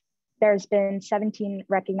 And there's been 17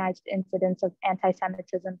 recognized incidents of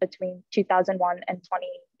anti-Semitism between 2001 and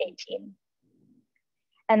 2018.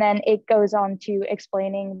 And then it goes on to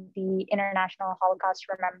explaining the International Holocaust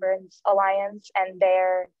Remembrance Alliance and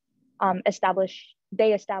they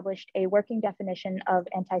established a working definition of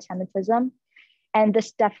anti-Semitism. And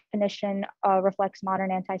this definition reflects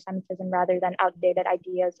modern anti-Semitism rather than outdated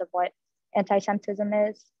ideas of what anti-Semitism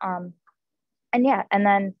is. And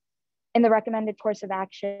then in the recommended course of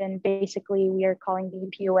action, basically we are calling the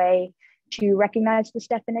UPUA to recognize this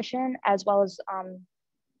definition as well as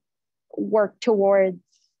work towards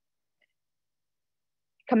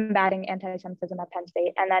combating anti-Semitism at Penn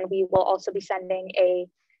State. And then we will also be sending a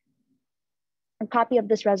copy of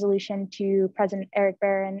this resolution to President Eric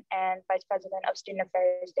Barron and Vice President of Student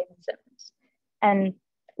Affairs, Damon Simmons. And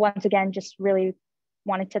once again, just really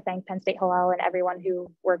wanted to thank Penn State Hillel and everyone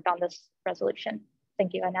who worked on this resolution.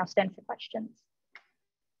 Thank you. I now stand for questions.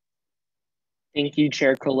 Thank you,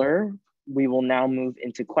 Chair Kohler. We will now move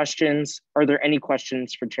into questions. Are there any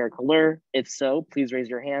questions for Chair Kohler? If so, please raise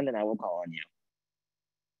your hand and I will call on you.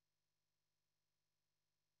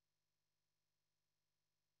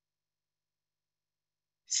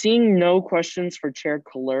 Seeing no questions for Chair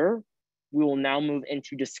Kohler, we will now move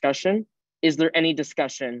into discussion. Is there any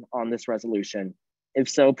discussion on this resolution? If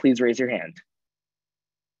so, please raise your hand.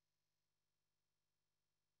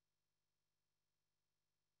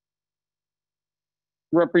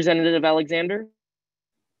 Representative Alexander?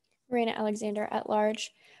 Marina Alexander at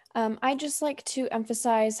large. I'd just like to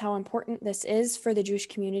emphasize how important this is for the Jewish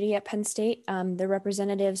community at Penn State. The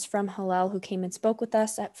representatives from Hillel who came and spoke with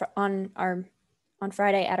us on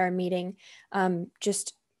Friday at our meeting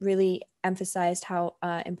just really emphasized how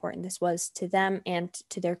important this was to them and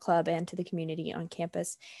to their club and to the community on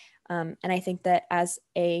campus. And I think that as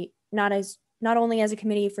not only as a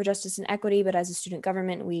committee for justice and equity, but as a student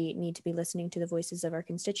government, we need to be listening to the voices of our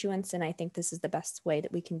constituents. And I think this is the best way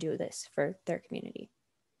that we can do this for their community.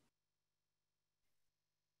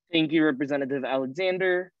 Thank you, Representative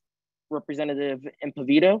Alexander. Representative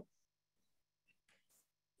Impovito?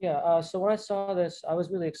 Yeah, so when I saw this, I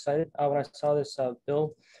was really excited when I saw this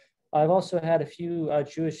bill. I've also had a few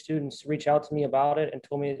Jewish students reach out to me about it and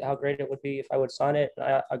told me how great it would be if I would sign it, and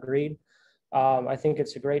I agreed. I think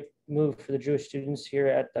it's a great move for the Jewish students here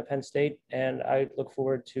at Penn State, and I look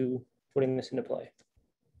forward to putting this into play.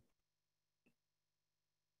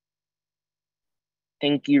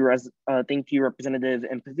 Thank you, Representative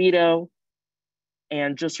Impovito.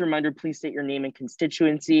 And just a reminder, please state your name and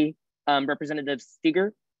constituency. Representative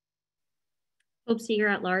Steger. Hope Seeger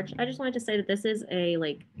at large. I just wanted to say that this is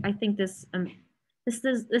I think this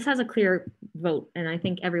has a clear vote, and I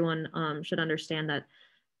think everyone should understand that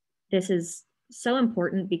this is so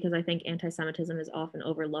important because I think anti-Semitism is often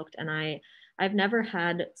overlooked, and I've never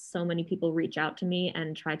had so many people reach out to me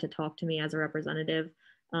and try to talk to me as a representative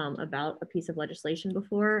about a piece of legislation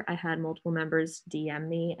before. I had multiple members DM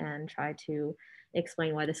me and try to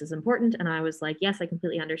explain why this is important, and I was like, yes, I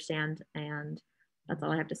completely understand, and that's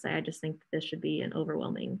all I have to say. I just think this should be an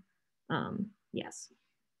overwhelming yes.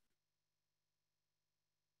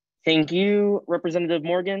 Thank you, Representative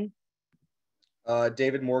Morgan.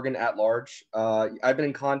 David Morgan at large. I've been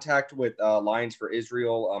in contact with Lions for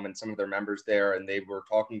Israel and some of their members there, and they were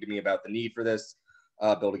talking to me about the need for this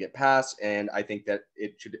bill to get passed, and I think that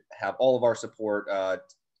it should have all of our support.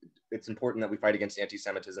 It's important that we fight against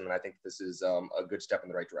anti-Semitism, and I think this is a good step in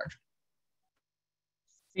the right direction.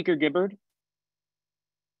 Speaker Gibbard.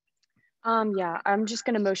 Yeah, I'm just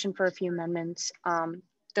going to motion for a few amendments.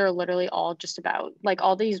 They're literally all just about, like,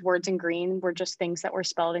 all these words in green were just things that were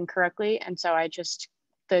spelled incorrectly. And so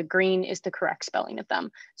the green is the correct spelling of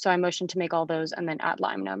them. So I motion to make all those and then add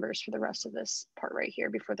line numbers for the rest of this part right here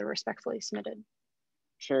before they're respectfully submitted.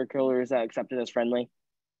 Chair Kohler, is that accepted as friendly?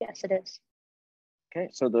 Yes, it is. Okay,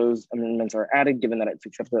 so those amendments are added given that it's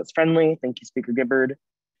accepted as friendly. Thank you, Speaker Gibbard.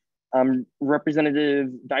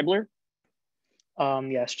 Representative Deibler?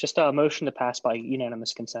 Yes, just a motion to pass by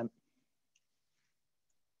unanimous consent.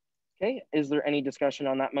 Okay, is there any discussion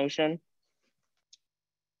on that motion?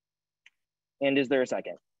 And is there a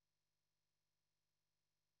second?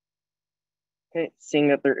 Okay, seeing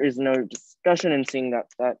that there is no discussion and seeing that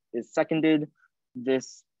that is seconded,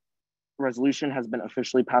 this resolution has been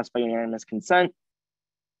officially passed by unanimous consent.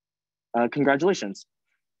 Congratulations.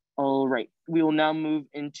 All right, we will now move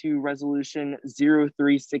into resolution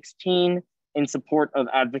 0316 in support of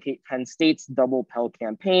Advocate Penn State's Double Pell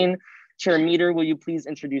campaign. Chair Meter, will you please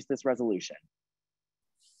introduce this resolution?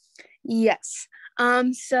 Yes.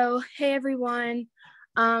 So hey everyone.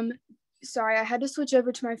 Sorry, I had to switch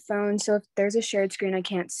over to my phone. So if there's a shared screen, I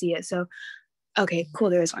can't see it. So okay,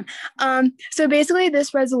 cool, there is one. So basically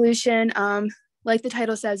this resolution, like the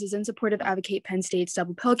title says, is in support of Advocate Penn State's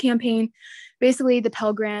Double Pell campaign. Basically, the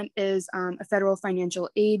Pell Grant is a federal financial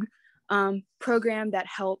aid program that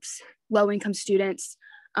helps low-income students.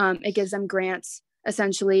 It gives them grants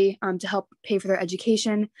essentially to help pay for their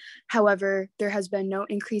education. However, there has been no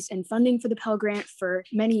increase in funding for the Pell Grant for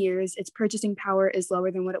many years. Its purchasing power is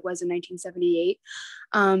lower than what it was in 1978,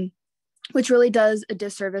 which really does a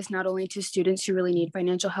disservice not only to students who really need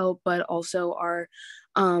financial help, but also our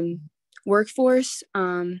workforce.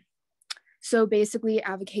 So basically,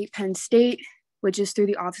 Advocate Penn State, which is through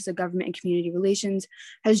the Office of Government and Community Relations,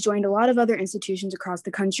 has joined a lot of other institutions across the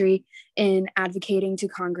country in advocating to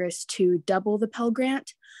Congress to double the Pell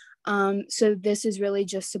Grant. So this is really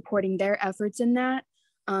just supporting their efforts in that.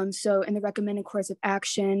 So in the recommended course of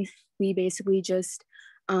action, we basically just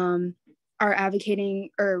are advocating,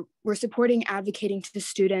 or we're supporting advocating to the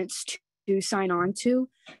students to sign on to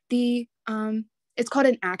the it's called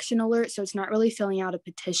an action alert. So it's not really filling out a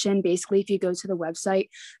petition. Basically, if you go to the website,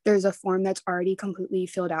 there's a form that's already completely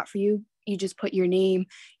filled out for you. You just put your name,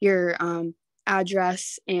 your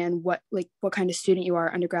address, and what kind of student you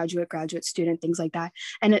are, undergraduate, graduate student, things like that.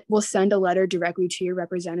 And it will send a letter directly to your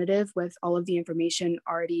representative with all of the information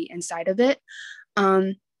already inside of it.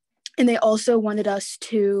 And they also wanted us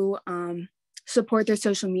to support their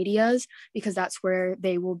social medias, because that's where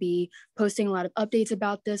they will be posting a lot of updates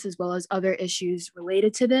about this, as well as other issues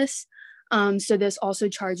related to this. So this also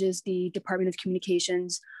charges the Department of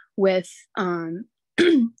Communications with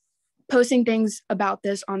posting things about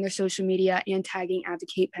this on their social media and tagging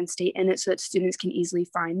Advocate Penn State in it so that students can easily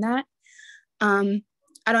find that. I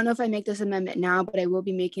don't know if I make this amendment now, but I will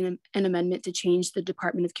be making an amendment to change the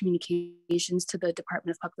Department of Communications to the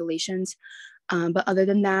Department of Public Relations. But other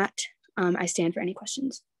than that, I stand for any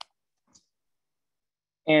questions.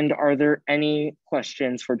 And are there any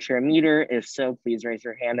questions for Chair Meter? If so, please raise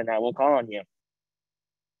your hand and I will call on you.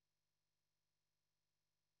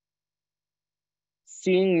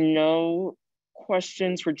 Seeing no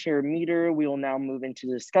questions for Chair Meter, we will now move into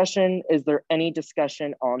discussion. Is there any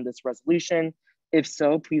discussion on this resolution? If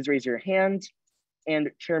so, please raise your hand.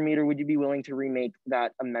 And Chair Meter, would you be willing to remake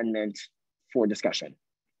that amendment for discussion?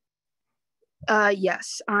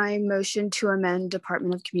 Yes, I motion to amend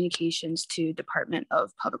Department of Communications to Department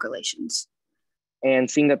of Public Relations.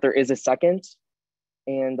 And seeing that there is a second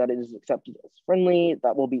and that it is accepted as friendly,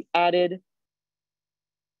 that will be added.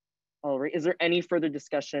 All right, is there any further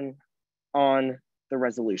discussion on the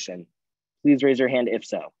resolution? Please raise your hand if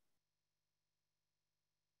so.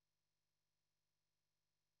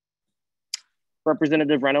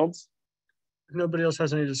 Representative Reynolds? If nobody else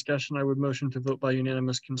has any discussion, I would motion to vote by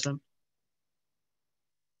unanimous consent.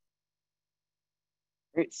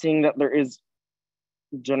 Great, seeing that there is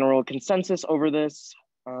general consensus over this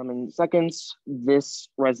in seconds, this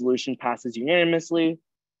resolution passes unanimously.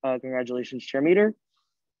 Congratulations, Chair Meter.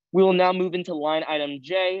 We will now move into line item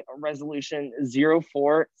J, resolution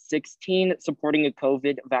 0416, supporting a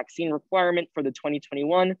COVID vaccine requirement for the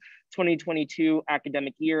 2021-2022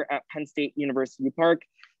 academic year at Penn State University Park.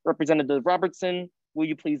 Representative Robertson, will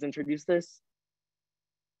you please introduce this?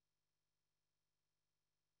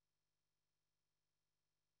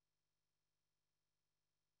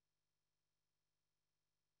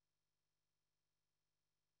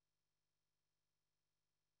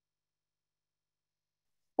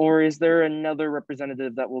 Or is there another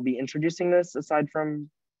representative that will be introducing this aside from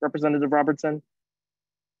Representative Robertson?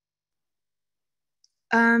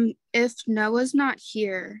 If Noah's not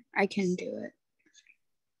here, I can do it.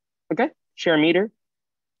 Okay, Chair Meter.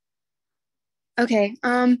 Okay,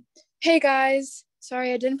 hey guys,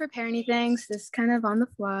 sorry I didn't prepare anything, so this is kind of on the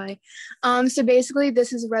fly. So basically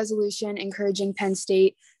this is a resolution encouraging Penn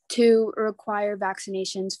State to require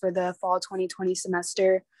vaccinations for the fall 2020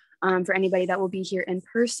 semester for anybody that will be here in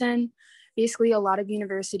person. Basically, a lot of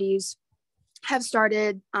universities have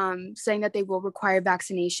started saying that they will require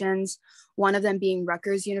vaccinations, one of them being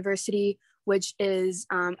Rutgers University, which is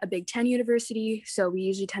a Big Ten university. So we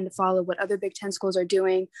usually tend to follow what other Big Ten schools are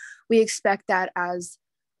doing. We expect that as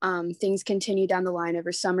things continue down the line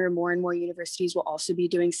over summer, more and more universities will also be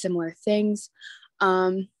doing similar things.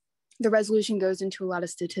 The resolution goes into a lot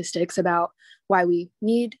of statistics about why we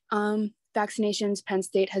need vaccinations. Penn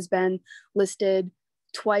State has been listed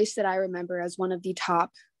twice that I remember as one of the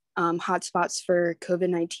top hotspots for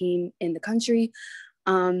COVID-19 in the country.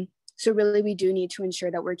 So really, we do need to ensure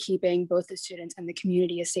that we're keeping both the students and the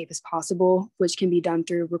community as safe as possible, which can be done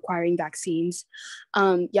through requiring vaccines.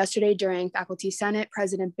 Yesterday during Faculty Senate,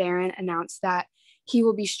 President Barron announced that he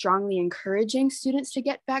will be strongly encouraging students to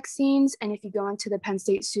get vaccines. And if you go onto the Penn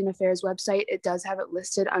State Student Affairs website, it does have it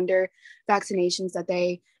listed under vaccinations that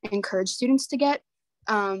they encourage students to get.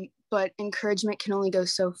 But encouragement can only go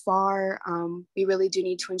so far. We really do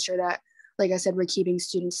need to ensure that like I said, we're keeping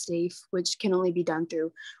students safe, which can only be done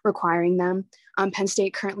through requiring them. Penn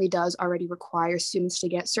State currently does already require students to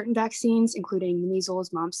get certain vaccines, including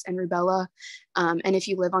measles, mumps, and rubella. And if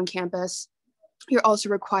you live on campus, you're also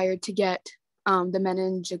required to get the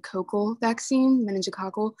meningococcal vaccine,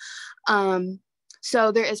 meningococcal.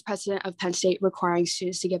 So there is precedent of Penn State requiring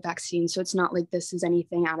students to get vaccines. So it's not like this is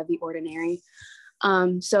anything out of the ordinary.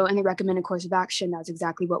 So in the recommended course of action, that's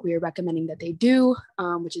exactly what we are recommending that they do,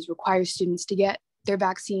 which is require students to get their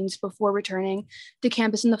vaccines before returning to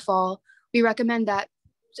campus in the fall. We recommend that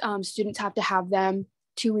students have to have them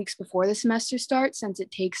 2 weeks before the semester starts, since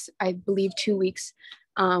it takes, I believe, 2 weeks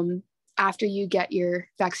after you get your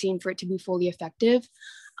vaccine for it to be fully effective.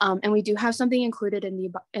 And we do have something included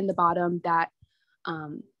in the bottom that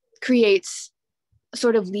creates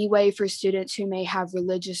sort of leeway for students who may have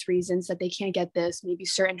religious reasons that they can't get this, maybe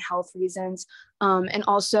certain health reasons, and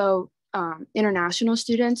also international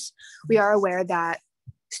students. We are aware that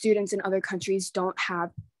students in other countries don't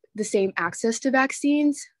have the same access to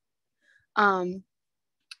vaccines. And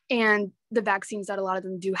the vaccines that a lot of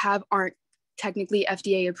them do have aren't technically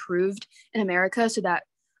FDA approved in America, so that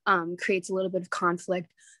creates a little bit of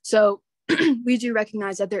conflict. So we do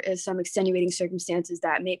recognize that there is some extenuating circumstances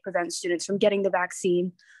that may prevent students from getting the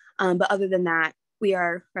vaccine. But other than that, we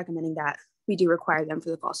are recommending that we do require them for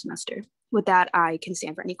the fall semester. With that, I can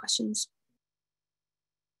stand for any questions.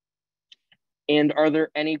 And are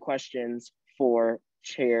there any questions for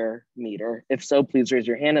Chair Meter? If so, please raise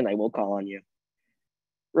your hand and I will call on you.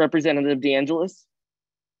 Representative DeAngelis.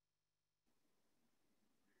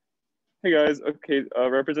 Hey guys, okay,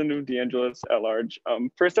 Representative DeAngelis at large.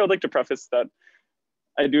 First, I would like to preface that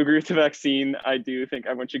I do agree with the vaccine. I do think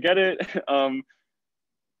everyone should get it. I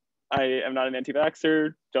am not an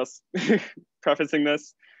anti-vaxxer, just prefacing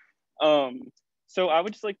this. So I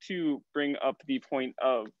would just like to bring up the point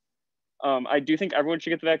of, I do think everyone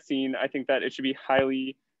should get the vaccine. I think that it should be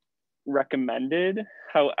highly recommended.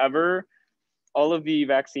 However, all of the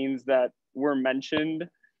vaccines that were mentioned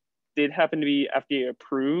did happen to be FDA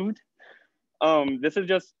approved. This is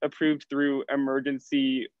just approved through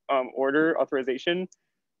emergency order authorization.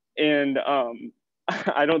 And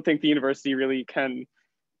I don't think the university really can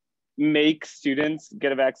make students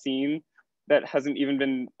get a vaccine that hasn't even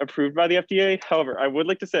been approved by the FDA. However, I would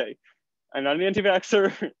like to say, I'm not an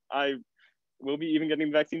anti-vaxxer. I will be even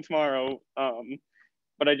getting the vaccine tomorrow.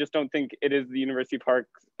 But I just don't think it is the University Park,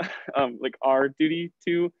 like our duty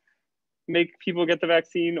to make people get the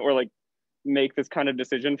vaccine or like make this kind of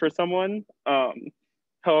decision for someone.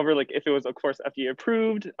 However, like if it was of course FDA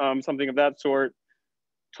approved, something of that sort,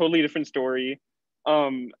 totally different story.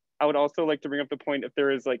 I would also like to bring up the point if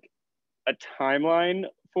there is like a timeline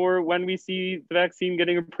for when we see the vaccine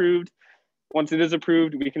getting approved. Once it is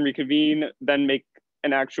approved, we can reconvene, then make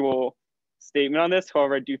an actual statement on this.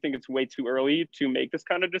 However, I do think it's way too early to make this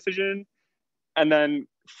kind of decision. And then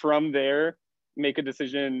from there, make a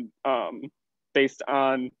decision based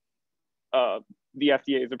on the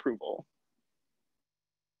FDA's approval.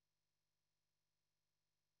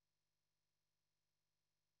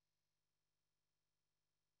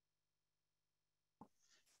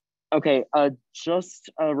 Okay, just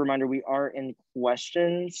a reminder, we are in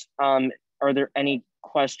questions. Are there any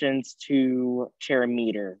questions to Chair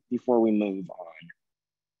Meter before we move on?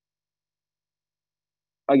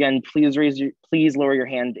 Again, please lower your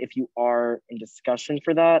hand if you are in discussion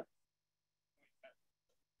for that.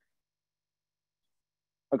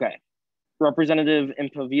 Okay, Representative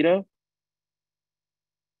Impovito.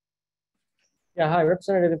 Yeah, hi,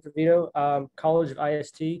 Representative Impovito, College of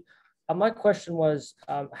IST. My question was,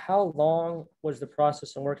 how long was the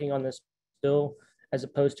process in working on this bill as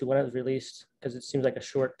opposed to when it was released? Because it seems like a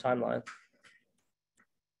short timeline.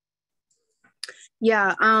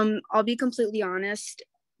 Yeah, I'll be completely honest.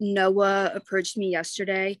 Noah approached me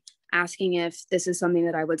yesterday asking if this is something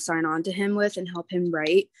that I would sign on to him with and help him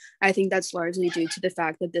write. I think that's largely due to the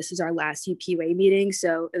fact that this is our last UPUA meeting.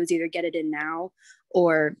 So it was either get it in now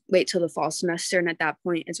or wait till the fall semester. And at that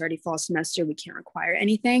point, it's already fall semester. We can't require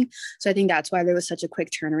anything. So I think that's why there was such a quick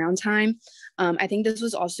turnaround time. I think this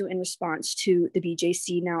was also in response to the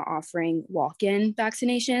BJC now offering walk-in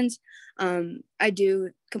vaccinations. I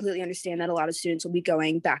do completely understand that a lot of students will be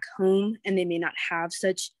going back home and they may not have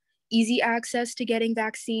such easy access to getting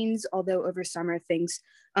vaccines, although over summer things,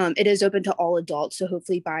 it is open to all adults. So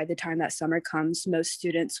hopefully by the time that summer comes, most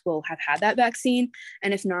students will have had that vaccine.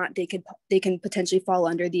 And if not, they can potentially fall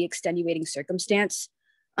under the extenuating circumstance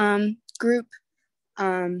group.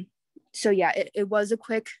 So yeah, it was a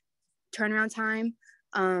quick turnaround time,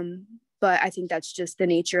 but I think that's just the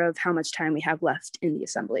nature of how much time we have left in the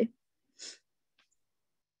assembly.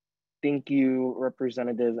 Thank you,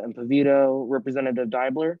 Representative Impavito. Representative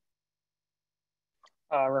Dibler?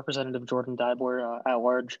 Representative Jordan Dibler at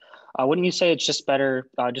large. Wouldn't you say it's just better,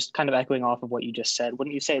 just kind of echoing off of what you just said,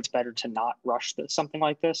 wouldn't you say it's better to not rush something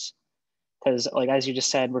like this? Because like, as you just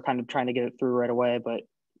said, we're kind of trying to get it through right away, but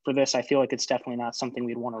for this, I feel like it's definitely not something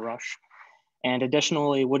we'd want to rush. And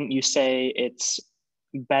additionally, wouldn't you say it's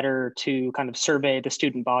better to kind of survey the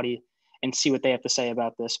student body and see what they have to say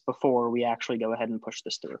about this before we actually go ahead and push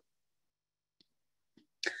this through?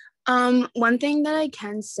 One thing that I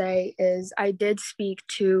can say is I did speak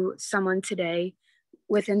to someone today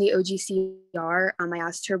within the OGCR. I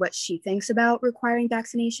asked her what she thinks about requiring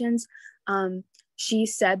vaccinations. She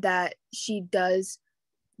said that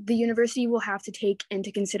the university will have to take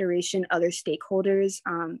into consideration other stakeholders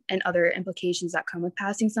and other implications that come with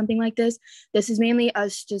passing something like this. This is mainly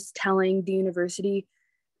us just telling the university,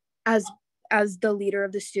 as the leader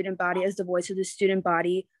of the student body, as the voice of the student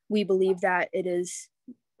body, we believe that it is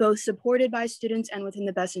both supported by students and within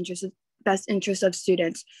the best interest of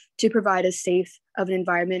students to provide as safe of an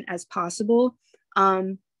environment as possible.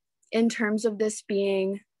 In terms of this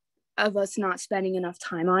being of us not spending enough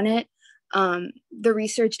time on it, the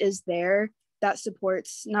research is there that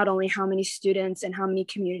supports not only how many students and how many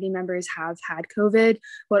community members have had COVID,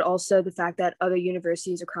 but also the fact that other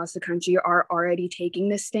universities across the country are already taking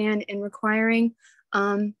this stand in requiring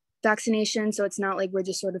vaccination. So it's not like we're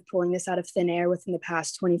just sort of pulling this out of thin air within the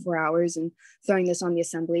past 24 hours and throwing this on the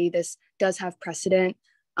assembly. This does have precedent,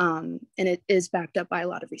 and it is backed up by a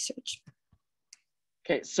lot of research.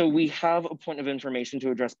 Okay, so we have a point of information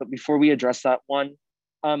to address, but before we address that one,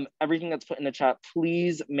 everything that's put in the chat,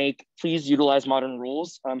 please utilize modern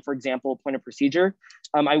rules. For example, point of procedure.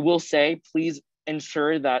 I will say, please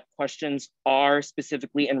ensure that questions are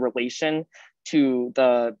specifically in relation to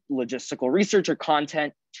the logistical research or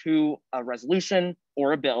content to a resolution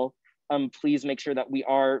or a bill. Please make sure that we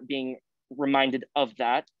are being reminded of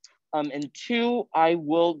that. And two, I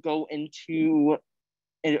will go into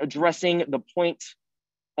addressing the point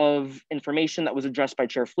of information that was addressed by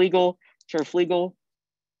Chair Flegel. Chair Flegel.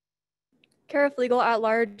 Chair of Legal at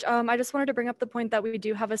Large, I just wanted to bring up the point that we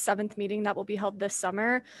do have a 7th meeting that will be held this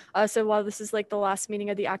summer. So while this is like the last meeting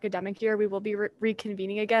of the academic year, we will be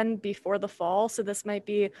reconvening again before the fall. So this might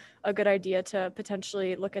be a good idea to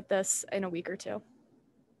potentially look at this in a week or two.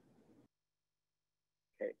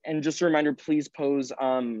 Okay. And just a reminder, please pose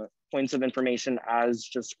points of information as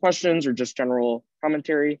just questions or just general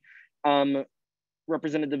commentary.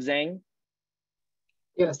 Representative Zhang.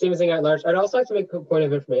 Yeah, Stephen Zhang at large. I'd also like to make a point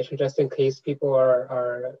of information just in case people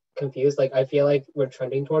are confused. Like, I feel like we're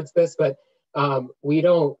trending towards this, but we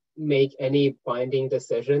don't make any binding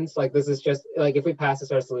decisions. Like, this is just like, if we pass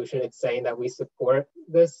this resolution, it's saying that we support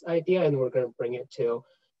this idea and we're going to bring it to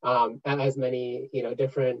as many,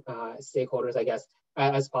 different stakeholders, I guess,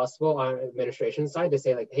 as possible on administration side to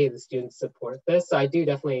say like, hey, the students support this. So I do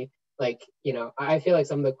definitely I feel like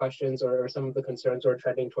some of the questions or some of the concerns are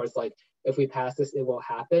trending towards like, if we pass this, it will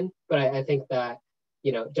happen. But I think that,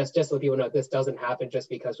 just so people know, this doesn't happen just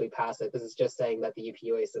because we pass it. This is just saying that the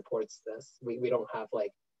UPUA supports this. We don't have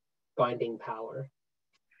like binding power.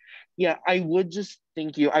 Yeah, I would just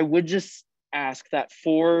ask that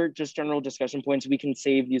for just general discussion points, we can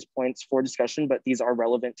save these points for discussion, but these are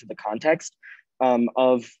relevant to the context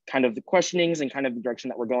of kind of the questionings and kind of the direction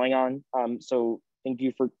that we're going on. So thank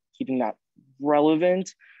you for keeping that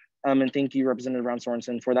relevant. And thank you, Representative Brown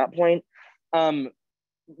Sorensen, for that point.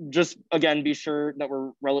 Just again, be sure that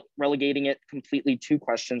we're relegating it completely to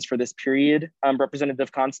questions for this period.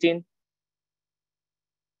 Representative Constein.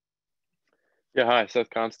 Yeah, hi,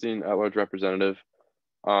 Seth Constein, at-large representative.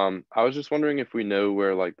 I was just wondering if we know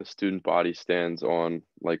where like the student body stands on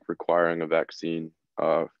like requiring a vaccine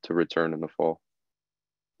to return in the fall.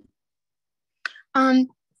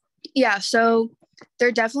 Yeah, so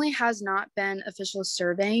there definitely has not been official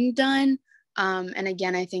surveying done. And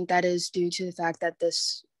again, I think that is due to the fact that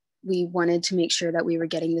we wanted to make sure that we were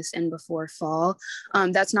getting this in before fall.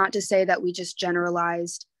 That's not to say that we just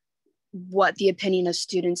generalized what the opinion of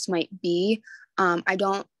students might be. I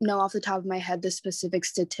don't know off the top of my head the specific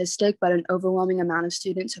statistic, but an overwhelming amount of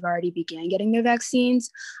students have already began getting their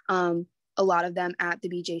vaccines, a lot of them at the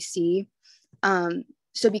BJC.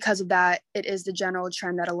 So because of that, it is the general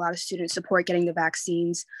trend that a lot of students support getting the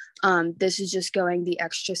vaccines. This is just going the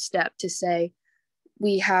extra step to say,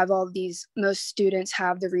 we have most students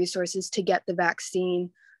have the resources to get the vaccine.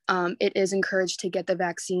 It is encouraged to get the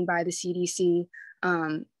vaccine by the CDC.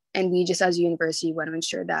 And we just as a university want to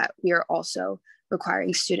ensure that we are also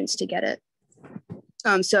requiring students to get it.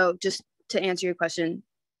 So just to answer your question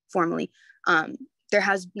formally, there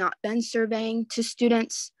has not been surveying to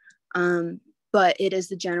students. But it is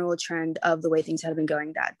the general trend of the way things have been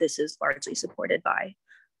going that this is largely supported by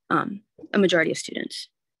a majority of students.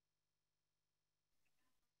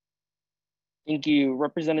 Thank you.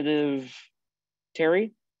 Representative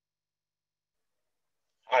Terry?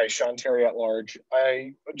 Hi, Sean Terry at large.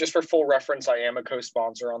 Just for full reference, I am a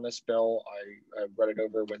co-sponsor on this bill. I read it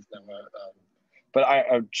over with Noah,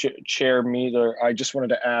 but Chair Meader, I just wanted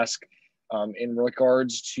to ask, in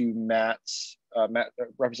regards to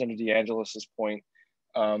Representative DeAngelis's point,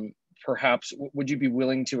 perhaps would you be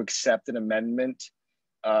willing to accept an amendment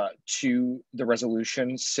to the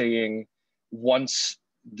resolution saying once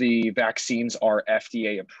the vaccines are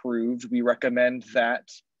FDA approved, we recommend that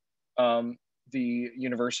the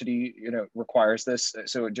university, requires this.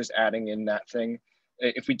 So just adding in that thing,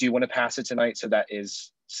 if we do want to pass it tonight, so that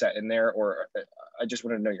is set in there, or I just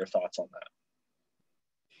want to know your thoughts on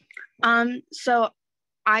that. So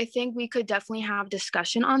I think we could definitely have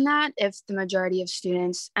discussion on that if the majority of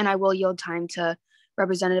students, and I will yield time to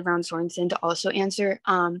Representative Brown Sorensen to also answer.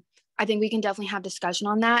 I think we can definitely have discussion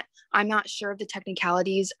on that. I'm not sure of the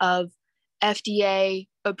technicalities of FDA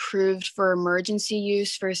approved for emergency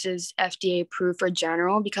use versus FDA approved for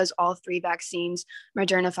general, because all three vaccines,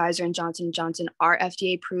 Moderna, Pfizer, and Johnson & Johnson, are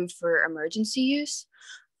FDA approved for emergency use.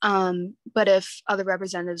 But if other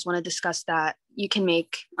representatives want to discuss that, you can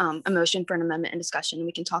make a motion for an amendment and discussion, and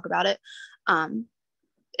we can talk about it.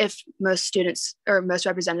 If most students or most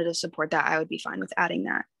representatives support that, I would be fine with adding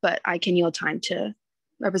that, but I can yield time to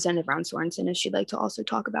Representative Brown Sorensen if she'd like to also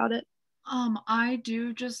talk about it. I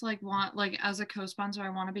do just want, as a co-sponsor, I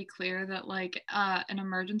want to be clear that an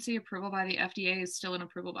emergency approval by the FDA is still an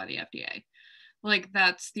approval by the FDA.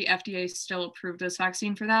 That's the FDA still approved this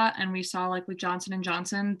vaccine for that. And we saw with Johnson &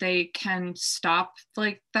 Johnson, they can stop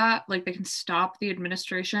that. They can stop the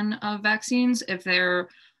administration of vaccines if they're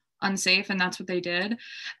unsafe, and that's what they did.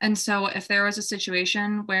 And so if there was a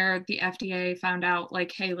situation where the FDA found out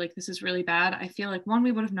hey, this is really bad, I feel one,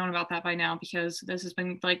 we would have known about that by now, because this has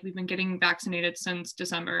been we've been getting vaccinated since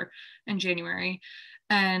December and January.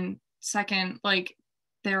 And second,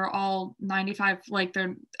 they're all 95,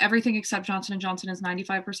 they're everything except Johnson & Johnson is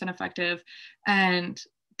 95% effective, and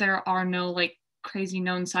there are no crazy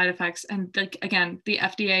known side effects. And again, the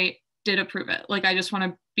FDA did approve it. I just want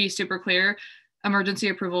to be super clear. Emergency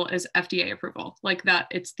approval is FDA approval, that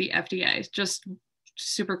it's the FDA, just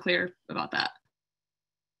super clear about that.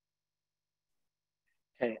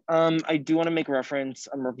 Okay, I do want to make reference,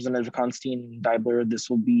 Representative Constantine Deibler, this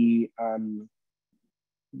will be,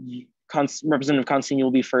 Representative Constantine, you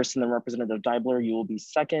will be first, and then Representative Deibler, you will be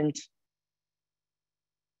second.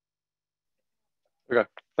 Okay,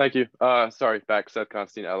 thank you. Sorry, back, Seth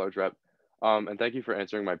Constantine, at-large rep. And thank you for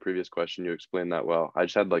answering my previous question. You explained that well. I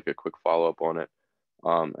just had a quick follow-up on it.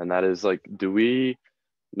 And that is do we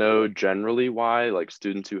know generally why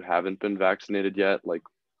students who haven't been vaccinated yet,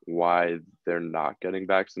 why they're not getting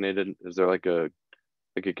vaccinated? Is there a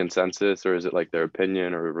consensus, or is it their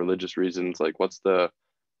opinion or religious reasons?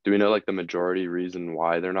 Do we know the majority reason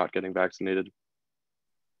why they're not getting vaccinated?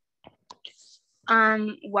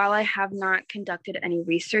 While I have not conducted any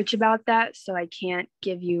research about that, so I can't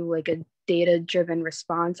give you a data-driven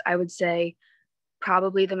response, I would say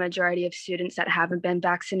probably the majority of students that haven't been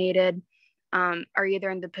vaccinated are either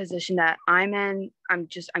in the position that I'm in. I'm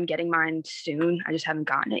getting mine soon. I just haven't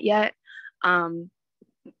gotten it yet.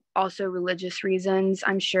 Also religious reasons,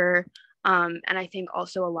 I'm sure. And I think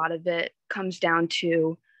also a lot of it comes down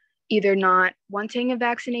to either not wanting a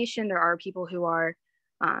vaccination. There are people who are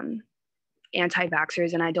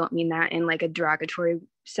anti-vaxxers, and I don't mean that in a derogatory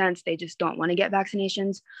sense. They just don't want to get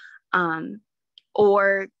vaccinations.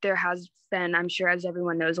 Or there has been, I'm sure as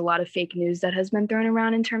everyone knows, a lot of fake news that has been thrown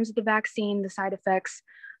around in terms of the vaccine, the side effects,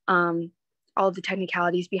 all of the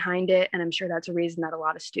technicalities behind it. And I'm sure that's a reason that a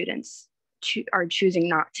lot of students are choosing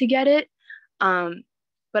not to get it.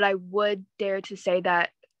 But I would dare to say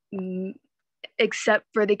that except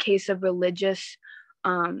for the case of religious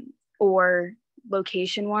or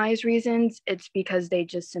location-wise reasons, it's because they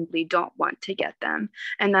just simply don't want to get them.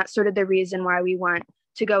 And that's sort of the reason why we want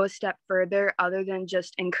to go a step further, other than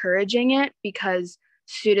just encouraging it, because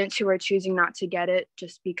students who are choosing not to get it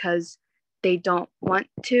just because they don't want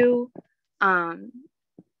to,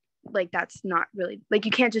 that's not really,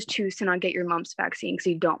 you can't just choose to not get your mumps vaccine because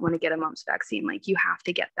you don't want to get a mumps vaccine. You have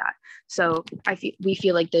to get that. So we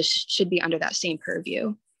feel like this should be under that same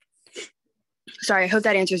purview. Sorry, I hope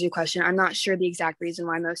that answers your question. I'm not sure the exact reason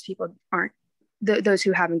why most people aren't, those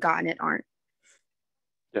who haven't gotten it aren't.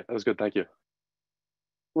 Yeah, that was good. Thank you.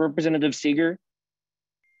 Representative Seeger.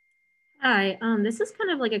 Hi, this is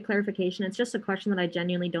kind of a clarification. It's just a question that I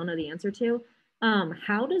genuinely don't know the answer to.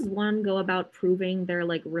 How does one go about proving their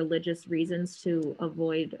like religious reasons to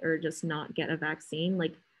avoid or just not get a vaccine?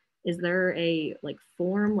 Like, is there a like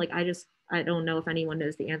form? Like, I don't know if anyone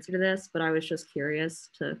knows the answer to this, but I was just curious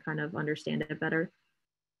to kind of understand it better.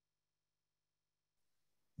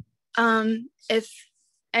 If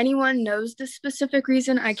anyone knows the specific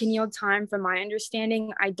reason, I can yield time. From my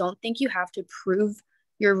understanding, I don't think you have to prove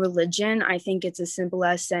your religion. I think it's as simple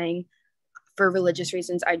as saying, for religious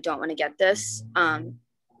reasons, I don't want to get this.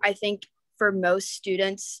 I think for most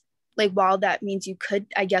students, like while that means you could,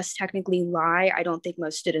 I guess, technically lie, I don't think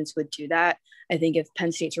most students would do that. I think if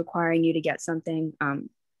Penn State's requiring you to get something,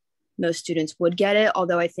 most students would get it.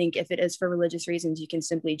 Although I think if it is for religious reasons, you can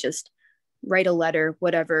simply just write a letter,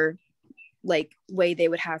 whatever like way they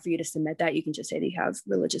would have for you to submit that. You can just say that you have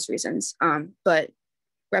religious reasons. But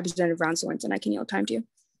Representative Brown Sorensen, I can yield time to you.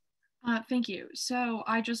 Thank you. So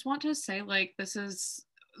I just want to say, like, this is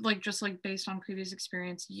like just like based on previous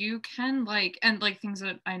experience, you can like, and like things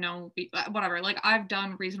that I know, whatever, like I've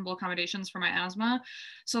done reasonable accommodations for my asthma.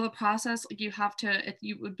 So the process, like you have to, if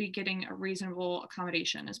you would be getting a reasonable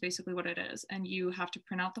accommodation is basically what it is. And you have to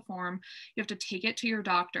print out the form. You have to take it to your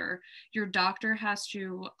doctor. Your doctor has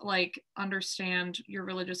to like understand your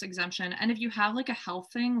religious exemption. And if you have like a health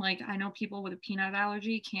thing, like I know people with a peanut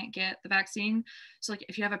allergy can't get the vaccine. So like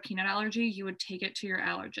if you have a peanut allergy, you would take it to your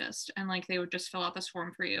allergist and like they would just fill out this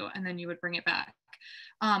form for you and then you would bring it back.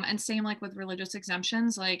 And same like with religious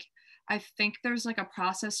exemptions, like I think there's like a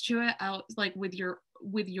process to it out like with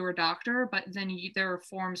your doctor, but then there are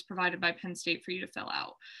forms provided by Penn State for you to fill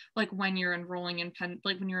out, like when you're enrolling in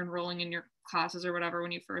when you're enrolling in your classes or whatever,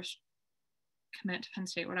 when you first commit to Penn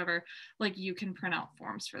State, whatever, like you can print out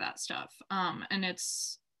forms for that stuff. And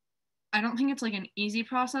I don't think it's like an easy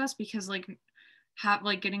process because like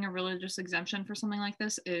getting a religious exemption for something like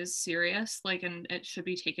this is serious, like, and it should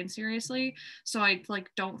be taken seriously. So I like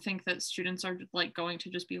don't think that students are like going to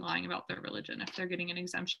just be lying about their religion if they're getting an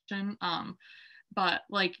exemption. But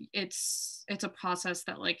like it's a process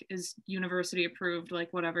that like is university approved, like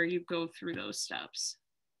whatever, you go through those steps.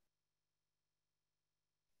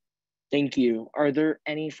 Thank you. Are there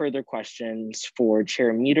any further questions for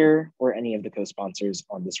Chair Meter or any of the co-sponsors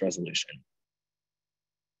on this resolution?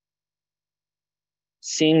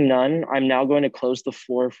 Seeing none, I'm now going to close the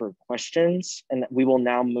floor for questions and we will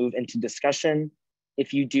now move into discussion.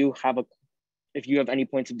 If you have any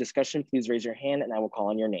points of discussion, please raise your hand and I will call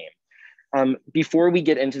on your name. Before we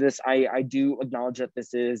get into this, I do acknowledge that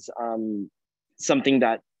this is something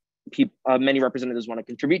that many representatives want to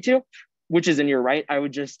contribute to, which is in your right. I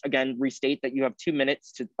would just, again, restate that you have 2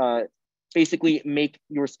 minutes to basically make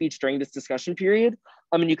your speech during this discussion period.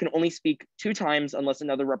 And you can only speak 2 times unless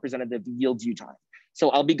another representative yields you time. So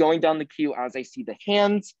I'll be going down the queue as I see the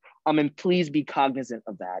hands, and please be cognizant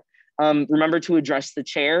of that. Remember to address the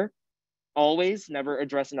chair, always, never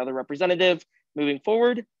address another representative moving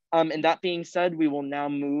forward. And that being said, we will now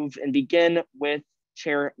move and begin with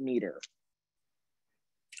Chair Meter.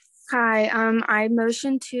 Hi, I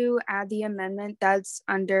motion to add the amendment that's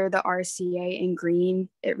under the RCA in green.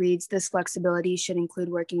 It reads, this flexibility should include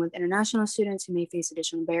working with international students who may face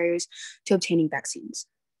additional barriers to obtaining vaccines.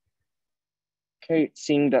 Okay,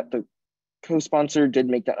 seeing that the co-sponsor did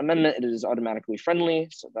make that amendment, it is automatically friendly,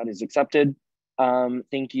 so that is accepted.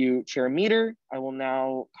 Thank you, Chair Meter. I will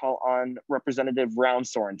now call on Representative Brown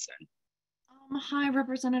Sorensen. Hi,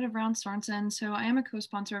 Representative Brown Sorensen. So I am a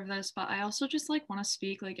co-sponsor of this, but I also just like want to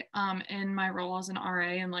speak like in my role as an RA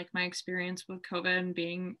and like my experience with COVID and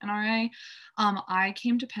being an RA. I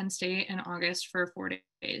came to Penn State in August for 4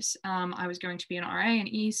 days. I was going to be an RA in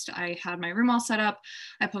East. I had my room all set up.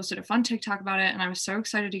 I posted a fun TikTok about it and I was so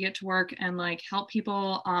excited to get to work and like help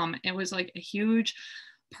people. It was like a huge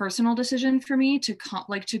personal decision for me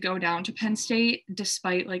to go down to Penn State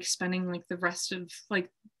despite like spending like the rest of like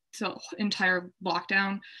the entire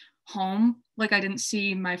lockdown home. Like I didn't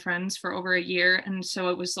see my friends for over a year. And so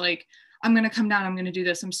it was like, I'm going to come down, I'm going to do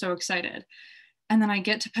this. I'm so excited. And then I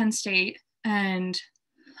get to Penn State and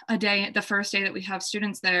the first day that we have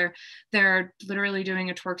students there, they're literally doing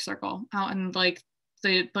a twerk circle out in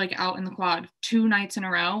out in the quad 2 nights in a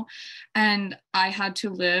row. And I had to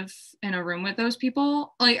live in a room with those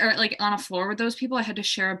people, or on a floor with those people. I had to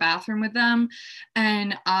share a bathroom with them.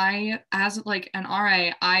 And I, as like an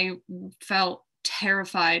RA, I felt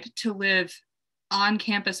terrified to live on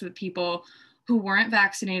campus with people who weren't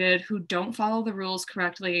vaccinated, who don't follow the rules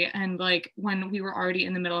correctly. And like when we were already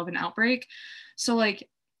in the middle of an outbreak. So like,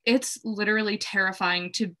 it's literally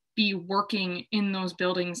terrifying to be working in those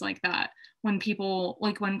buildings like that when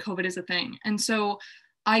COVID is a thing. And so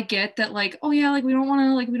I get that like, oh yeah, like we don't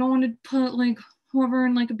want to put like who are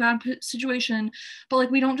in like a bad situation, but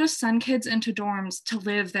like we don't just send kids into dorms to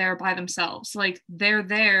live there by themselves. Like they're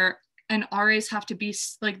there, and RAs have to be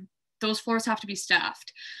like, those floors have to be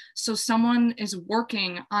staffed, so someone is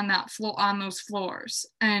working on that floor, on those floors.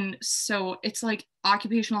 And so it's like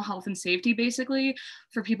occupational health and safety basically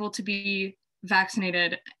for people to be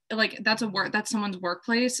vaccinated. Like that's someone's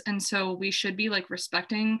workplace, and so we should be like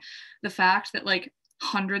respecting the fact that like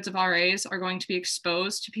hundreds of RAs are going to be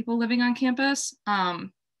exposed to people living on campus.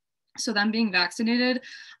 So them being vaccinated,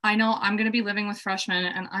 I know I'm going to be living with freshmen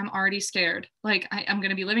and I'm already scared. Like I'm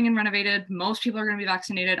going to be living in renovated. Most people are going to be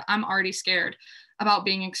vaccinated. I'm already scared about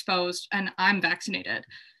being exposed, and I'm vaccinated.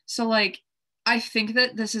 So like, I think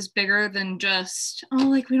that this is bigger than just, oh,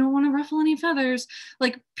 like we don't want to ruffle any feathers.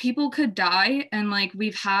 Like people could die. And like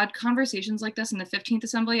we've had conversations like this in the 15th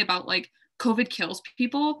Assembly about like COVID kills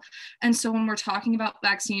people. And so when we're talking about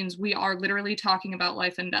vaccines, we are literally talking about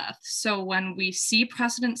life and death. So when we see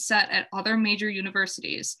precedent set at other major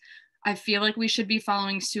universities, I feel like we should be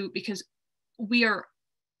following suit, because we are,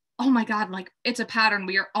 oh my God, like it's a pattern.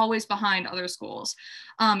 We are always behind other schools.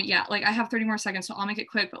 Yeah, like I have 30 more seconds, so I'll make it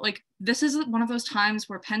quick. But like, this is one of those times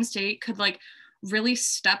where Penn State could like really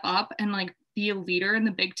step up and like be a leader in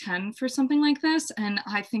the Big Ten for something like this. And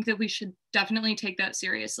I think that we should definitely take that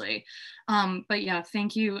seriously. But yeah,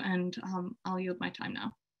 thank you. And I'll yield my time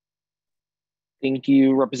now. Thank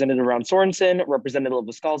you, Representative Round Sorensen. Representative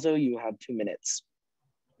Lascalzo, you have 2 minutes.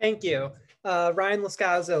 Thank you. Ryan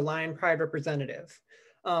Lascalzo, Lion Pride Representative.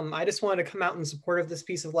 I just wanted to come out in support of this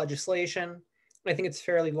piece of legislation. I think it's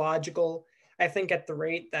fairly logical. I think at the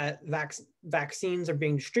rate that vaccines are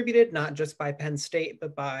being distributed, not just by Penn State,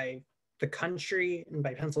 but by the country and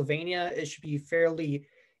by Pennsylvania, it should be fairly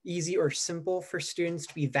easy or simple for students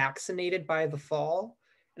to be vaccinated by the fall.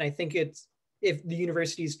 And I think it's, if the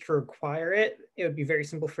university is to require it, it would be very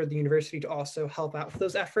simple for the university to also help out with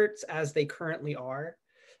those efforts as they currently are.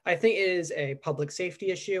 I think it is a public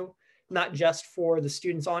safety issue, not just for the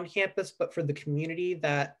students on campus, but for the community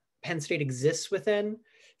that Penn State exists within.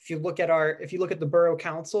 If you look at the borough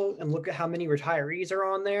council and look at how many retirees are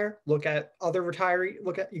on there, look at other retirees,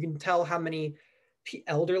 you can tell how many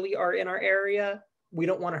elderly are in our area. We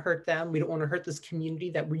don't want to hurt them. We don't want to hurt this community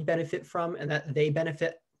that we benefit from and that they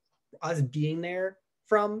benefit us being there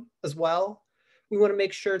from as well. We want to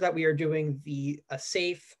make sure that we are doing a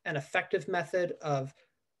safe and effective method of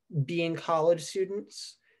being college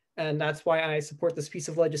students. And that's why I support this piece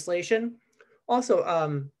of legislation.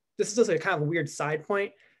 Also, this is just a kind of a weird side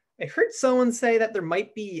point. I heard someone say that there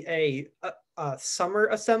might be a summer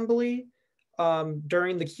assembly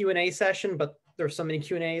during the Q&A session, but there's so many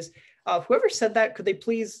Q&As. Whoever said that, could they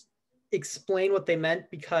please explain what they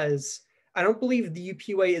meant? Because I don't believe the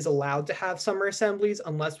UPUA is allowed to have summer assemblies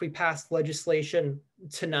unless we pass legislation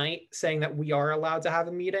tonight saying that we are allowed to have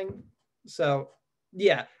a meeting. So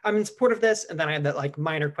yeah, I'm in support of this. And then I had that like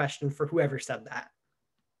minor question for whoever said that.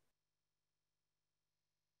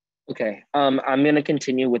 Okay, I'm going to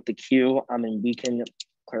continue with the queue, and we can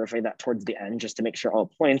clarify that towards the end just to make sure all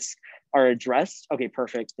points are addressed. Okay,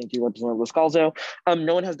 perfect. Thank you, Representative Lascalzo.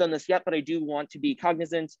 No one has done this yet, but I do want to be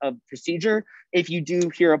cognizant of procedure. If you do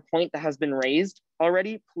hear a point that has been raised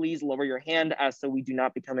already, please lower your hand so we do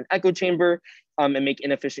not become an echo chamber and make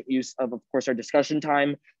inefficient use of course, our discussion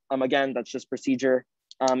time. Again, that's just procedure.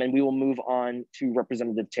 And we will move on to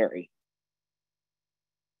Representative Terry.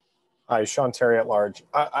 Hi, Sean Terry at large.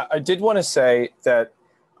 I did want to say that,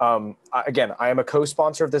 again, I am a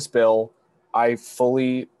co-sponsor of this bill. I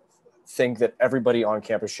fully think that everybody on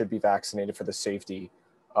campus should be vaccinated for the safety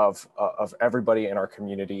of everybody in our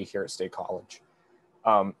community here at State College.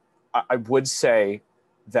 I would say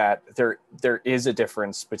that there is a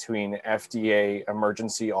difference between FDA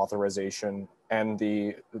emergency authorization and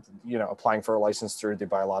the, applying for a license through the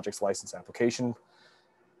biologics license application.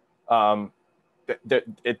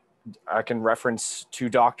 I can reference two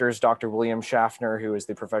doctors, Dr. William Schaffner, who is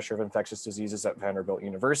the professor of infectious diseases at Vanderbilt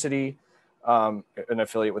University, an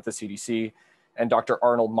affiliate with the CDC, and Dr.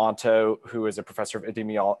 Arnold Monto, who is a professor of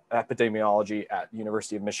epidemiology at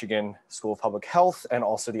University of Michigan School of Public Health, and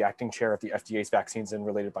also the acting chair of the FDA's Vaccines and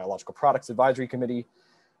Related Biological Products Advisory Committee,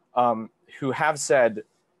 who have said,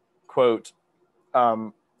 quote,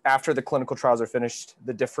 after the clinical trials are finished,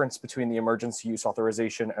 the difference between the emergency use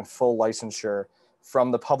authorization and full licensure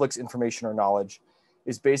from the public's information or knowledge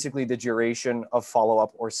is basically the duration of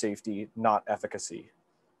follow-up or safety, not efficacy.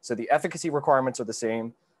 So the efficacy requirements are the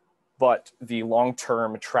same, but the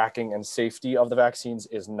long-term tracking and safety of the vaccines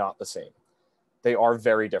is not the same. They are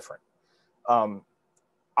very different.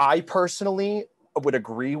 I personally would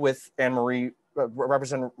agree with Anne-Marie,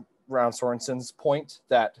 Representative Round Sorensen's point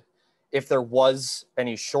that If there was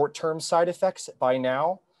any short-term side effects by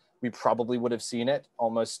now, we probably would have seen it.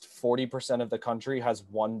 Almost 40% of the country has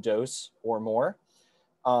 1 dose or more.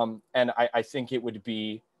 And I think it would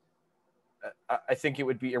be,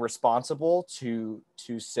 irresponsible to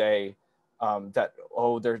say that,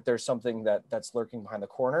 oh, there's something that's lurking behind the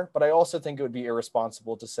corner. But I also think it would be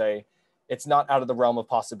irresponsible to say it's not out of the realm of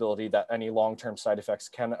possibility that any long-term side effects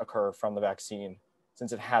can occur from the vaccine,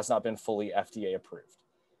 since it has not been fully FDA approved.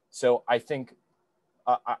 So I think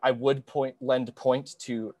I would lend point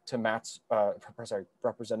to Matt's,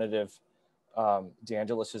 Representative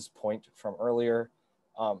DeAngelis's point from earlier,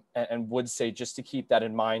 and would say just to keep that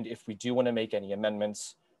in mind if we do want to make any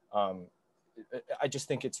amendments. I just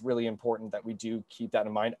think it's really important that we do keep that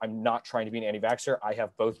in mind. I'm not trying to be an anti-vaxxer. I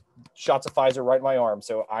have both shots of Pfizer right in my arm,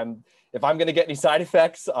 so if I'm going to get any side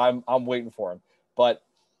effects, I'm waiting for them. But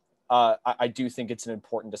I do think it's an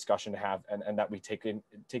important discussion to have, and that we take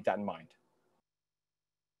that in mind.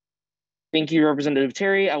 Thank you, Representative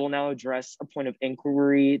Terry. I will now address a point of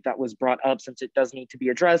inquiry that was brought up since it does need to be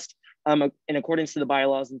addressed. In accordance to the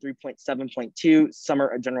bylaws in 3.7.2,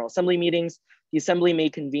 summer General Assembly meetings, the Assembly may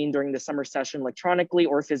convene during the summer session electronically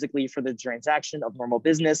or physically for the transaction of normal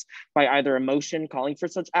business by either a motion calling for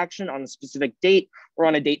such action on a specific date or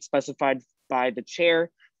on a date specified by the chair.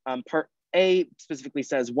 Part A specifically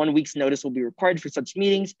says 1 week's notice will be required for such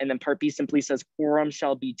meetings, and then Part B simply says quorum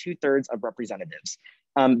shall be 2/3 of representatives.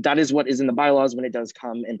 That is what is in the bylaws when it does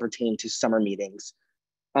come and pertain to summer meetings.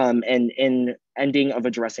 And in ending of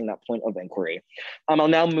addressing that point of inquiry. I'll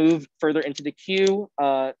now move further into the queue.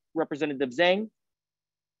 Representative Zhang.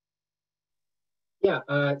 Yeah,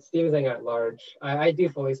 Steve Zhang at large. I do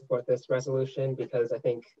fully support this resolution because I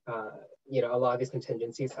think, you know, a lot of these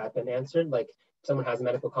contingencies have been answered. Like if someone has a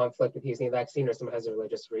medical conflict with using a vaccine or someone has a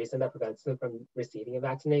religious reason that prevents them from receiving a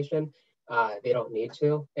vaccination, they don't need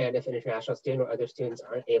to. And if an international student or other students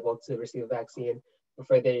aren't able to receive a vaccine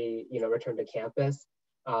before they, you know, return to campus,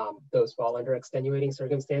 those fall under extenuating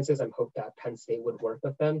circumstances. I'm hope that Penn State would work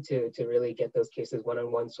with them to really get those cases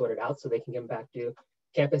one-on-one sorted out so they can get back to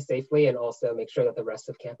campus safely and also make sure that the rest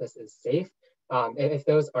of campus is safe. If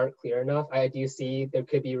those aren't clear enough, I do see there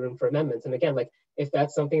could be room for amendments. And again, like if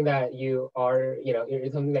that's something that you are, you know,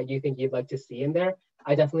 something that you think you'd like to see in there,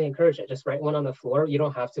 I definitely encourage it. Just write one on the floor. You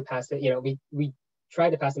don't have to pass it. You know, we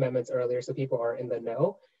tried to pass amendments earlier so people are in the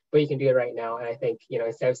know, but you can do it right now. And I think, you know,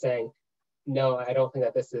 instead of saying, no, I don't think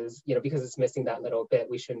that this is, you know, because it's missing that little bit,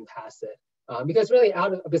 we shouldn't pass it. Because really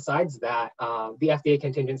besides that, the FDA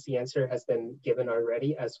contingency answer has been given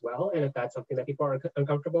already as well. And if that's something that people are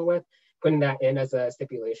uncomfortable with, putting that in as a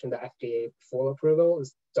stipulation that FDA full approval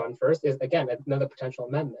is done first is, again, another potential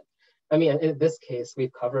amendment. I mean, in this case,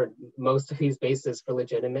 we've covered most of these bases for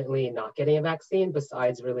legitimately not getting a vaccine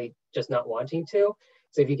besides really just not wanting to.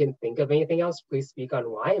 So if you can think of anything else, please speak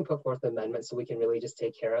on why and put forth amendments so we can really just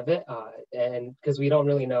take care of it. And because we don't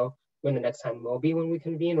really know when the next time will be when we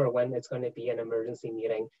convene or when it's going to be an emergency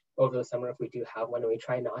meeting over the summer if we do have one, and we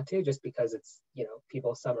try not to just because it's, you know,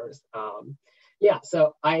 people's summers. Yeah,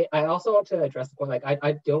 so I also want to address the point, like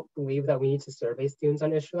I don't believe that we need to survey students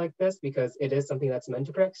on an issue like this because it is something that's meant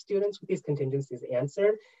to protect students with these contingencies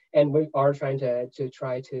answered. And we are trying to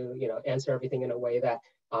you know, answer everything in a way that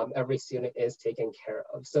every student is taken care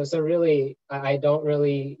of. So really, I don't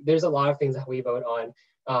really, there's a lot of things that we vote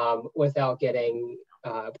on without getting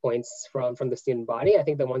points from the student body. I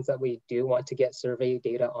think the ones that we do want to get survey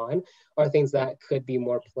data on are things that could be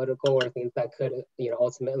more political or things that could, you know,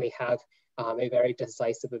 ultimately have a very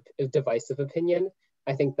divisive opinion.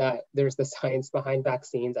 I think that there's the science behind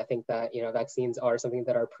vaccines. I think that, you know, vaccines are something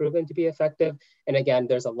that are proven to be effective. And again,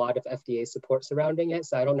 there's a lot of FDA support surrounding it.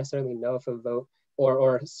 So I don't necessarily know if a vote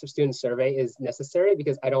or student survey is necessary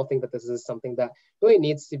because I don't think that this is something that really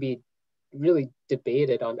needs to be really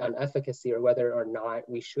debated on efficacy or whether or not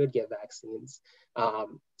we should get vaccines.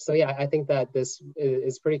 So yeah, I think that this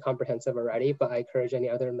is pretty comprehensive already, but I encourage any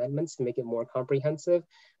other amendments to make it more comprehensive.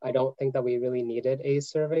 I don't think that we really needed a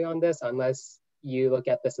survey on this unless you look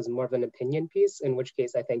at this as more of an opinion piece, in which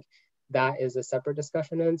case I think that is a separate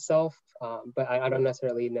discussion in itself. But I don't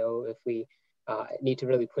necessarily know if we need to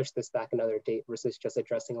really push this back another date versus just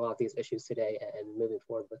addressing a lot of these issues today and moving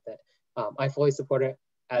forward with it. I fully support it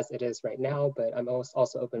as it is right now, but I'm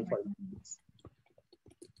also open for amendments.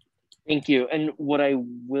 Thank you. And what I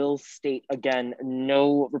will state again,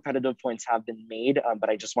 no repetitive points have been made, but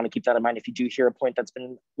I just want to keep that in mind. If you do hear a point that's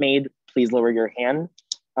been made, please lower your hand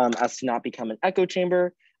as to not become an echo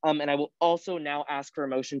chamber. And I will also now ask for a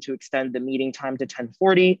motion to extend the meeting time to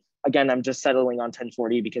 10:40. Again, I'm just settling on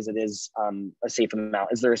 10:40 because it is a safe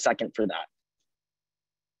amount. Is there a second for that?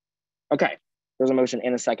 Okay, There's a motion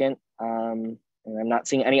and a second, and I'm not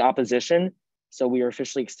seeing any opposition. So we are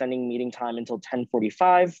officially extending meeting time until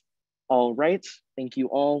 10:45. All right, thank you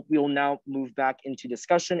all. We will now move back into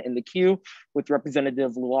discussion in the queue with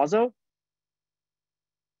Representative Loazo.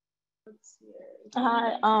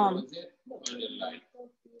 Hi,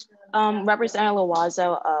 Representative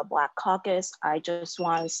Loazo, Black Caucus. I just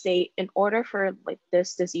want to state, in order for like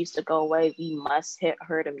this disease to go away, we must hit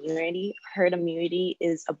herd immunity. Herd immunity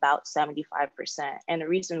is about 75%. And the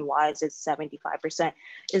reason why it's 75%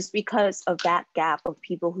 is because of that gap of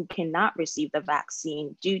people who cannot receive the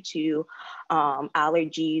vaccine due to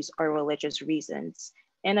allergies or religious reasons.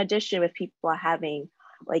 In addition, with people having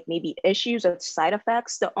like maybe issues with side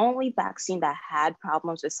effects, the only vaccine that had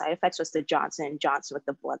problems with side effects was the Johnson & Johnson with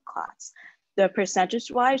the blood clots. The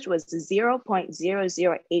percentage-wise was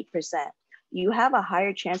 0.008%. You have a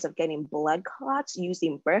higher chance of getting blood clots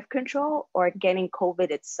using birth control or getting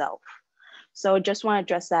COVID itself. So just want to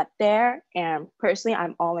address that there. And personally,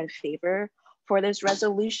 I'm all in favor for this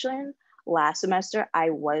resolution. Last semester,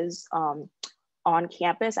 I was on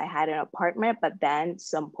campus. I had an apartment, but then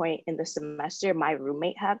some point in the semester, my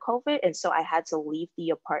roommate had COVID. And so I had to leave the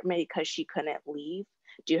apartment because she couldn't leave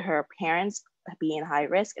due to her parents being high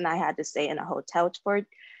risk. And I had to stay in a hotel for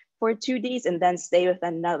 2 days and then stay with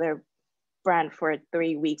another friend for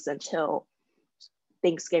 3 weeks until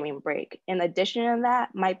Thanksgiving break. In addition to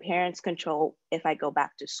that, my parents control if I go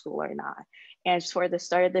back to school or not. And for the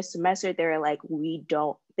start of this semester, they were like, we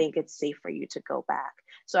don't think it's safe for you to go back.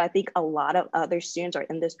 So I think a lot of other students are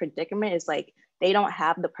in this predicament is like, they don't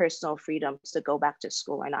have the personal freedoms to go back to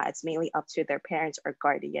school or not. It's mainly up to their parents or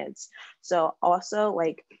guardians. So also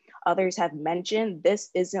like others have mentioned,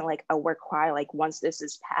 this isn't like a require, like once this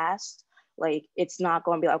is passed, like it's not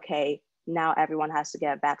going to be okay, now everyone has to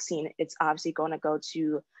get a vaccine. It's obviously going to go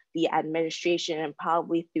to the administration and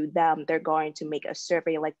probably through them, they're going to make a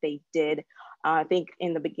survey like they did. I think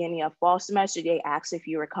in the beginning of fall semester, they asked if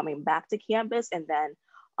you were coming back to campus. And then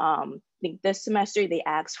I think this semester they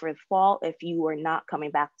asked for fall if you were not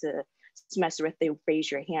coming back to semester with the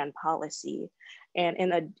raise your hand policy. And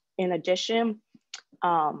in addition,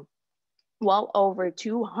 well over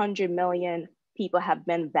 200 million people have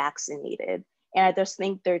been vaccinated. And I just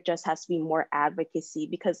think there just has to be more advocacy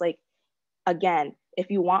because like, again, if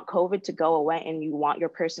you want COVID to go away and you want your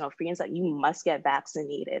personal freedoms, that you must get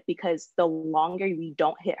vaccinated because the longer we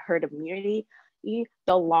don't hit herd immunity,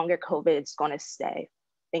 the longer COVID is going to stay.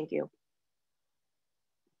 Thank you.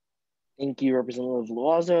 Thank you, Representative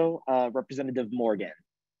Loazo. Representative Morgan.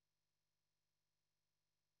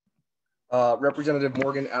 Representative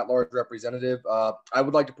Morgan, at-large representative. I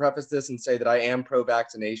would like to preface this and say that I am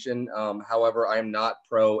pro-vaccination. However, I am not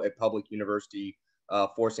pro a public university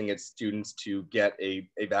forcing its students to get a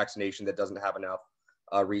vaccination that doesn't have enough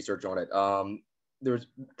research on it. There was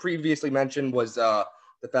previously mentioned was the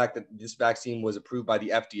fact that this vaccine was approved by the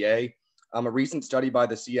FDA. A recent study by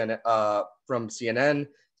the from CNN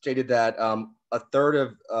stated that a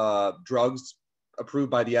third of drugs approved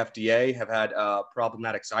by the FDA have had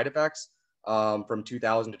problematic side effects from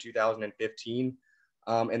 2000 to 2015.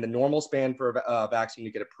 And the normal span for a vaccine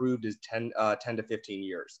to get approved is 10 to 15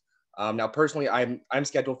 years. Now, personally, I'm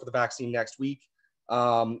scheduled for the vaccine next week,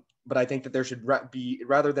 but I think that there should be,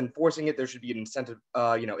 rather than forcing it, there should be an incentive,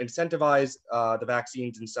 incentivize the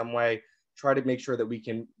vaccines in some way, try to make sure that we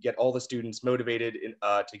can get all the students motivated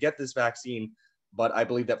to get this vaccine, but I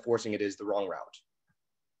believe that forcing it is the wrong route.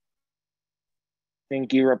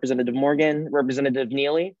 Thank you, Representative Morgan. Representative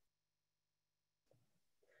Neely.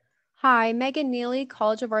 Hi, Megan Neely,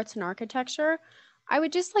 College of Arts and Architecture. I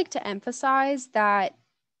would just like to emphasize that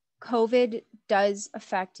COVID does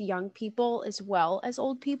affect young people as well as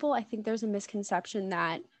old people. I think there's a misconception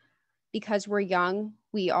that because we're young,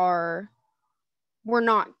 we're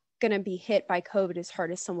not going to be hit by COVID as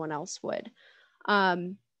hard as someone else would.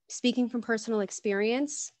 Speaking from personal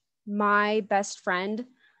experience, my best friend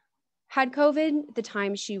had COVID at the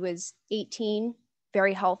time she was 18,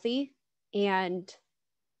 very healthy, and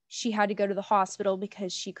she had to go to the hospital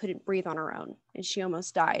because she couldn't breathe on her own and she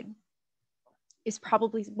almost died. It's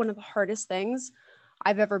probably one of the hardest things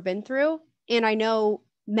I've ever been through. And I know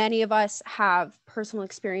many of us have personal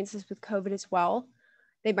experiences with COVID as well.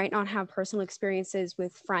 They might not have personal experiences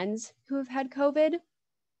with friends who have had COVID.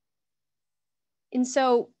 And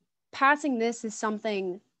so passing this is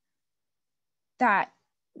something that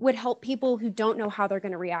would help people who don't know how they're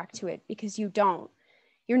going to react to it, because you don't.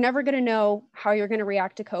 You're never going to know how you're going to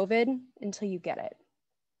react to COVID until you get it.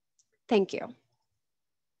 Thank you.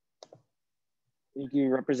 Thank you,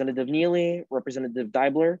 Representative Neely. Representative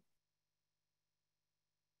Deibler.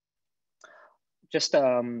 just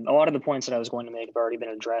a lot of the points that I was going to make have already been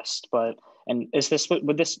addressed. But and is this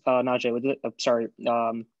would this Najee, would it, sorry,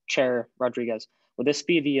 Chair Rodriguez, would this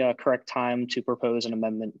be the correct time to propose an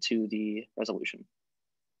amendment to the resolution?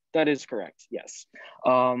 That is correct. Yes.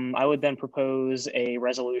 I would then propose a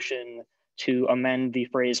resolution to amend the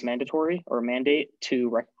phrase mandatory or mandate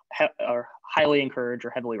to or highly encourage or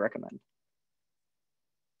heavily recommend.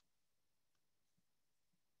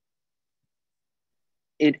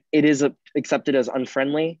 It is accepted as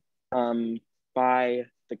unfriendly by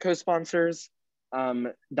the co-sponsors.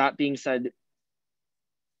 That being said,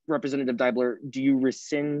 Representative Deibler, do you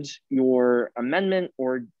rescind your amendment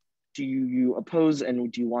or do you oppose,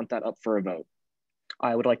 and do you want that up for a vote?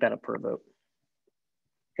 I would like that up for a vote.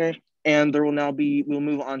 Okay, and there will now be, we'll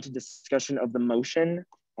move on to discussion of the motion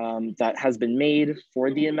that has been made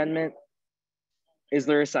for the amendment. Is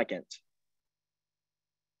there a second?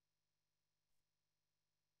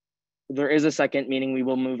 There is a second, meaning we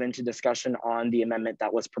will move into discussion on the amendment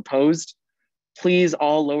that was proposed. Please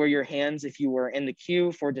all lower your hands if you were in the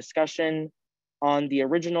queue for discussion on the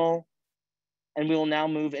original, and we will now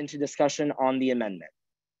move into discussion on the amendment.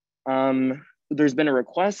 There's been a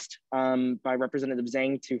request by Representative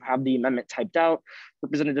Zhang to have the amendment typed out.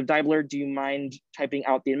 Representative Deibler, do you mind typing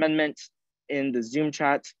out the amendment in the Zoom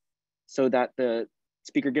chat so that the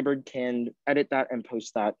Speaker Gibbard can edit that and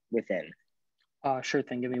post that within? Sure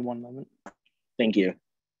thing, give me one moment. Thank you.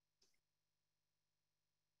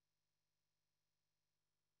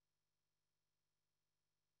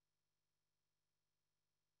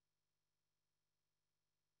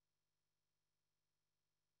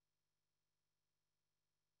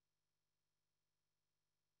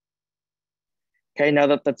 Okay, now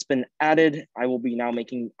that that's been added, I will be now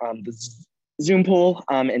making the Zoom poll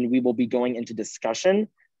and we will be going into discussion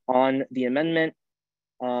on the amendment.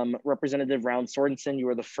 Representative Round Sorensen, you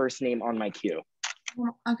are the first name on my queue.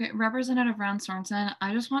 Okay, Representative Round Sorensen,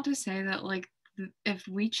 I just want to say that like, if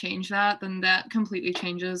we change that, then that completely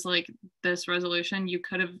changes like this resolution. You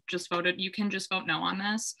could have just voted, you can just vote no on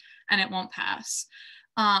this and it won't pass.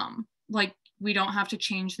 Like, we don't have to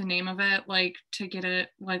change the name of it, like to get it,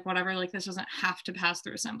 like whatever, like this doesn't have to pass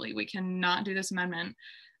through assembly. We cannot do this amendment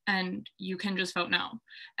and you can just vote no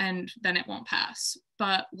and then it won't pass.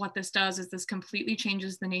 But what this does is this completely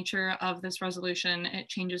changes the nature of this resolution. It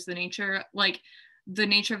changes the nature, like the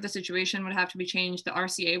nature of the situation would have to be changed. The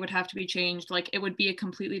RCA would have to be changed. Like it would be a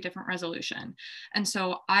completely different resolution. And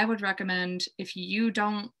so I would recommend if you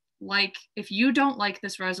don't like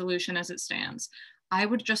this resolution as it stands, I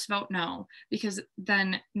would just vote no, because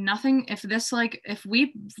then nothing, if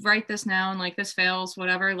we write this now and like this fails,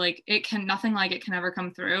 whatever, like nothing like it can ever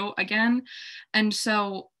come through again. And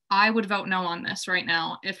so I would vote no on this right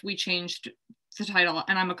now if we changed the title,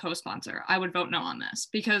 and I'm a co-sponsor. I would vote no on this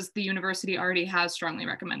because the university already has strongly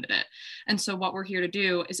recommended it. And so what we're here to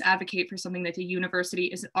do is advocate for something that the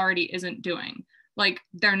university already isn't doing. Like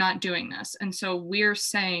they're not doing this. And so we're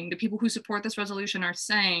saying, the people who support this resolution are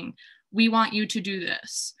saying, we want you to do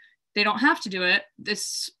this. They don't have to do it.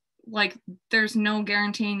 This, like, there's no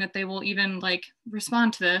guaranteeing that they will even like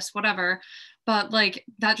respond to this, whatever. But like,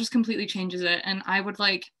 that just completely changes it. And I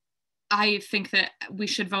think that we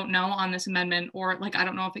should vote no on this amendment, or like, I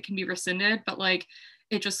don't know if it can be rescinded, but like,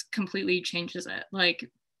 it just completely changes it. Like,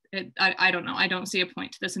 I don't know. I don't see a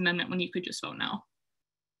point to this amendment when you could just vote no.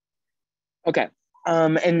 Okay.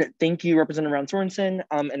 And thank you, Representative Round Sorensen.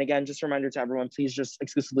 And again, just a reminder to everyone, please just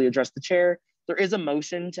exclusively address the chair. There is a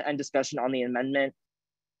motion to end discussion on the amendment.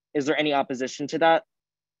 Is there any opposition to that?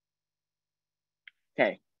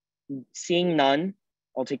 Okay, seeing none,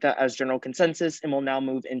 I'll take that as general consensus and we'll now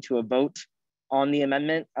move into a vote on the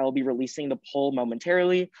amendment. I will be releasing the poll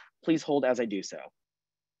momentarily. Please hold as I do so.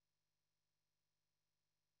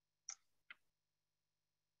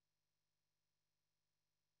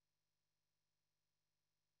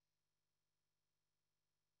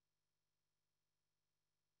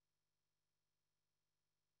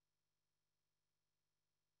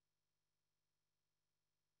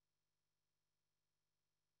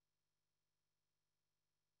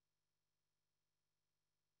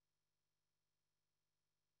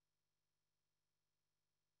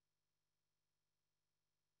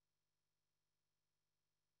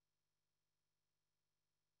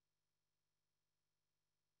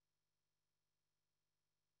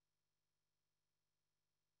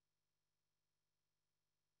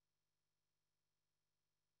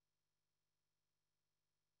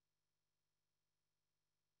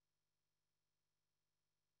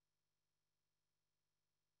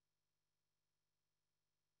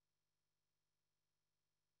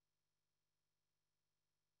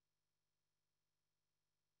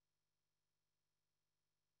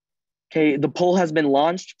 Okay, the poll has been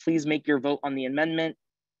launched. Please make your vote on the amendment.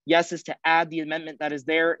 Yes is to add the amendment that is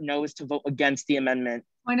there. No is to vote against the amendment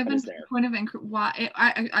that is there. Why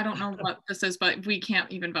I don't know what this is, but we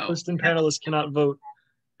can't even vote. Host and panelists cannot vote.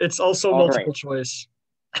 It's also All multiple right. choice.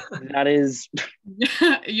 That is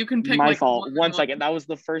you can pick my like fault. 1 second. That was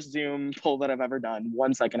the first Zoom poll that I've ever done.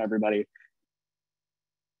 1 second, everybody.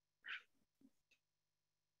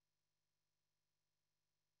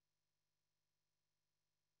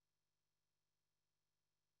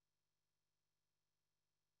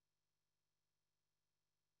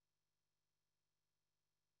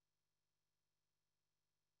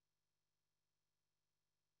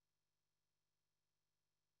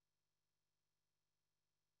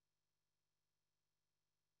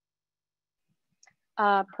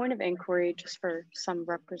 Point of inquiry, just for some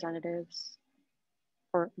representatives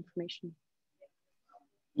for information.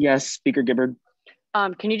 Yes, Speaker Gibbard.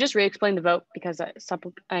 Can you just re-explain the vote? Because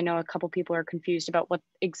I know a couple people are confused about what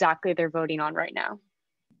exactly they're voting on right now.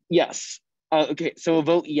 Yes. Okay, so a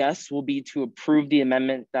vote yes will be to approve the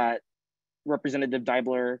amendment that Representative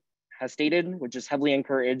Deibler has stated, which is heavily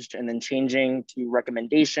encouraged, and then changing to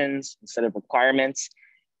recommendations instead of requirements.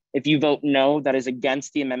 If you vote no, that is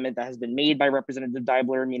against the amendment that has been made by Representative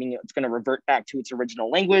Deibler, meaning it's going to revert back to its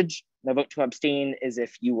original language. The vote to abstain is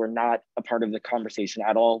if you were not a part of the conversation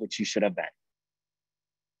at all, which you should have been.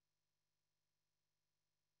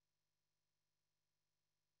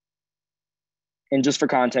 And just for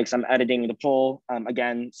context, I'm editing the poll.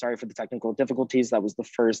 Again, sorry for the technical difficulties. That was the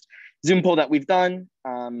first Zoom poll that we've done.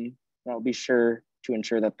 I'll be sure to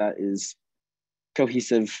ensure that that is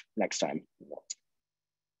cohesive next time.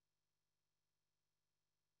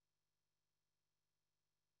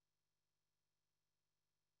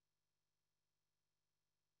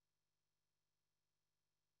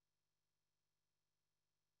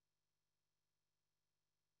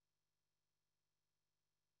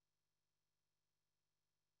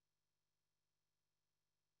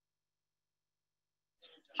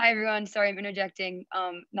 Hi everyone, sorry I'm interjecting.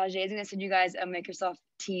 Najee is gonna send you guys a Microsoft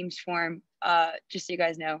Teams form, just so you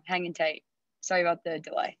guys know, hanging tight. Sorry about the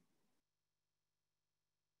delay.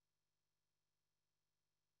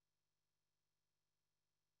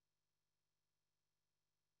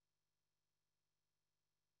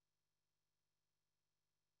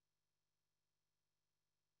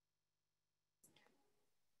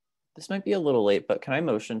 This might be a little late, but can I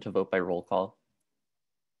motion to vote by roll call?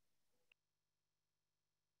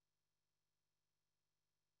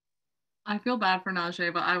 I feel bad for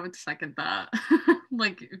Najee, but I would second that.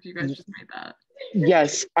 Like if you guys just made that.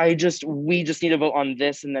 Yes, we just need to vote on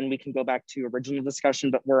this and then we can go back to original discussion,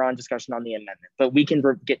 but we're on discussion on the amendment. But we can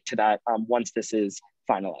get to that once this is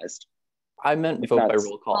finalized. I meant vote by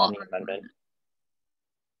roll call on the amendment.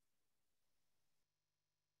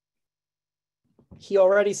 He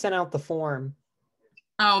already sent out the form.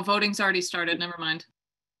 Oh, voting's already started. Never mind.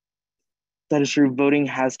 That is true. Voting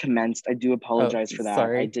has commenced. I do apologize for that.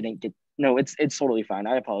 Sorry. I didn't get, no, it's totally fine.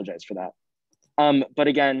 I apologize for that. But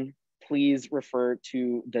again, please refer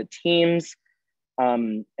to the teams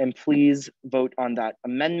and please vote on that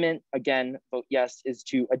amendment. Again, vote yes is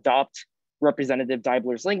to adopt Representative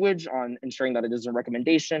Deibler's language on ensuring that it is a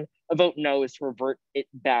recommendation. A vote no is to revert it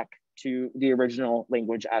back to the original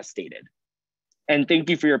language as stated. And thank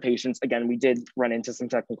you for your patience. Again, we did run into some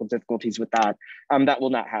technical difficulties with that. That will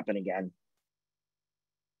not happen again.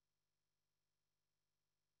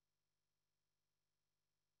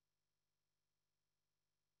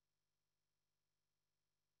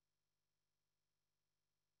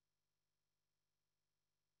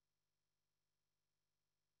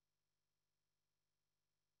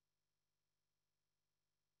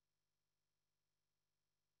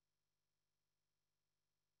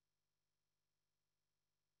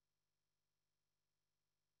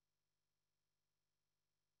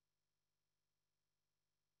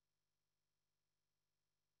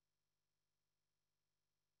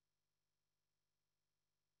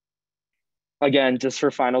 Again, just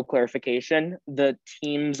for final clarification, the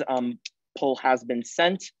team's poll has been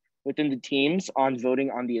sent within the teams on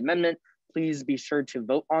voting on the amendment. Please be sure to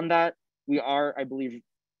vote on that. We are, I believe,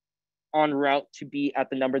 en route to be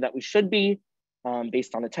at the number that we should be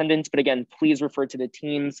based on attendance. But again, please refer to the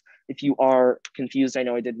teams. If you are confused, I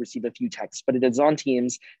know I did receive a few texts, but it is on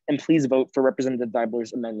teams. And please vote for Representative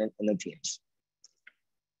Deibler's amendment in the teams.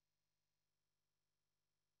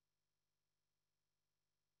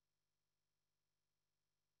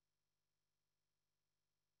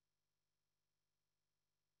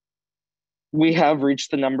 We have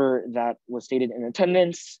reached the number that was stated in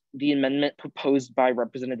attendance. The amendment proposed by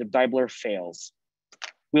Representative Deibler fails.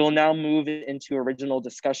 We will now move into original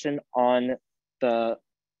discussion on the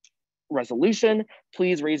resolution.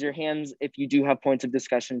 Please raise your hands if you do have points of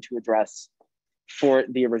discussion to address for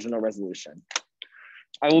the original resolution.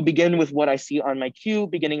 I will begin with what I see on my queue,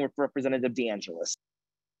 beginning with Representative DeAngelis.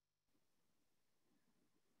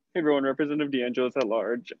 Hey everyone, Representative DeAngelis at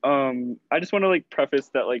large. I just want to like preface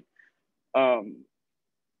that like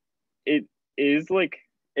it is like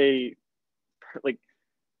a like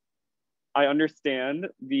I understand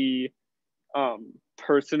the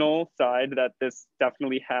personal side that this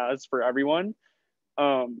definitely has for everyone.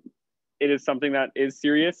 It is something that is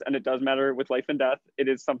serious and it does matter with life and death. It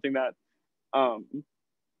is something that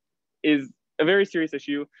is a very serious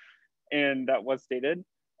issue and that was stated.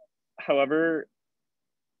 However,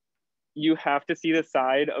 you have to see the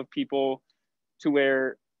side of people to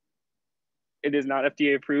where it is not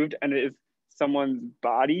FDA approved and it is someone's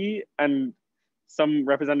body. And some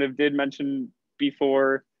representative did mention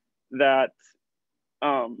before that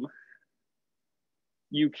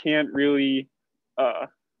you can't really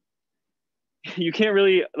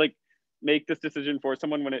like make this decision for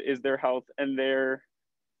someone when it is their health and their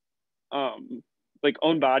like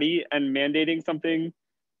own body, and mandating something,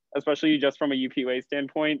 especially just from a UPUA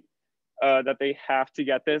standpoint, that they have to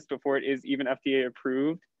get this before it is even FDA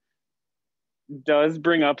approved, does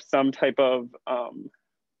bring up some type of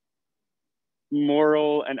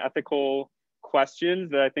moral and ethical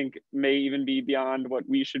questions that I think may even be beyond what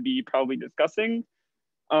we should be probably discussing.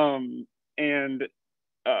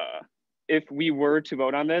 If we were to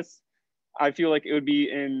vote on this, I feel like it would be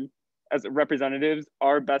in, as representatives,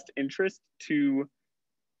 our best interest to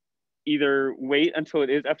either wait until it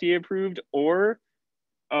is FDA approved or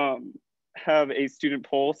have a student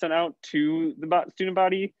poll sent out to the student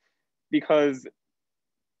body, because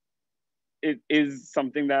it is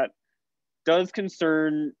something that does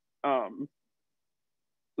concern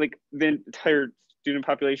like the entire student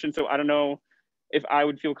population. So I don't know if I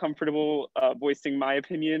would feel comfortable voicing my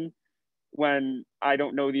opinion when I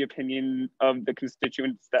don't know the opinion of the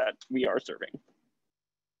constituents that we are serving.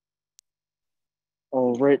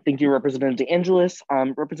 All right, thank you, Representative DeAngelis.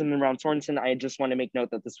 Representative Brown Sorensen, I just want to make note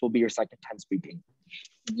that this will be your second time speaking.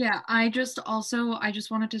 Yeah, I just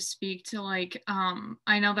wanted to speak to like,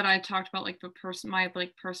 I know that I talked about like my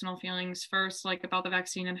like personal feelings first, like about the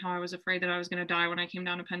vaccine and how I was afraid that I was going to die when I came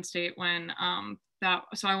down to Penn State when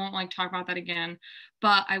so I won't like talk about that again,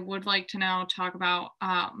 but I would like to now talk about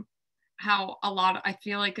how I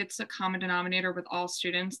feel like it's a common denominator with all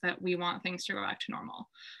students that we want things to go back to normal.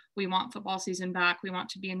 We want football season back. We want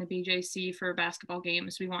to be in the BJC for basketball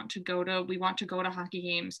games. We want to go to hockey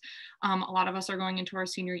games. A lot of us are going into our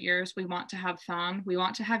senior years. We want to have fun. We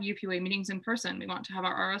want to have UPUA meetings in person. We want to have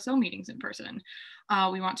our RSO meetings in person.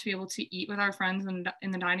 We want to be able to eat with our friends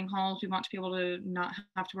in the dining halls. We want to be able to not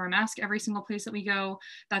have to wear a mask every single place that we go.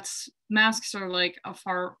 Masks are like a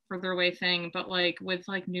far further away thing, but like with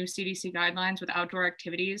like new CDC guidelines with outdoor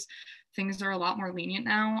activities, things are a lot more lenient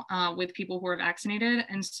now with people who are vaccinated.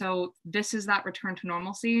 And so this is that return to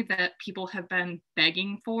normalcy that people have been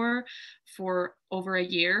begging for over a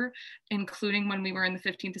year, including when we were in the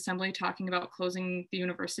 15th Assembly talking about closing the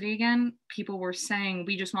university again. People were saying,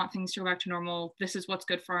 we just want things to go back to normal. This is what's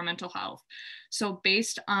good for our mental health. So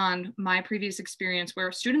based on my previous experience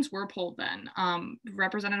where students were polled then,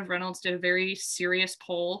 Representative Reynolds did a very serious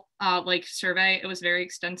poll, like survey. It was very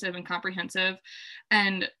extensive and comprehensive.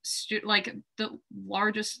 And like the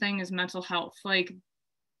largest thing is mental health. Like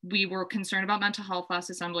we were concerned about mental health last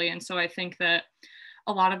Assembly. And so I think that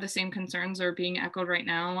a lot of the same concerns are being echoed right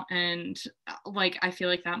now. And like, I feel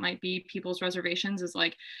like that might be people's reservations is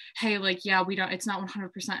like, hey, like, yeah, it's not 100%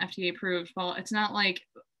 FDA approved. Well, it's not like,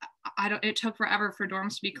 it took forever for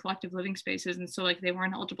dorms to be collective living spaces. And so like they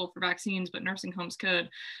weren't eligible for vaccines, but nursing homes could.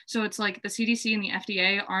 So it's like the CDC and the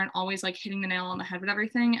FDA aren't always like hitting the nail on the head with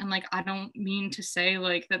everything. And like, I don't mean to say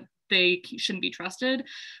like that they shouldn't be trusted,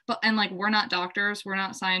 and like we're not doctors, we're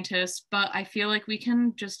not scientists, but I feel like we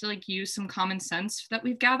can just like use some common sense that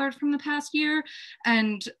we've gathered from the past year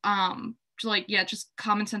and like, yeah, just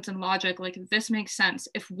common sense and logic. Like this makes sense.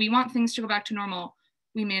 If we want things to go back to normal,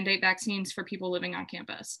 we mandate vaccines for people living on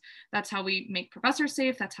campus. That's how we make professors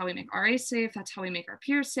safe. That's how we make RAs safe. That's how we make our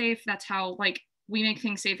peers safe. That's how like we make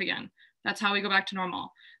things safe again. That's how we go back to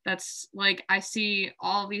normal. That's like, I see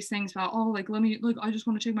all these things about, oh, like, I just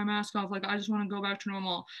want to take my mask off. Like, I just want to go back to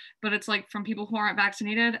normal. But it's like from people who aren't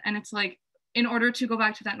vaccinated. And it's like, in order to go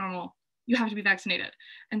back to that normal, you have to be vaccinated.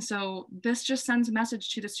 And so this just sends a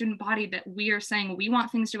message to the student body that we are saying, we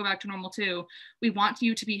want things to go back to normal too. We want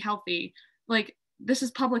you to be healthy. Like, this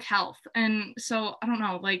is public health. And so I don't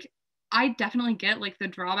know, like, I definitely get like the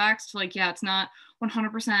drawbacks to like, yeah, it's not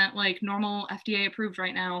 100% like normal FDA approved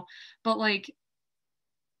right now, but like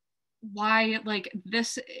why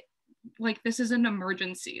this is an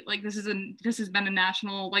emergency. Like this has been a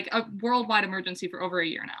national, like a worldwide emergency for over a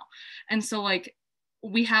year now. And so like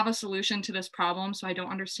we have a solution to this problem. So I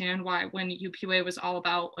don't understand why when UPUA was all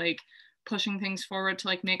about like pushing things forward to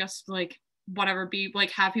like make us like whatever be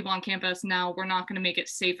like have people on campus, now we're not going to make it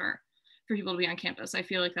safer for people to be on campus. I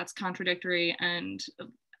feel like that's contradictory and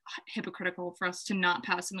hypocritical for us to not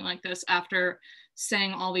pass something like this after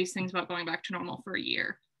saying all these things about going back to normal for a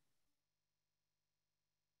year.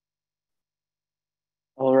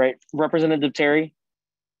 All right, Representative Terry.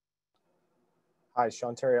 Hi,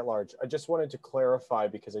 Sean Terry at large. I just wanted to clarify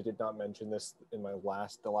because I did not mention this in the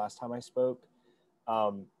last time I spoke.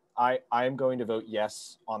 I am going to vote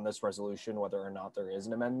yes on this resolution, whether or not there is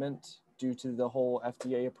an amendment due to the whole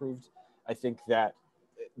FDA approved. I think that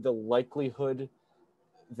the likelihood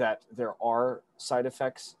that there are side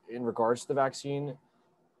effects in regards to the vaccine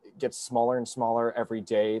gets smaller and smaller every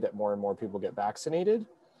day that more and more people get vaccinated.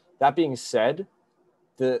 That being said,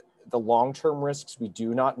 the long-term risks we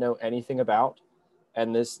do not know anything about,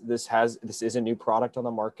 and this is a new product on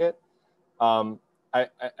the market. I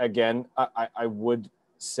would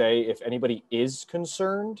say if anybody is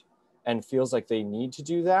concerned and feels like they need to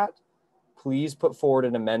do that, please put forward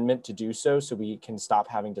an amendment to do so we can stop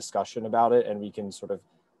having discussion about it and we can sort of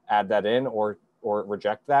add that in or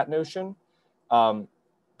reject that notion. But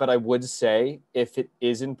I would say if it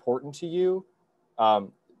is important to you,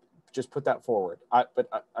 just put that forward.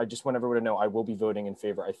 I just want everyone to know I will be voting in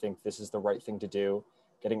favor. I think this is the right thing to do.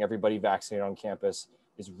 Getting everybody vaccinated on campus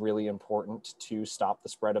is really important to stop the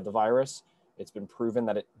spread of the virus. It's been proven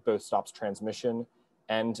that it both stops transmission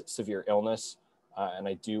and severe illness. And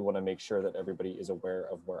I do want to make sure that everybody is aware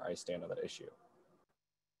of where I stand on that issue.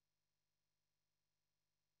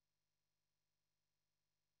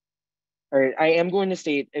 All right, I am going to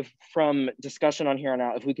state if from discussion on here on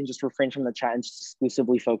out, if we can just refrain from the chat and just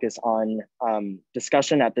exclusively focus on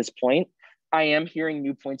discussion at this point. I am hearing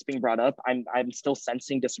new points being brought up. I'm still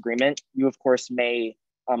sensing disagreement. You of course may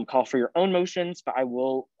call for your own motions, but I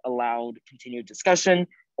will allow continued discussion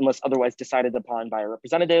unless otherwise decided upon by a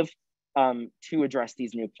representative to address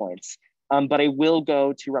these new points. But I will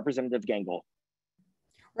go to Representative Gangle.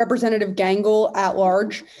 Representative Gangle at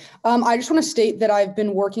large. I just want to state that I've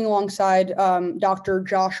been working alongside Dr.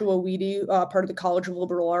 Joshua Weedy, part of the College of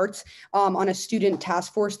Liberal Arts, on a student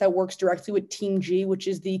task force that works directly with Team G, which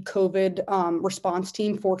is the COVID response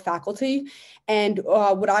team for faculty. And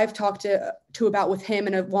what I've talked to about with him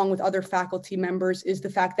and along with other faculty members is the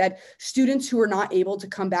fact that students who are not able to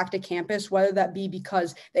come back to campus, whether that be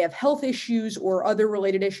because they have health issues or other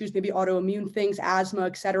related issues, maybe autoimmune things, asthma,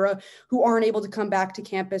 et cetera, who aren't able to come back to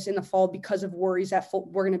campus in the fall because of worries that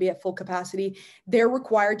we're going to be at full capacity, they're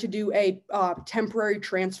required to do a temporary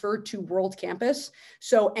transfer to World Campus.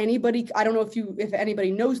 So anybody, I don't know if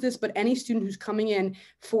anybody knows this, but any student who's coming in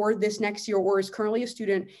for this next year or is currently a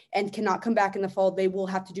student and cannot come back in the fall, they will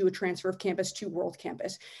have to do a transfer of campus to World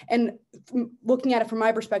Campus. And looking at it from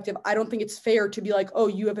my perspective, I don't think it's fair to be like, oh,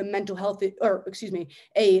 you have a mental health, or excuse me,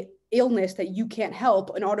 a illness that you can't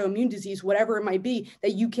help, an autoimmune disease, whatever it might be,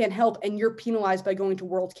 that you can't help, and you're penalized by going to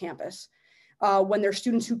World Campus. When there's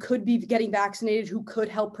students who could be getting vaccinated, who could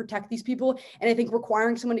help protect these people. And I think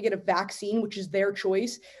requiring someone to get a vaccine, which is their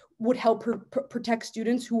choice, would help protect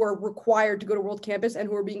students who are required to go to World Campus and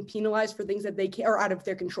who are being penalized for things that they are out of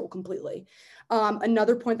their control completely.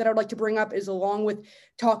 Another point that I would like to bring up is, along with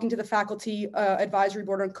talking to the faculty advisory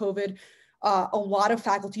board on COVID, a lot of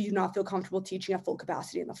faculty do not feel comfortable teaching at full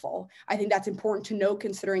capacity in the fall. I think that's important to note,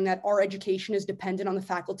 considering that our education is dependent on the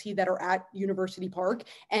faculty that are at University Park.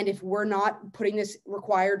 And if we're not putting this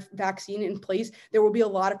required vaccine in place, there will be a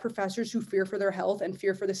lot of professors who fear for their health and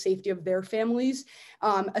fear for the safety of their families,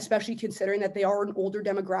 especially considering that they are an older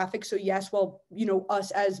demographic. So yes, well, you know, us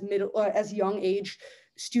as young age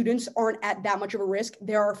students aren't at that much of a risk.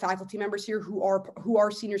 There are faculty members here who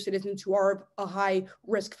are senior citizens, who are a high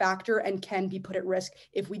risk factor and can be put at risk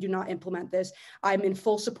if we do not implement this. I'm in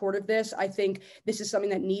full support of this. I think this is something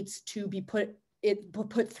that needs to be put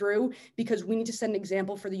through, because we need to set an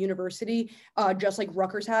example for the university, just like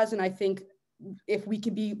Rutgers has. And I think if we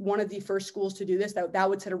could be one of the first schools to do this, that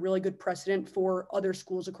would set a really good precedent for other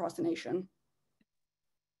schools across the nation.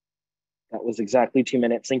 That was exactly 2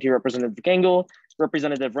 minutes. Thank you, Representative Gangle.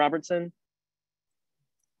 Representative Robertson.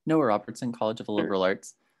 Noah Robertson, College of the Liberal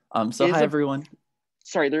Arts. Hi, everyone.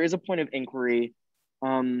 Sorry, there is a point of inquiry.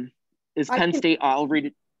 Is Penn State, I'll read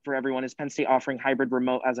it. for everyone, is Penn State offering hybrid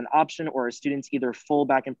remote as an option, or are students either full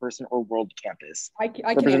back in person or world campus? I can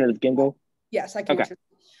Representative Gingle? Yes, I can Okay.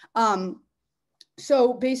 answer.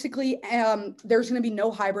 So basically, there's going to be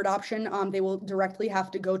no hybrid option. They will directly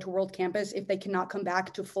have to go to World Campus if they cannot come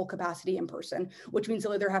back to full capacity in person, which means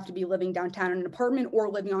they'll either have to be living downtown in an apartment or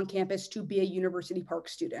living on campus to be a University Park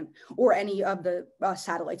student or any of the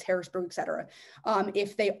satellites, Harrisburg, et cetera.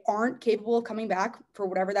 If they aren't capable of coming back for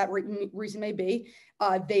whatever that reason may be,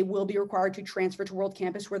 they will be required to transfer to World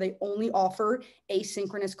Campus, where they only offer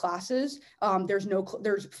asynchronous classes.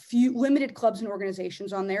 There's few limited clubs and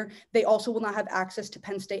organizations on there. They also will not have access to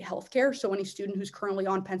Penn State healthcare. So any student who's currently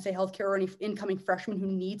on Penn State healthcare or any incoming freshman who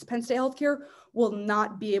needs Penn State healthcare will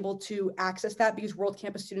not be able to access that, because World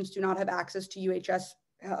Campus students do not have access to UHS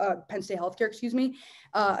Penn State healthcare, excuse me.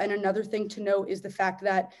 And another thing to note is the fact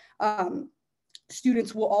that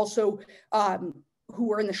students will also,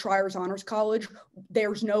 who are in the Schreier's Honors College,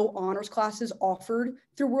 there's no honors classes offered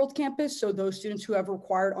through World Campus. So those students who have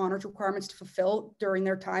required honors requirements to fulfill during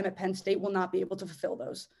their time at Penn State will not be able to fulfill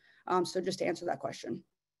those. So just to answer that question.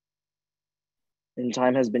 And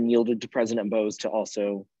time has been yielded to President Bose to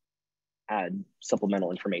also add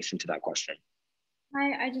supplemental information to that question.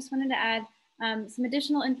 Hi, I just wanted to add some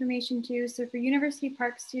additional information too. So for University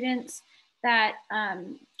Park students that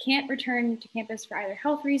can't return to campus for either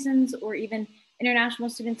health reasons or even international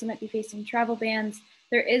students that might be facing travel bans,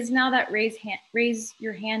 there is now that raise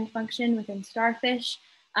your hand function within Starfish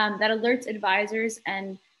that alerts advisors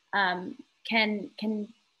and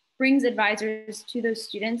brings advisors to those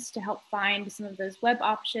students to help find some of those web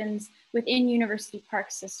options within University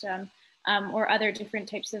Park system or other different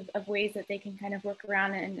types of ways that they can kind of work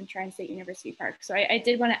around and try and stay at University Park. So I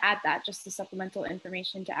did want to add that just as supplemental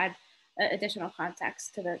information to add additional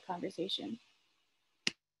context to the conversation.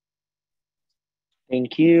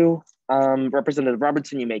 Thank you. Representative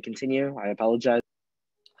Robertson, you may continue. I apologize.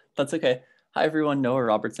 That's okay. Hi, everyone. Noah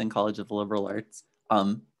Robertson, College of Liberal Arts.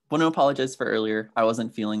 Want to apologize for earlier. I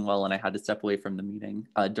wasn't feeling well and I had to step away from the meeting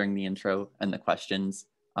during the intro and the questions.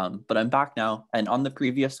 But I'm back now. And on the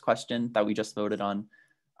previous question that we just voted on,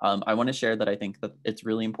 I want to share that I think that it's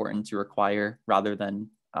really important to require rather than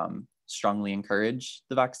strongly encourage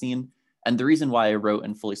the vaccine. And the reason why I wrote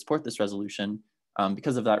and fully support this resolution,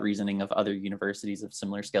 because of that reasoning of other universities of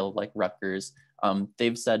similar scale like Rutgers,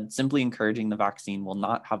 they've said simply encouraging the vaccine will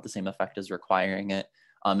not have the same effect as requiring it.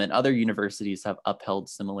 And other universities have upheld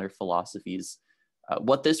similar philosophies.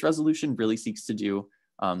 What this resolution really seeks to do,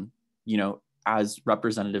 as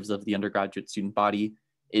representatives of the undergraduate student body,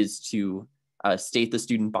 is to state the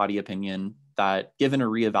student body opinion that given a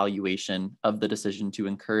reevaluation of the decision to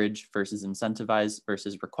encourage versus incentivize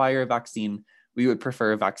versus require a vaccine, we would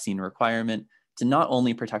prefer a vaccine requirement to not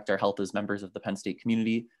only protect our health as members of the Penn State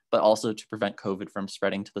community, but also to prevent COVID from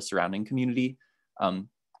spreading to the surrounding community.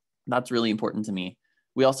 That's really important to me.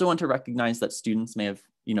 We also want to recognize that students may have,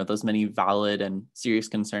 those many valid and serious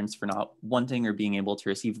concerns for not wanting or being able to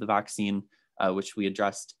receive the vaccine, which we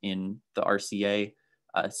addressed in the RCA.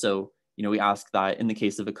 So, we ask that in the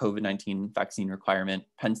case of a COVID-19 vaccine requirement,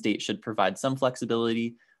 Penn State should provide some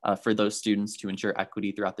flexibility for those students to ensure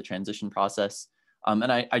equity throughout the transition process.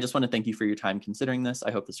 And I just want to thank you for your time considering this.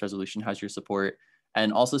 I hope this resolution has your support.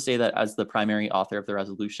 And also say that as the primary author of the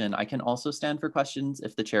resolution, I can also stand for questions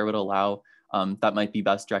if the chair would allow. That might be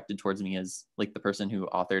best directed towards me as like the person who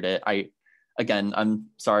authored it. Again, I'm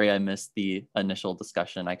sorry I missed the initial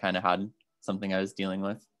discussion. I kind of had something I was dealing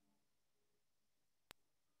with.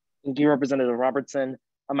 Thank you, Representative Robertson.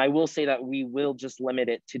 I will say that we will just limit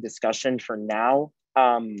it to discussion for now.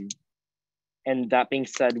 And that being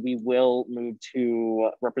said, we will move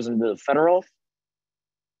to Representative Federal.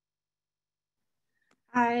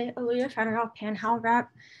 Hi, Aaliyah Federal, Panhandle Rep.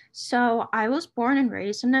 So I was born and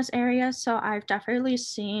raised in this area, so I've definitely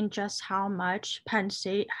seen just how much Penn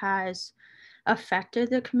State has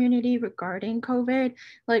affected the community regarding COVID.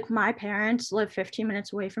 Like my parents live 15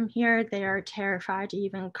 minutes away from here. They are terrified to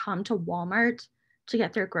even come to Walmart to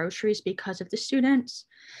get their groceries because of the students.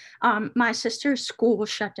 My sister's school was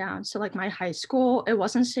shut down. So like my high school, it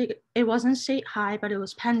wasn't state high, but it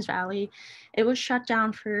was Penns Valley. It was shut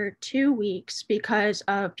down for 2 weeks because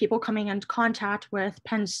of people coming into contact with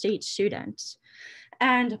Penn State students.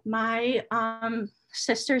 And my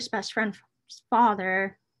sister's best friend's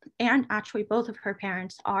father, and actually both of her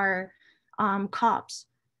parents, are cops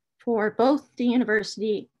for both the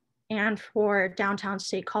university and for Downtown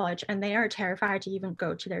State College. And they are terrified to even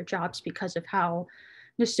go to their jobs because of how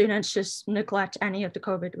the students just neglect any of the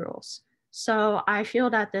COVID rules. So I feel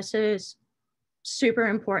that this is super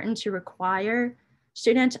important to require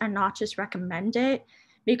students and not just recommend it,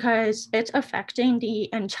 because it's affecting the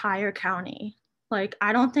entire county. Like,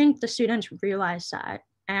 I don't think the students realize that,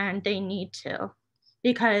 and they need to,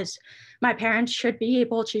 because my parents should be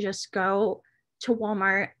able to just go to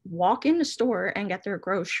Walmart, walk in the store and get their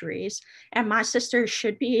groceries. And my sister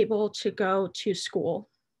should be able to go to school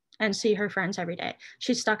and see her friends every day.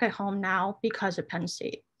 She's stuck at home now because of Penn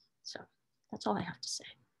State. So that's all I have to say.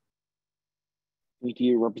 Thank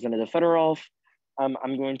you, Representative Fedorov.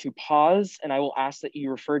 I'm going to pause and I will ask that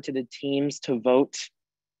you refer to the teams to vote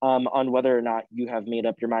on whether or not you have made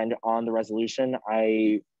up your mind on the resolution.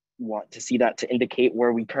 I want to see that to indicate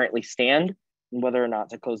where we currently stand and whether or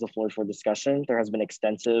not to close the floor for discussion. There has been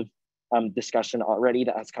extensive discussion already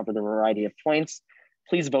that has covered a variety of points.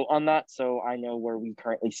 Please vote on that so I know where we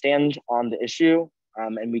currently stand on the issue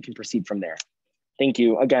and we can proceed from there. Thank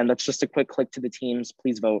you. Again, that's just a quick click to the teams.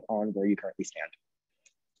 Please vote on where you currently stand.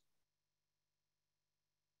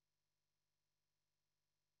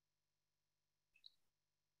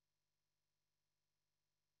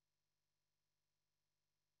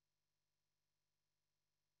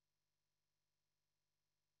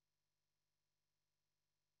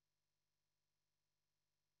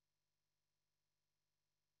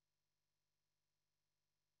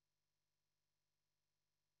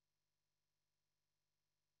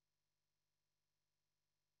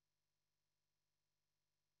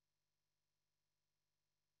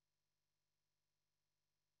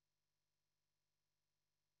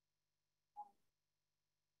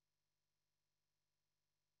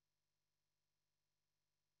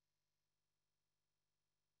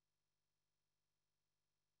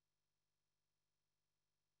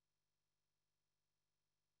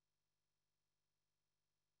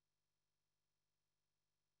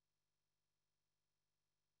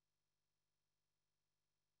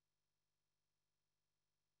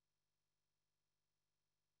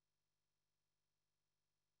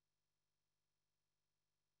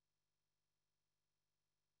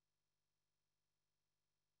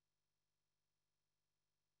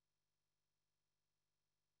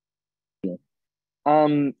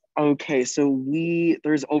 Okay, so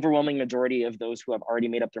there's overwhelming majority of those who have already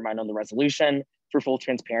made up their mind on the resolution. For full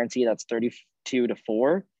transparency, that's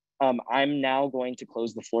 32-4. I'm now going to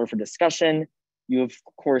close the floor for discussion. You, of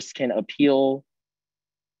course, can appeal.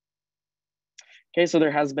 Okay, so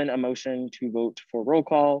there has been a motion to vote for roll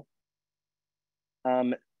call.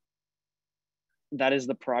 That is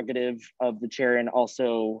the prerogative of the chair and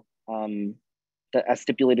also as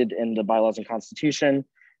stipulated in the bylaws and constitution.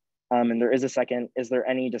 And there is a second. Is there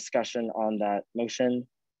any discussion on that motion?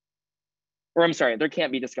 Or I'm sorry, there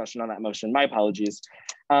can't be discussion on that motion. My apologies.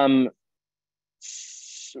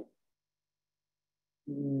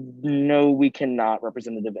 No, we cannot,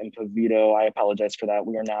 Representative Impovito. I apologize for that.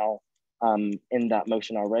 We are now in that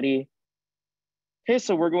motion already. Okay,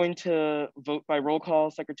 so we're going to vote by roll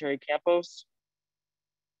call. Secretary Campos.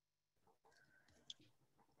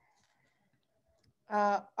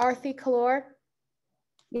 Arthi Kalor.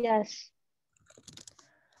 Yes.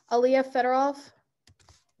 Aaliyah Fedorov.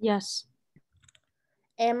 Yes.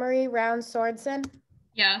 Anne-Marie Round Sorensen.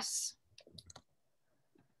 Yes.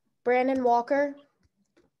 Brandon Walker.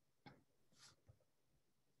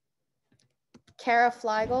 Kara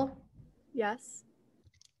Fleigel. Yes.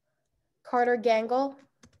 Carter Gangle.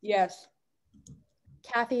 Yes.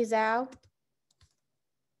 Kathy Zhao.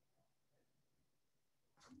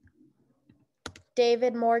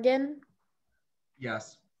 David Morgan.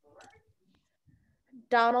 Yes.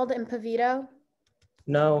 Donald Impovito.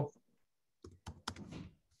 No.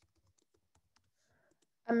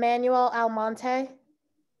 Emmanuel Almonte.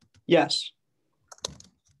 Yes.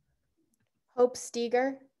 Hope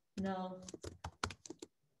Steger. No.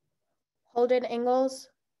 Holden Ingalls.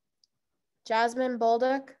 Jasmine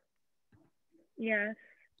Bolduc. Yes.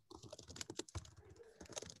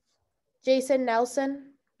 Jason Nelson.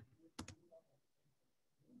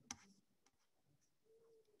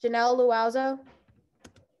 Janelle Luauzo.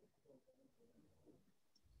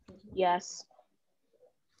 Yes.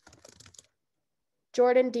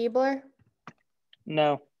 Jordan Diebler.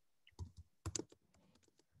 No.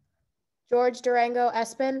 George Durango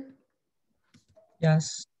Espin.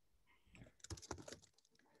 Yes.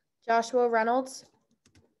 Joshua Reynolds.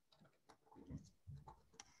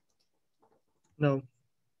 No.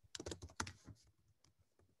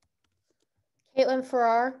 Caitlin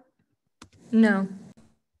Farrar. No.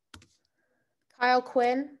 Kyle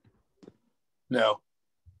Quinn. No.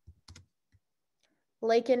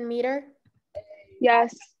 Lakin Meter.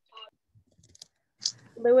 Yes.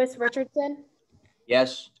 Lewis Richardson.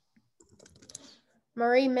 Yes.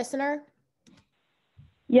 Marie Missner.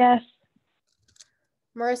 Yes.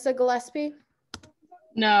 Marissa Gillespie.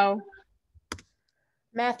 No.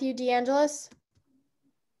 Matthew DeAngelis,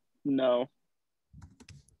 No.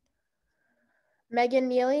 Megan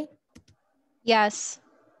Neely, Yes.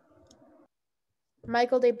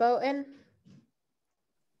 Michael DeBoten,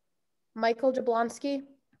 Michael Jablonski,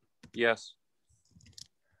 Yes.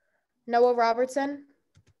 Noah Robertson,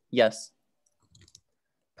 Yes.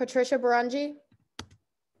 Patricia Barangi,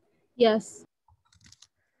 Yes.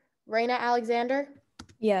 Raina Alexander,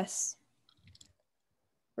 Yes.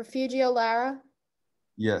 Refugio Lara,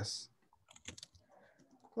 Yes.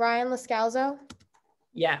 Ryan Lascalzo,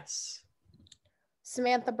 Yes.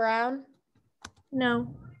 Samantha Brown,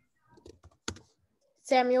 No.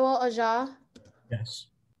 Samuel Aja, Yes.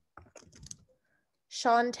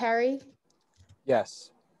 Sean Terry,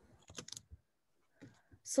 Yes.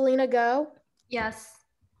 Selena Go, Yes.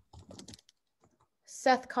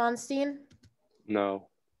 Seth Constein, No.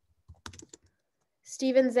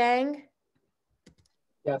 Stephen Zhang,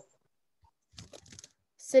 Yes.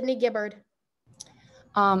 Sydney Gibbard.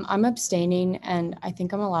 I'm abstaining, and I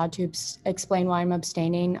think I'm allowed to explain why I'm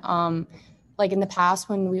abstaining. Like in the past,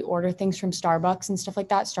 when we order things from Starbucks and stuff like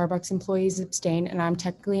that, Starbucks employees abstain, and I'm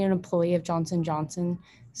technically an employee of Johnson & Johnson.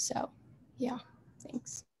 So yeah,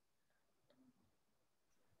 thanks.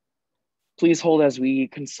 Please hold as we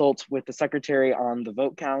consult with the secretary on the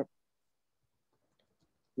vote count.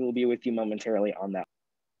 We will be with you momentarily on that.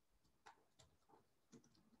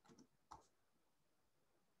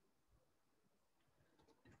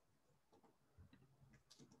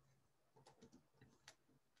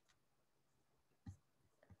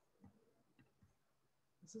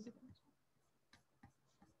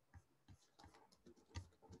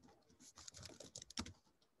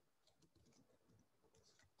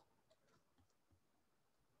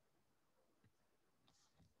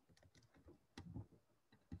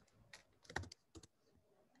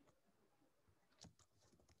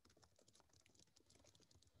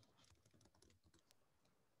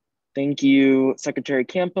 Thank you, Secretary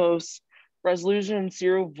Campos. Resolution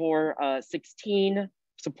 0416,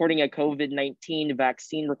 supporting a COVID-19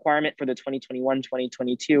 vaccine requirement for the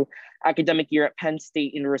 2021-2022 academic year at Penn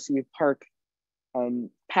State University of Park,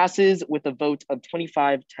 passes with a vote of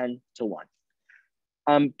 25-10 to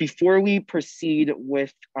 1. Before we proceed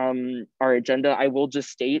with our agenda, I will just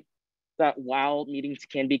state that while meetings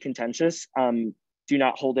can be contentious, do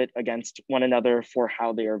not hold it against one another for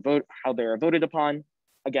how they are voted upon.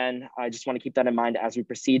 Again, I just want to keep that in mind as we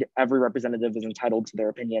proceed. Every representative is entitled to their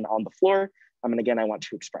opinion on the floor. And again, I want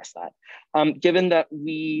to express that. Given that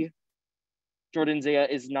Jordan Zaya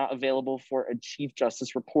is not available for a Chief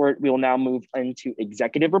Justice report, we will now move into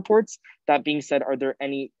executive reports. That being said, are there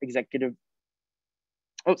any executive?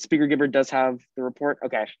 Oh, Speaker Gibbard does have the report.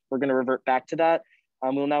 Okay, we're going to revert back to that.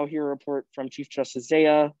 We'll now hear a report from Chief Justice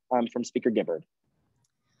Zaya from Speaker Gibbard.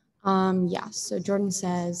 Yeah, so Jordan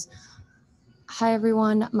says, hi,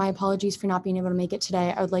 everyone. My apologies for not being able to make it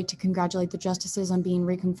today. I would like to congratulate the justices on being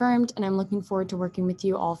reconfirmed, and I'm looking forward to working with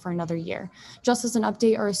you all for another year. Just as an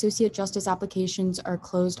update, our associate justice applications are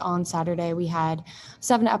closed on Saturday. We had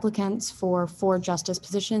 7 applicants for 4 justice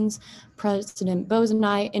positions. President Bose and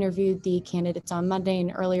I interviewed the candidates on Monday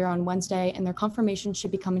and earlier on Wednesday, and their confirmation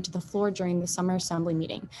should be coming to the floor during the summer assembly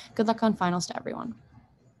meeting. Good luck on finals to everyone.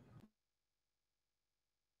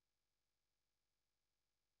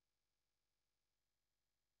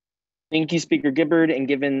 Thank you, Speaker Gibbard. And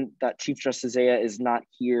given that Chief Justice Zaya is not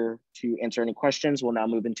here to answer any questions, we'll now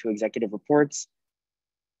move into executive reports.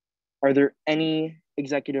 Are there any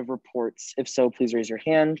executive reports? If so, please raise your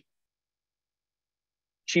hand.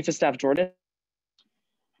 Chief of Staff Jordan.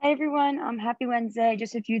 Hi everyone, happy Wednesday.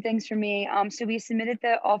 Just a few things for me. So we submitted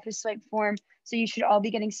the office swipe form, so you should all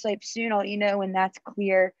be getting swiped soon. I'll let you know when that's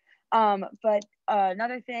clear. But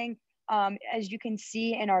another thing, as you can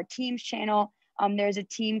see in our Teams channel, there's a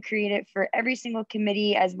team created for every single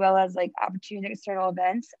committee as well as like opportunity external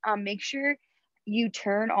events. Make sure you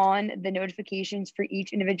turn on the notifications for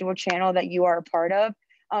each individual channel that you are a part of,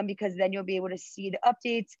 because then you'll be able to see the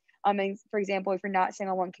updates. And for example, if you're not sitting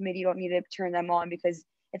on one committee, you don't need to turn them on because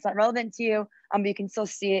it's not relevant to you, but you can still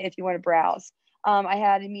see it if you want to browse. I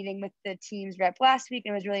had a meeting with the Teams rep last week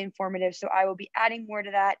and it was really informative, so I will be adding more to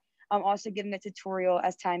that. I'm also giving a tutorial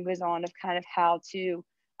as time goes on of kind of how to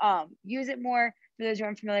use it more. For those who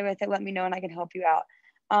aren't familiar with it, let me know and I can help you out.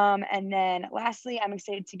 And then lastly, I'm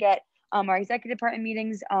excited to get our executive department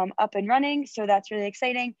meetings up and running, so that's really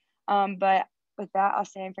exciting. But with that, I'll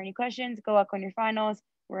stand for any questions. Good luck on your finals.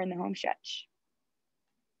 We're in the home stretch.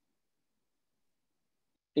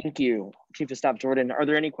 Thank you, Chief of Staff Jordan. Are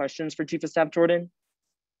there any questions for Chief of Staff Jordan?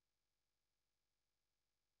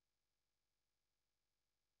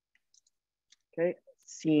 Okay,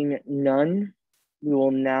 Seeing none, we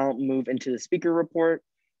will now move into the speaker report.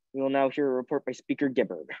 We will now hear a report by Speaker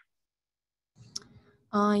Gibbard.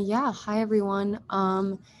 Yeah, hi everyone.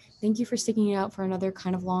 Thank you for sticking it out for another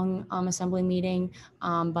kind of long assembly meeting,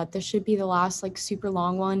 but this should be the last like super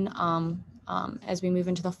long one as we move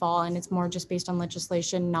into the fall, and it's more just based on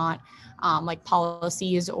legislation, not like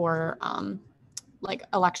policies or like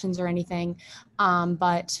elections or anything.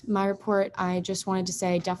 But my report, I just wanted to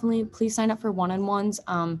say, definitely please sign up for one-on-ones.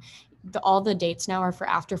 All the dates now are for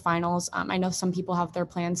after finals. I know some people have their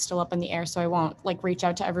plans still up in the air, so I won't like reach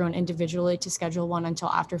out to everyone individually to schedule one until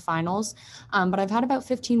after finals. But I've had about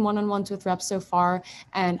 15 one-on-ones with reps so far,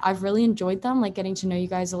 and I've really enjoyed them, like getting to know you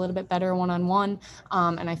guys a little bit better one-on-one.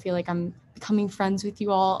 And I feel like I'm becoming friends with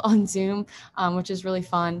you all on Zoom, which is really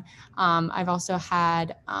fun. I've also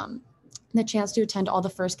had the chance to attend all the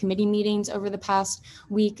first committee meetings over the past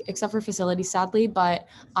week, except for facilities, sadly, but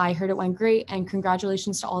I heard it went great, and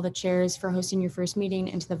congratulations to all the chairs for hosting your first meeting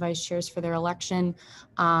and to the vice chairs for their election.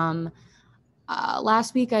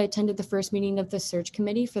 Last week, I attended the first meeting of the search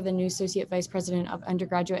committee for the new Associate Vice President of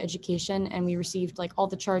Undergraduate Education, and we received like all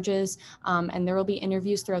the charges, and there will be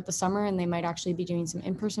interviews throughout the summer, and they might actually be doing some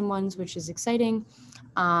in-person ones, which is exciting.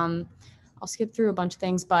 I'll skip through a bunch of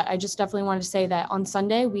things, but I just definitely wanted to say that on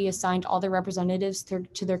Sunday, we assigned all the representatives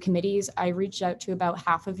to their committees. I reached out to about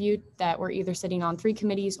half of you that were either sitting on 3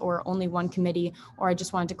 committees or only 1 committee, or I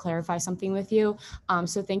just wanted to clarify something with you.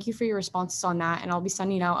 So thank you for your responses on that. And I'll be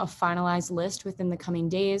sending out a finalized list within the coming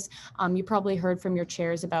days. You probably heard from your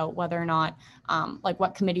chairs about whether or not, like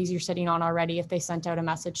what committees you're sitting on already, if they sent out a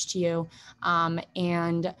message to you.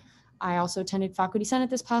 And I also attended Faculty Senate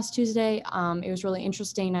this past Tuesday. It was really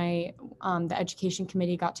interesting. The Education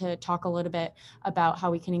Committee got to talk a little bit about how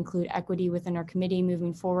we can include equity within our committee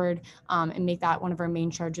moving forward, and make that one of our main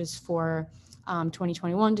charges for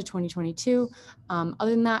 2021 to 2022. Other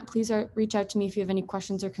than that, please reach out to me if you have any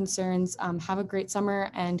questions or concerns. Have a great summer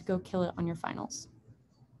and go kill it on your finals.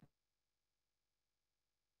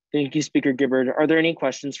 Thank you, Speaker Gibbard. Are there any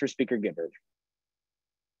questions for Speaker Gibbard?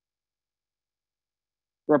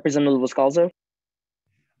 Representative Lascalzo.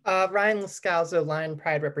 Ryan Lascalzo, Lion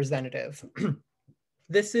Pride representative.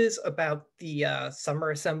 This is about the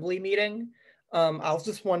summer assembly meeting. I was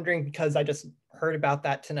just wondering, because I just heard about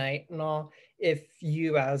that tonight and all, if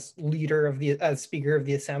you as leader of as speaker of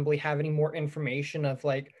the assembly have any more information of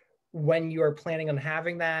like when you are planning on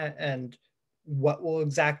having that and what will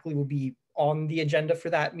exactly will be on the agenda for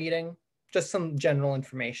that meeting. Just some general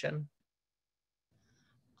information.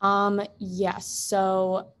 Yes,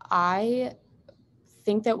 so I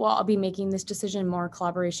think that I'll be making this decision more in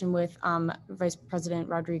collaboration with Vice President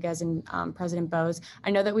Rodriguez and President Bose. I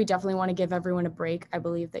know that we definitely want to give everyone a break. I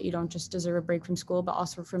believe that you don't just deserve a break from school, but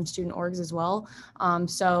also from student orgs as well.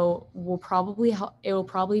 So it will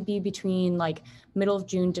probably be between like middle of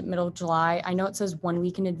June to middle of July. I know it says 1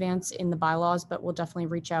 week in advance in the bylaws, but we'll definitely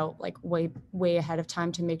reach out like way ahead of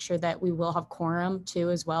time to make sure that we will have quorum too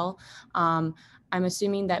as well. I'm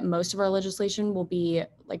assuming that most of our legislation will be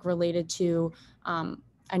like related to,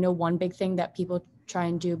 I know one big thing that people try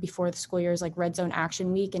and do before the school year is like Red Zone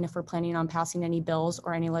Action Week. And if we're planning on passing any bills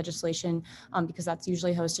or any legislation, because that's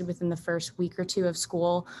usually hosted within the first week or 2 of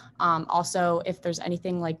school. Also, if there's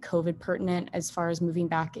anything like COVID pertinent as far as moving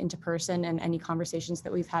back into person and any conversations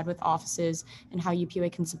that we've had with offices and how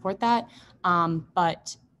UPUA can support that.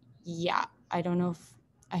 But yeah, I don't know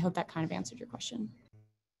I hope that kind of answered your question.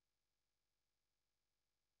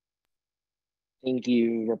 Thank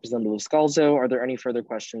you, Representative Scalzo. Are there any further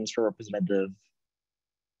questions for Representative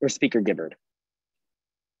or Speaker Gibbard?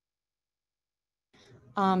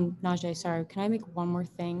 Najee, sorry, can I make one more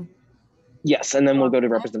thing? Yes, and then we'll go to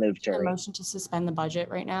Representative A Terry. motion to suspend the budget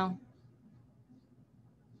right now.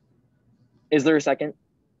 Is there a second?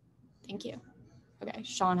 Thank you. Okay,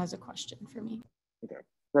 Sean has a question for me. Okay,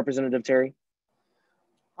 Representative Terry.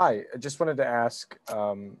 Hi, I just wanted to ask,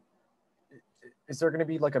 is there going to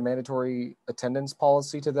be like a mandatory attendance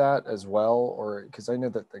policy to that as well? Or because I know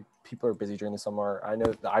that the people are busy during the summer. I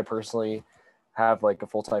know that I personally have like a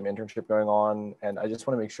full-time internship going on, and I just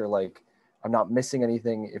want to make sure like I'm not missing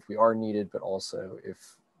anything if we are needed, but also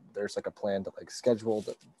if there's like a plan to like schedule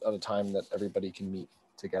at a time that everybody can meet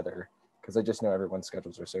together, because I just know everyone's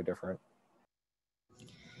schedules are so different.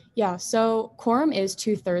 Yeah, so quorum is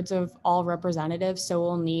 2/3 of all representatives, so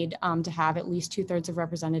we'll need to have at least 2/3 of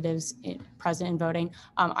representatives present and voting.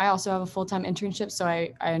 I also have a full-time internship, so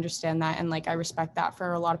I understand that, and like I respect that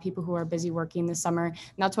for a lot of people who are busy working this summer.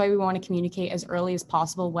 And that's why we want to communicate as early as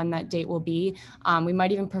possible when that date will be. We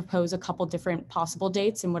might even propose a couple different possible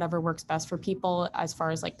dates and whatever works best for people as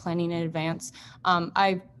far as like planning in advance.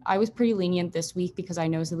 I I was pretty lenient this week because I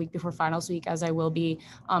know it's the week before finals week, as I will be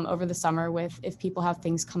over the summer with if people have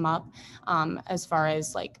things come up as far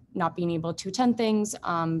as like not being able to attend things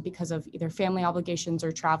because of either family obligations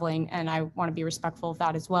or traveling. And I want to be respectful of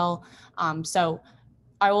that as well. So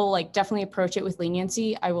I will like definitely approach it with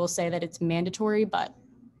leniency. I will say that it's mandatory, but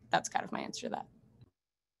that's kind of my answer to that.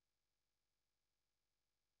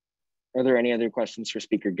 Are there any other questions for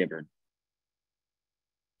Speaker Gibbard?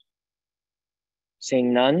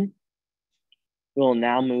 Seeing none, we'll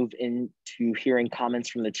now move into hearing comments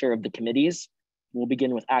from the chair of the committees. We'll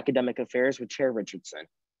begin with academic affairs with Chair Richardson.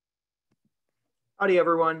 Howdy,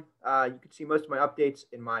 everyone. You can see most of my updates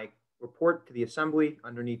in my report to the Assembly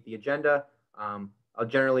underneath the agenda.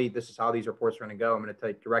 This is how these reports are going to go. I'm going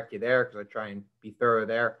to direct you there because I try and be thorough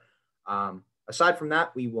there. Aside from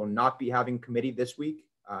that, we will not be having committee this week.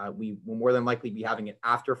 We will more than likely be having it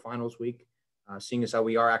after finals week. Seeing as how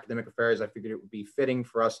we are academic affairs, I figured it would be fitting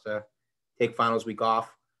for us to take finals week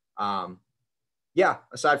off. Yeah,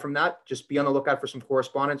 aside from that, just be on the lookout for some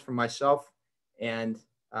correspondence from myself and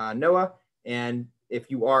Noah. And if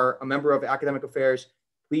you are a member of academic affairs,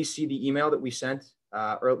 please see the email that we sent,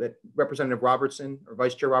 or that Representative Robertson or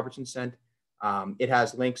Vice Chair Robertson sent. It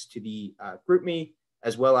has links to the GroupMe,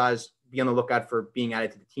 as well as be on the lookout for being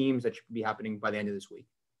added to the teams that should be happening by the end of this week.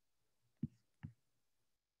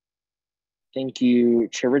 Thank you,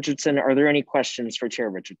 Chair Richardson. Are there any questions for Chair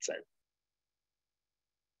Richardson?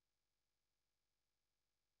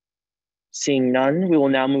 Seeing none, we will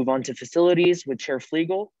now move on to facilities with Chair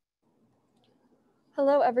Flegel.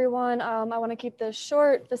 Hello, everyone. I want to keep this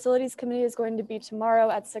short. Facilities committee is going to be tomorrow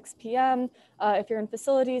at 6 p.m. If you're in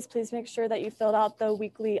facilities, please make sure that you filled out the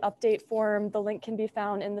weekly update form. The link can be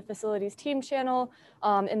found in the facilities team channel,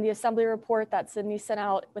 in the assembly report that Sydney sent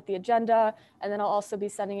out with the agenda, and then I'll also be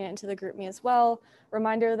sending it into the GroupMe as well.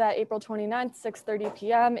 Reminder that April 29th, 6:30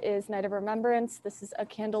 p.m. is Night of Remembrance. This is a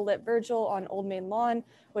candlelit vigil on Old Main Lawn,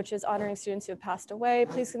 which is honoring students who have passed away.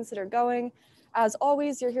 Please consider going. As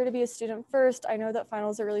always, you're here to be a student first. I know that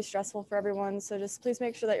finals are really stressful for everyone, so just please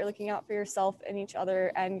make sure that you're looking out for yourself and each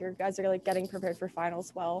other, and you guys are like getting prepared for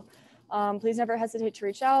finals well. Please never hesitate to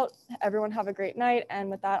reach out. Everyone have a great night, and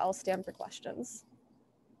with that, I'll stand for questions.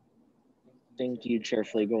 Thank you, Chair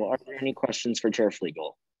Flegel. Are there any questions for Chair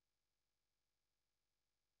Flegel?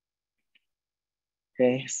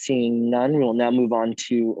 Okay, seeing none, we'll now move on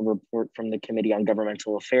to a report from the Committee on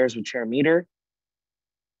Governmental Affairs with Chair Meter.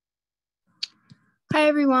 Hi,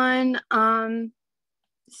 everyone.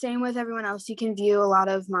 Same with everyone else. You can view a lot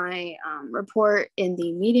of my report in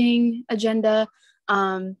the meeting agenda.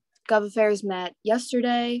 Gov Affairs met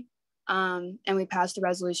yesterday, and we passed the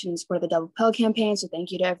resolution in support of the Double Pell campaign. So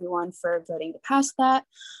thank you to everyone for voting to pass that.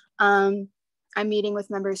 I'm meeting with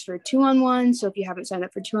members for 2-on-1. So if you haven't signed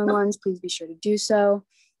up for 2-on-1s, please be sure to do so.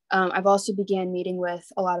 I've also began meeting with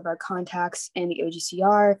a lot of our contacts in the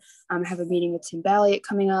OGCR. I have a meeting with Tim Balliot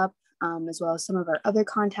coming up, as well as some of our other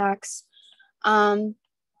contacts. On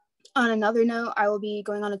another note, I will be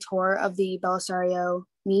going on a tour of the Belisario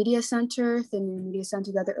Media Center, the new media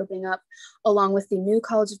center that they're opening up, along with the new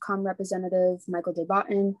College of Comm representative, Michael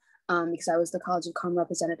DeBotton, because I was the College of Comm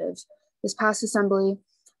representative this past assembly.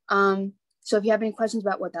 So if you have any questions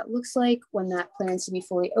about what that looks like, when that plans to be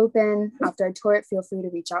fully open, after I tour it, feel free to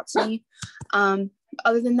reach out to me.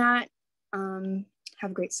 Other than that, have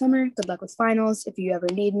a great summer. Good luck with finals. If you ever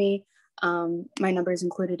need me, my number is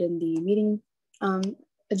included in the meeting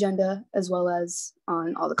agenda, as well as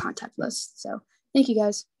on all the contact lists. So thank you,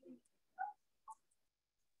 guys.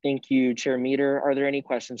 Thank you, Chair Meter. Are there any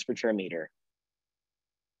questions for Chair Meter?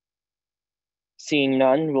 Seeing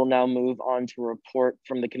none, we'll now move on to a report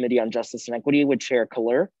from the Committee on Justice and Equity with Chair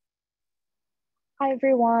Kaler. Hi,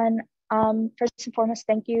 everyone. First and foremost,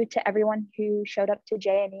 thank you to everyone who showed up to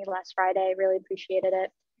J&E last Friday. Really appreciated it.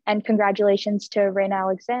 And congratulations to Raina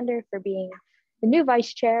Alexander for being the new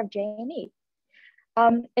vice chair of J&E.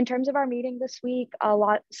 In terms of our meeting this week,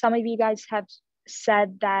 some of you guys have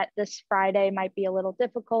said that this Friday might be a little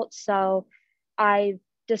difficult. So I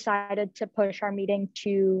decided to push our meeting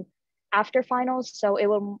to after finals. So it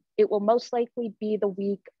will most likely be the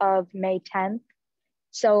week of May 10th.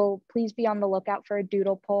 So please be on the lookout for a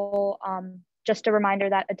doodle poll. Just a reminder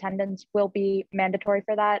that attendance will be mandatory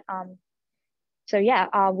for that. So yeah,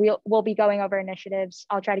 we'll be going over initiatives.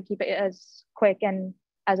 I'll try to keep it as quick and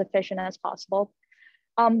as efficient as possible.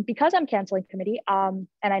 Because I'm canceling committee, and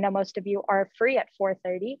I know most of you are free at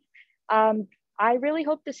 4:30, I really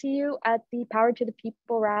hope to see you at the Power to the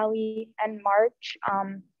People rally and march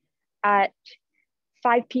at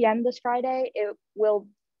 5 p.m. this Friday. It will,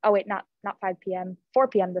 oh wait, not 5 p.m., 4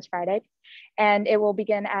 p.m. this Friday, and it will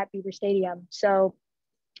begin at Beaver Stadium. So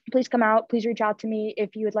please come out. Please reach out to me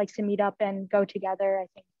if you would like to meet up and go together. I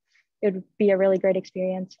think it would be a really great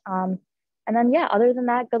experience. And then, yeah, other than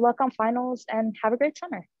that, good luck on finals and have a great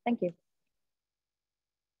summer. Thank you.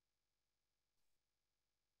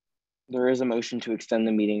 There is a motion to extend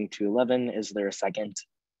the meeting to 11. Is there a second?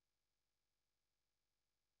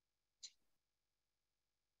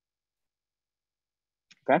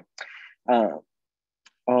 Okay.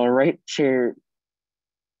 All right, Chair.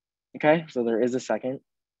 Okay, so there is a second.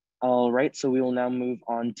 All right, so we will now move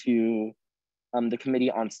on to the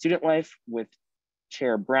Committee on Student Life with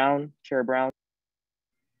Chair Brown. Chair Brown.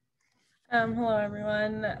 Hello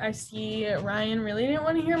everyone. I see Ryan really didn't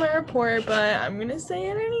want to hear my report, but I'm gonna say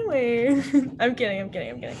it anyway. I'm kidding.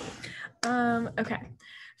 Okay.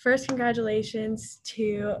 First, congratulations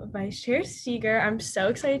to Vice Chair Seeger. I'm so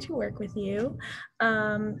excited to work with you.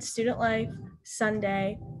 Student Life,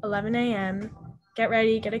 Sunday, 11 a.m. Get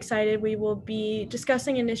ready, get excited. We will be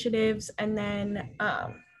discussing initiatives, and then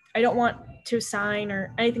I don't want to assign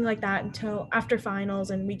or anything like that until after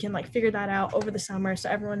finals, and we can like figure that out over the summer so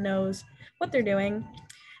everyone knows what they're doing.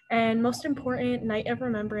 And most important, Night of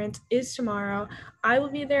Remembrance is tomorrow. I will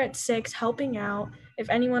be there at 6 helping out. If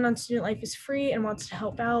anyone on Student Life is free and wants to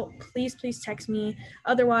help out, please text me.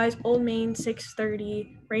 Otherwise, Old Main,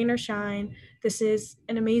 6:30, rain or shine. This is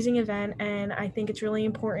an amazing event, and I think it's really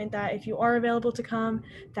important that if you are available to come,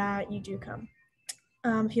 that you do come.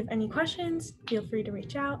 If you have any questions, feel free to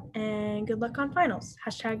reach out, and good luck on finals.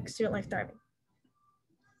 Hashtag Student Life Thriving.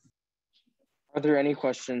 Are there any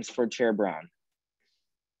questions for Chair Brown?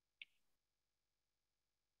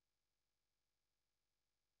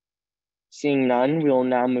 Seeing none, we will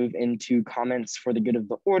now move into comments for the good of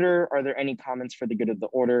the order. Are there any comments for the good of the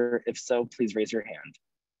order? If so, please raise your hand.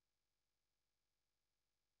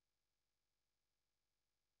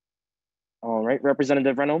 All right,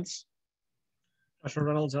 Representative Reynolds. Joshua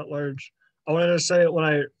Reynolds at large. I wanted to say when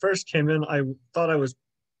I first came in, I thought I was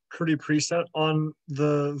pretty preset on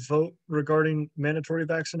the vote regarding mandatory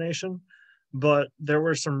vaccination, but there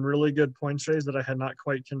were some really good points raised that I had not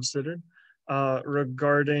quite considered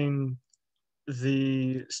regarding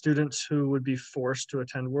the students who would be forced to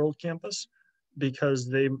attend World Campus because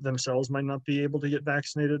they themselves might not be able to get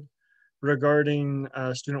vaccinated, regarding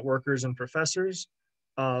student workers and professors.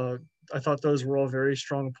 I thought those were all very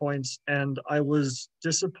strong points, and I was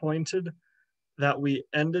disappointed that we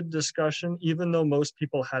ended discussion, even though most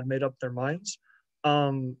people had made up their minds.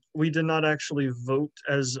 We did not actually vote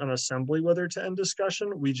as an assembly whether to end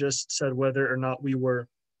discussion. We just said whether or not we were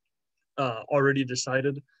already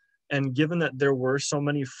decided. And given that there were so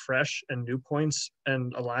many fresh and new points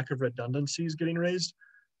and a lack of redundancies getting raised,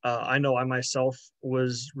 I know I myself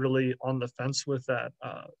was really on the fence with that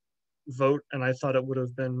vote, and I thought it would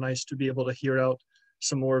have been nice to be able to hear out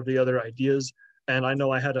some more of the other ideas. And I know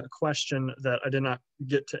I had a question that I did not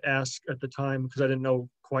get to ask at the time because I didn't know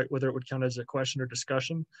quite whether it would count as a question or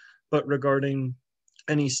discussion, but regarding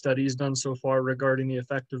any studies done so far regarding the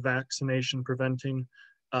effect of vaccination preventing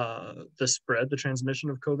the spread, the transmission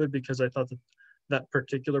of COVID, because I thought that that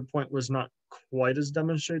particular point was not quite as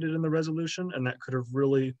demonstrated in the resolution, and that could have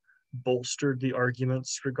really bolstered the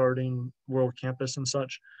arguments regarding World Campus and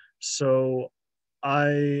such. So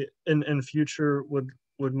I, in future, would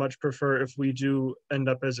much prefer if we do end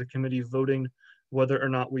up as a committee voting whether or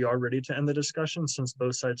not we are ready to end the discussion, since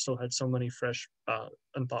both sides still had so many fresh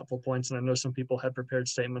and thoughtful points. And I know some people had prepared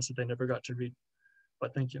statements that they never got to read,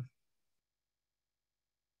 but thank you.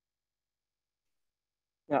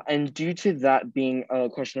 Yeah, and due to that being a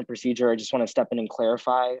question of procedure, I just want to step in and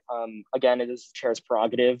clarify. Again, it is the chair's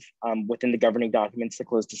prerogative within the governing documents to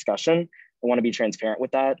close discussion. I want to be transparent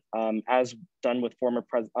with that. As done with former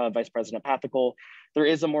Vice President Pathical, there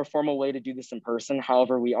is a more formal way to do this in person.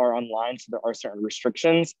 However, we are online, so there are certain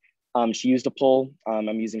restrictions. She used a poll.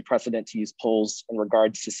 I'm using precedent to use polls in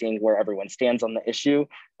regards to seeing where everyone stands on the issue,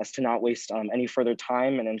 as to not waste any further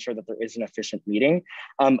time and ensure that there is an efficient meeting.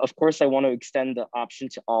 Of course, I want to extend the option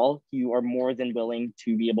to all. You are more than willing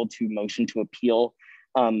to be able to motion to appeal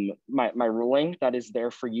my ruling. That is there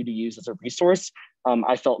for you to use as a resource.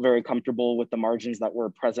 I felt very comfortable with the margins that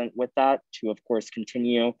were present with that to, of course,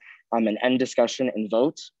 continue and end discussion and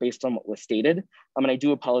vote based on what was stated. And I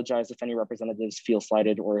do apologize if any representatives feel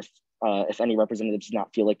slighted or if any representatives do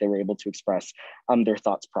not feel like they were able to express their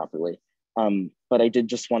thoughts properly. But I did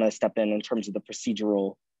just want to step in terms of the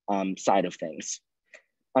procedural side of things.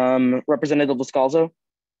 Representative Lascalzo.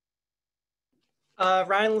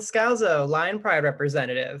 Ryan Lascalzo, Lion Pride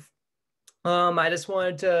representative. I just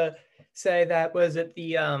wanted to say that was it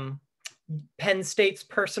the Penn State's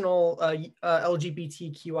personal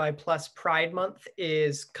LGBTQI+ Pride Month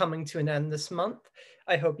is coming to an end this month.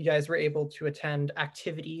 I hope you guys were able to attend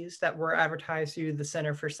activities that were advertised through the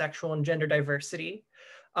Center for Sexual and Gender Diversity.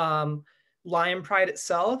 Lion Pride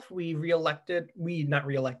itself, we elected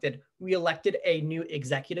a new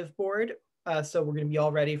executive board. So we're going to be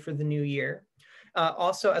all ready for the new year.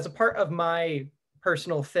 Also, as a part of my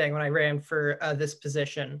personal thing, when I ran for this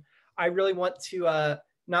position, I really want to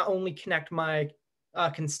not only connect my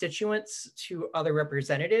constituents to other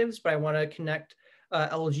representatives, but I want to connect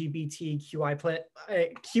LGBTQIA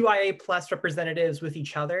plus representatives with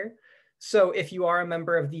each other. So if you are a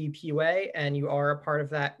member of the UPUA and you are a part of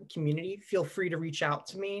that community, feel free to reach out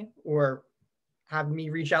to me or have me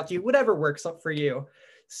reach out to you, whatever works up for you.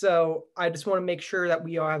 So I just want to make sure that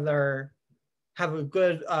we either have a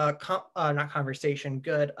good,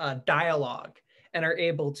 good dialogue and are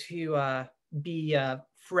able to be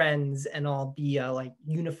friends and all be like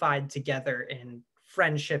unified together in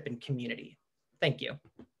friendship and community. Thank you.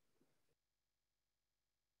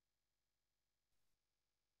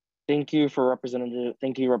 Thank you, Representative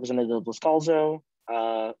Lascalzo.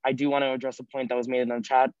 I do want to address a point that was made in the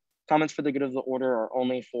chat. Comments for the good of the order are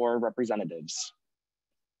only for representatives.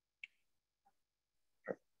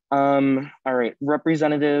 All right,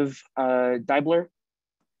 Representative Deibler.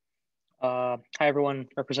 Hi everyone,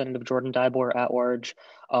 Representative Jordan Deibler at large.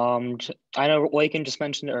 I know Lakin just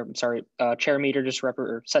mentioned, or sorry, Chair Meter just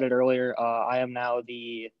said it earlier. I am now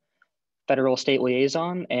the federal state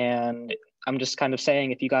liaison, and I'm just kind of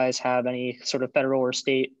saying if you guys have any sort of federal or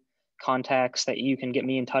state contacts that you can get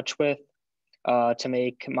me in touch with to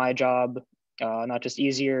make my job not just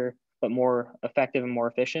easier, but more effective and more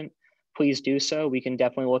efficient, please do so. We can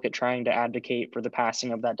definitely look at trying to advocate for the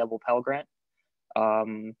passing of that double Pell Grant.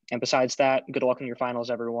 And besides that, good luck in your finals,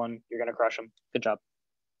 everyone. You're going to crush them. Good job.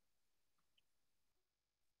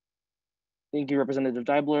 Thank you, Representative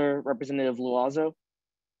Deibler. Representative Luazo.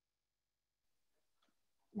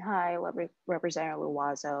 Hi, Representative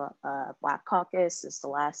Luazo. Black Caucus, this is the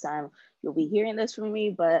last time you'll be hearing this from me,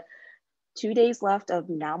 but 2 days left of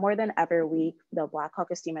Now More Than Ever week. The Black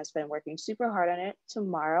Caucus team has been working super hard on it.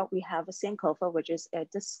 Tomorrow we have a Sankofa, which is a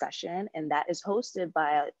discussion, and that is hosted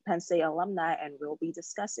by Penn State alumni, and we'll be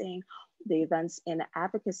discussing the events in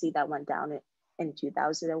advocacy that went down in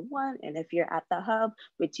 2001. And if you're at the hub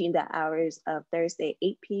between the hours of Thursday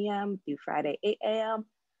 8 p.m. through Friday 8 a.m.,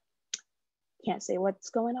 can't say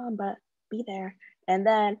what's going on, but be there. And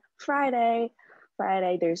then Friday,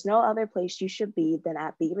 there's no other place you should be than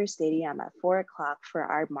at Beaver Stadium at 4 o'clock for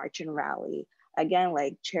our march and rally. Again,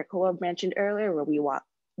 like Chair Kola mentioned earlier, we'll be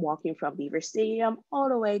walking from Beaver Stadium all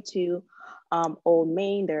the way to Old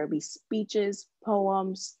Main. There will be speeches,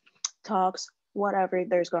 poems, talks, whatever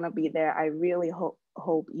there's gonna be there. I really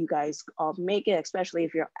hope you guys all make it, especially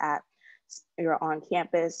if you're on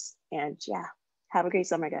campus. And yeah, have a great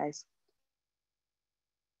summer, guys.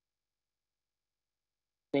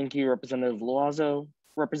 Thank you, Representative Loazo.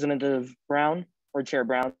 Representative Brown, or Chair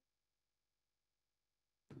Brown.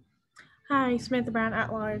 Hi, Samantha Brown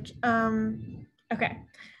at large. Okay.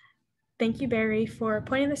 Thank you, Barry, for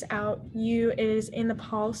pointing this out. It is in the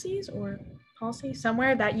policies or policy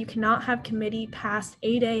somewhere that you cannot have committee past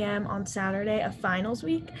 8 a.m. on Saturday of finals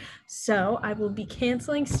week. So I will be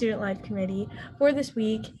canceling Student Life Committee for this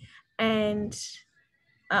week and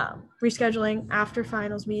rescheduling after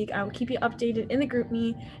finals week. I will keep you updated in the group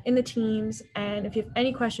me, in the teams, and if you have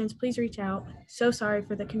any questions, please reach out. So sorry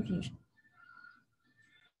for the confusion.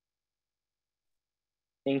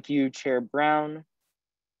 Thank you, Chair Brown.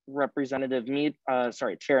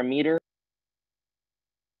 Chair Meter.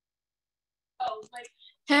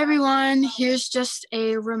 Hey everyone, here's just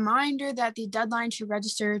a reminder that the deadline to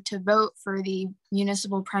register to vote for the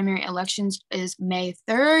municipal primary elections is May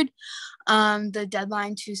 3rd. The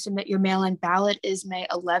deadline to submit your mail-in ballot is May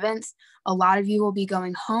 11th. A lot of you will be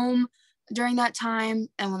going home during that time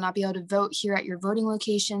and will not be able to vote here at your voting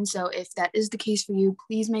location. So if that is the case for you,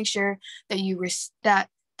 please make sure that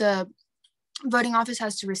the voting office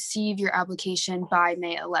has to receive your application by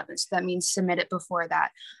May 11th. So that means submit it before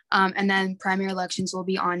that. And then primary elections will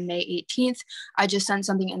be on May 18th. I just sent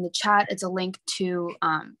something in the chat. It's a link to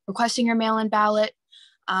requesting your mail-in ballot.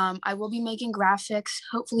 I will be making graphics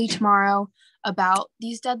hopefully tomorrow about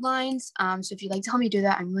these deadlines. So if you'd like to help me do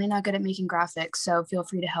that, I'm really not good at making graphics, so feel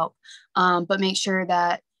free to help. But make sure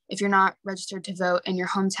that if you're not registered to vote in your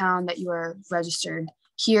hometown, that you are registered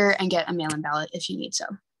here and get a mail-in ballot if you need so.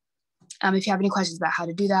 If you have any questions about how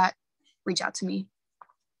to do that, reach out to me.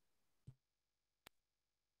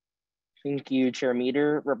 Thank you, Chair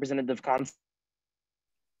Meter. Representative Constantine.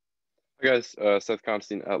 Hi guys, Seth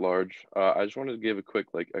Constantine at large. I just wanted to give a quick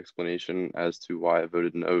explanation as to why I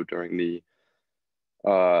voted no during the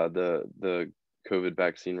COVID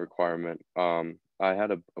vaccine requirement. I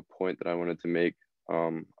had a point that I wanted to make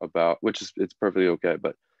about, which is, it's perfectly okay,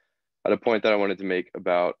 but I had a point that I wanted to make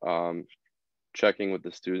about checking with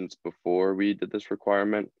the students before we did this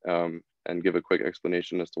requirement, and give a quick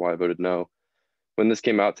explanation as to why I voted no. When this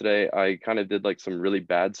came out today, I kind of did like some really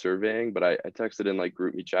bad surveying, but I texted in like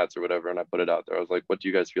group me chats or whatever, and I put it out there. I was like, what do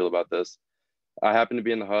you guys feel about this? I happened to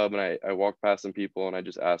be in the hub, and I walked past some people and I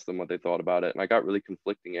just asked them what they thought about it. And I got really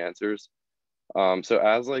conflicting answers. So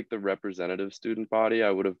as like the representative student body,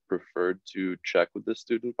 I would have preferred to check with the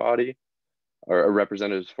student body, or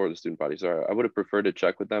representatives for the student body. Sorry, I would have preferred to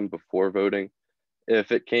check with them before voting.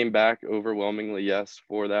 If it came back overwhelmingly yes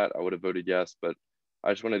for that, I would have voted yes, but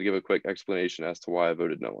I just wanted to give a quick explanation as to why I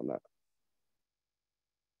voted no on that.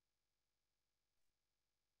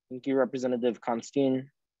 Thank you, Representative Constantine.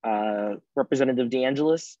 Representative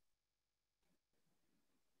DeAngelis.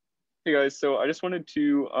 Hey guys, so I just wanted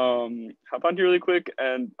to hop on here really quick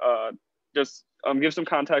and just give some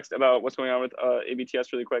context about what's going on with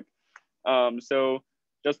ABTS really quick. So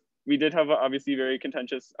just, we did have a obviously very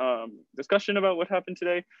contentious discussion about what happened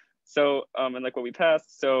today. So, and like what we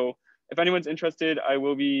passed. So if anyone's interested, I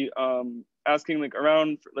will be asking like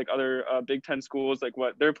around like other Big Ten schools, like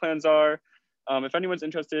what their plans are. If anyone's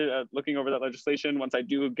interested at looking over that legislation, once I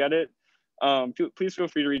do get it, please feel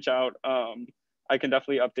free to reach out. I can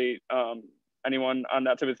definitely update anyone on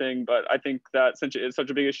that type of thing. But I think that since it is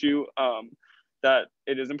such a big issue, that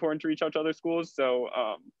it is important to reach out to other schools. So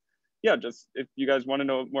yeah, just if you guys want to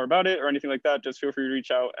know more about it or anything like that, just feel free to reach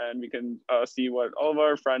out and we can see what all of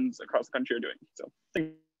our friends across the country are doing. So thank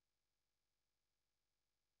you.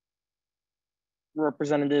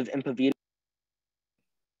 Representative Impavito.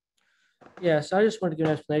 Yes, I just wanted to give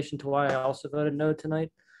an explanation to why I also voted no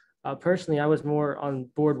tonight. Personally, I was more on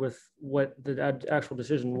board with what the actual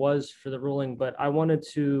decision was for the ruling, but I wanted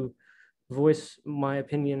to voice my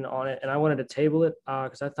opinion on it, and I wanted to table it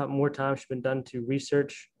because I thought more time should have been done to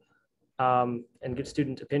research and get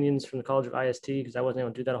student opinions from the College of IST, because I wasn't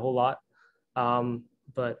able to do that a whole lot.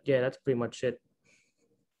 But yeah, that's pretty much it.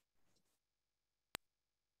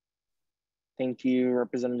 Thank you,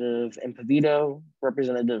 Representative Impavito.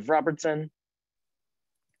 Representative Robertson.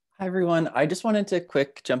 Hi, everyone. I just wanted to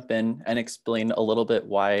quick jump in and explain a little bit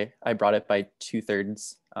why I brought it by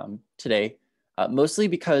 2/3 today, mostly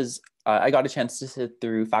because I got a chance to sit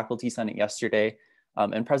through Faculty Senate yesterday,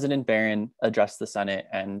 and President Barron addressed the Senate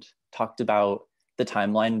and talked about the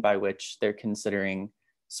timeline by which they're considering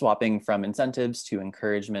swapping from incentives to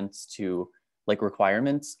encouragements to like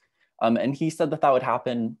requirements. And he said that that would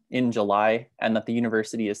happen in July and that the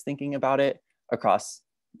university is thinking about it across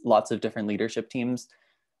lots of different leadership teams.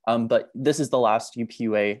 But this is the last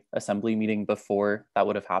UPUA assembly meeting before that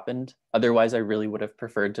would have happened. Otherwise, I really would have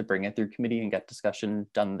preferred to bring it through committee and get discussion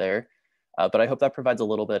done there. But I hope that provides a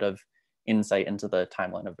little bit of insight into the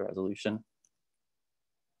timeline of the resolution.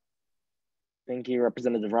 Thank you,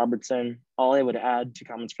 Representative Robertson. All I would add to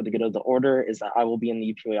comments for the good of the order is that I will be in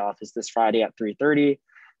the UPUA office this Friday at 3:30.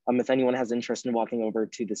 If anyone has interest in walking over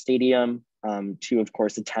to the stadium to, of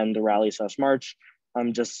course, attend the rally/march,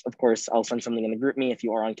 just, of course, I'll send something in the group me if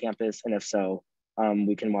you are on campus, and if so,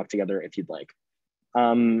 we can walk together if you'd like.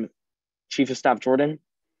 Chief of Staff Jordan.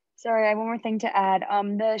 Sorry, I have one more thing to add.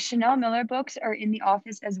 The Chanel Miller books are in the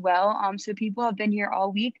office as well. So people have been here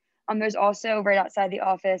all week. There's also right outside the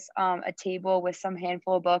office a table with some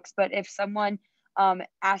handful of books. But if someone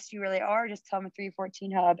asks you where they are, just tell them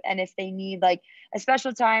 314 Hub. And if they need like a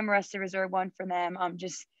special time or us to reserve one for them,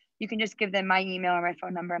 you can just give them my email or my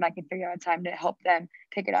phone number and I can figure out a time to help them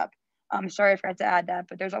pick it up. Sorry I forgot to add that,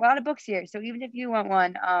 but there's a lot of books here. So even if you want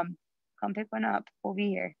one, come pick one up. We'll be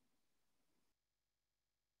here.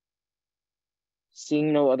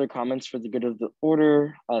 Seeing no other comments for the good of the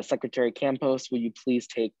order, Secretary Campos, will you please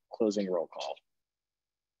take closing roll call?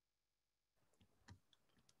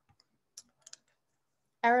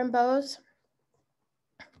 Erin Bose.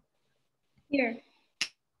 Here.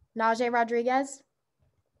 Najee Rodriguez.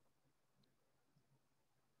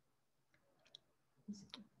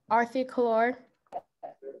 Arthi Kalor.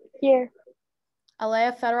 Here.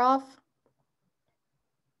 Alea Fedorov.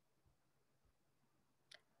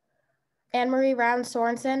 Anne-Marie Round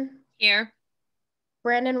Sorensen. Here.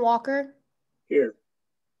 Brandon Walker. Here.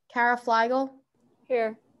 Kara Fleigel.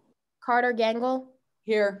 Here. Carter Gangle.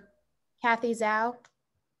 Here. Kathy Zhao.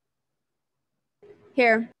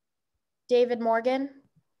 Here. David Morgan.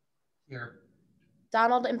 Here.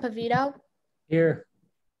 Donald Impavito. Here.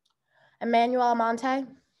 Emmanuel Almonte.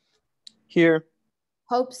 Here.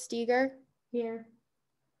 Hope Steger. Here.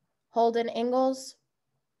 Holden Ingalls.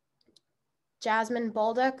 Jasmine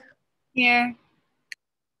Bolduc. Here.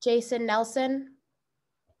 Jason Nelson,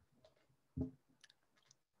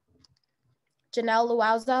 Janelle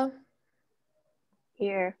Luauzo,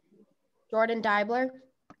 Here. Jordan Deibler,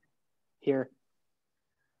 Here.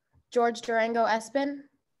 George Durango Espin,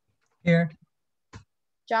 Here.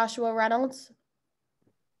 Joshua Reynolds,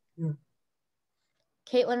 Here.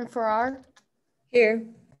 Caitlin Farrar, Here.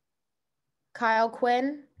 Kyle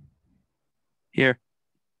Quinn, Here.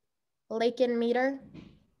 Lakin Meter,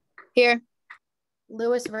 Here.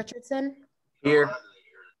 Lewis Richardson, Here.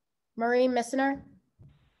 Marie Missner,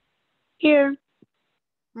 Here.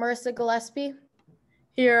 Marissa Gillespie,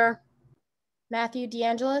 Here. Matthew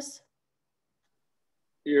DeAngelis,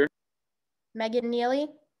 Here. Megan Neely,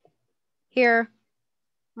 Here.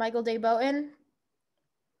 Michael Dayboten,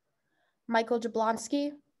 Michael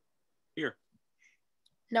Jablonski, Here.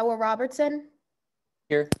 Noah Robertson,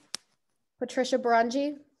 Here. Patricia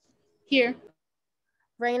Barungi, Here.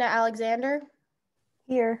 Raina Alexander,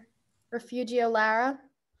 Here. Refugio Lara,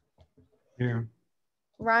 Here.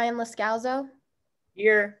 Ryan Lascalzo,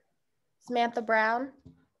 Here. Samantha Brown,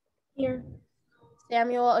 Here.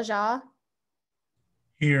 Samuel Aja,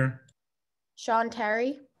 Here. Sean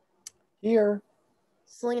Terry, Here.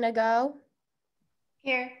 Selena Go,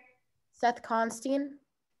 Here. Seth Constein,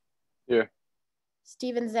 Here.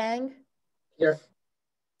 Stephen Zhang, Here.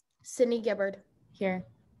 Sydney Gibbard. Here.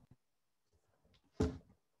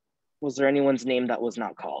 Was there anyone's name that was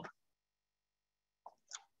not called?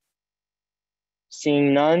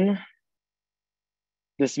 Seeing none,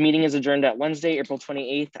 this meeting is adjourned at Wednesday, April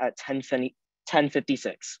 28th at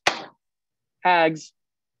 10:56. Hags.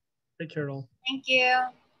 Take care, all. Thank you.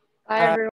 Bye, everyone.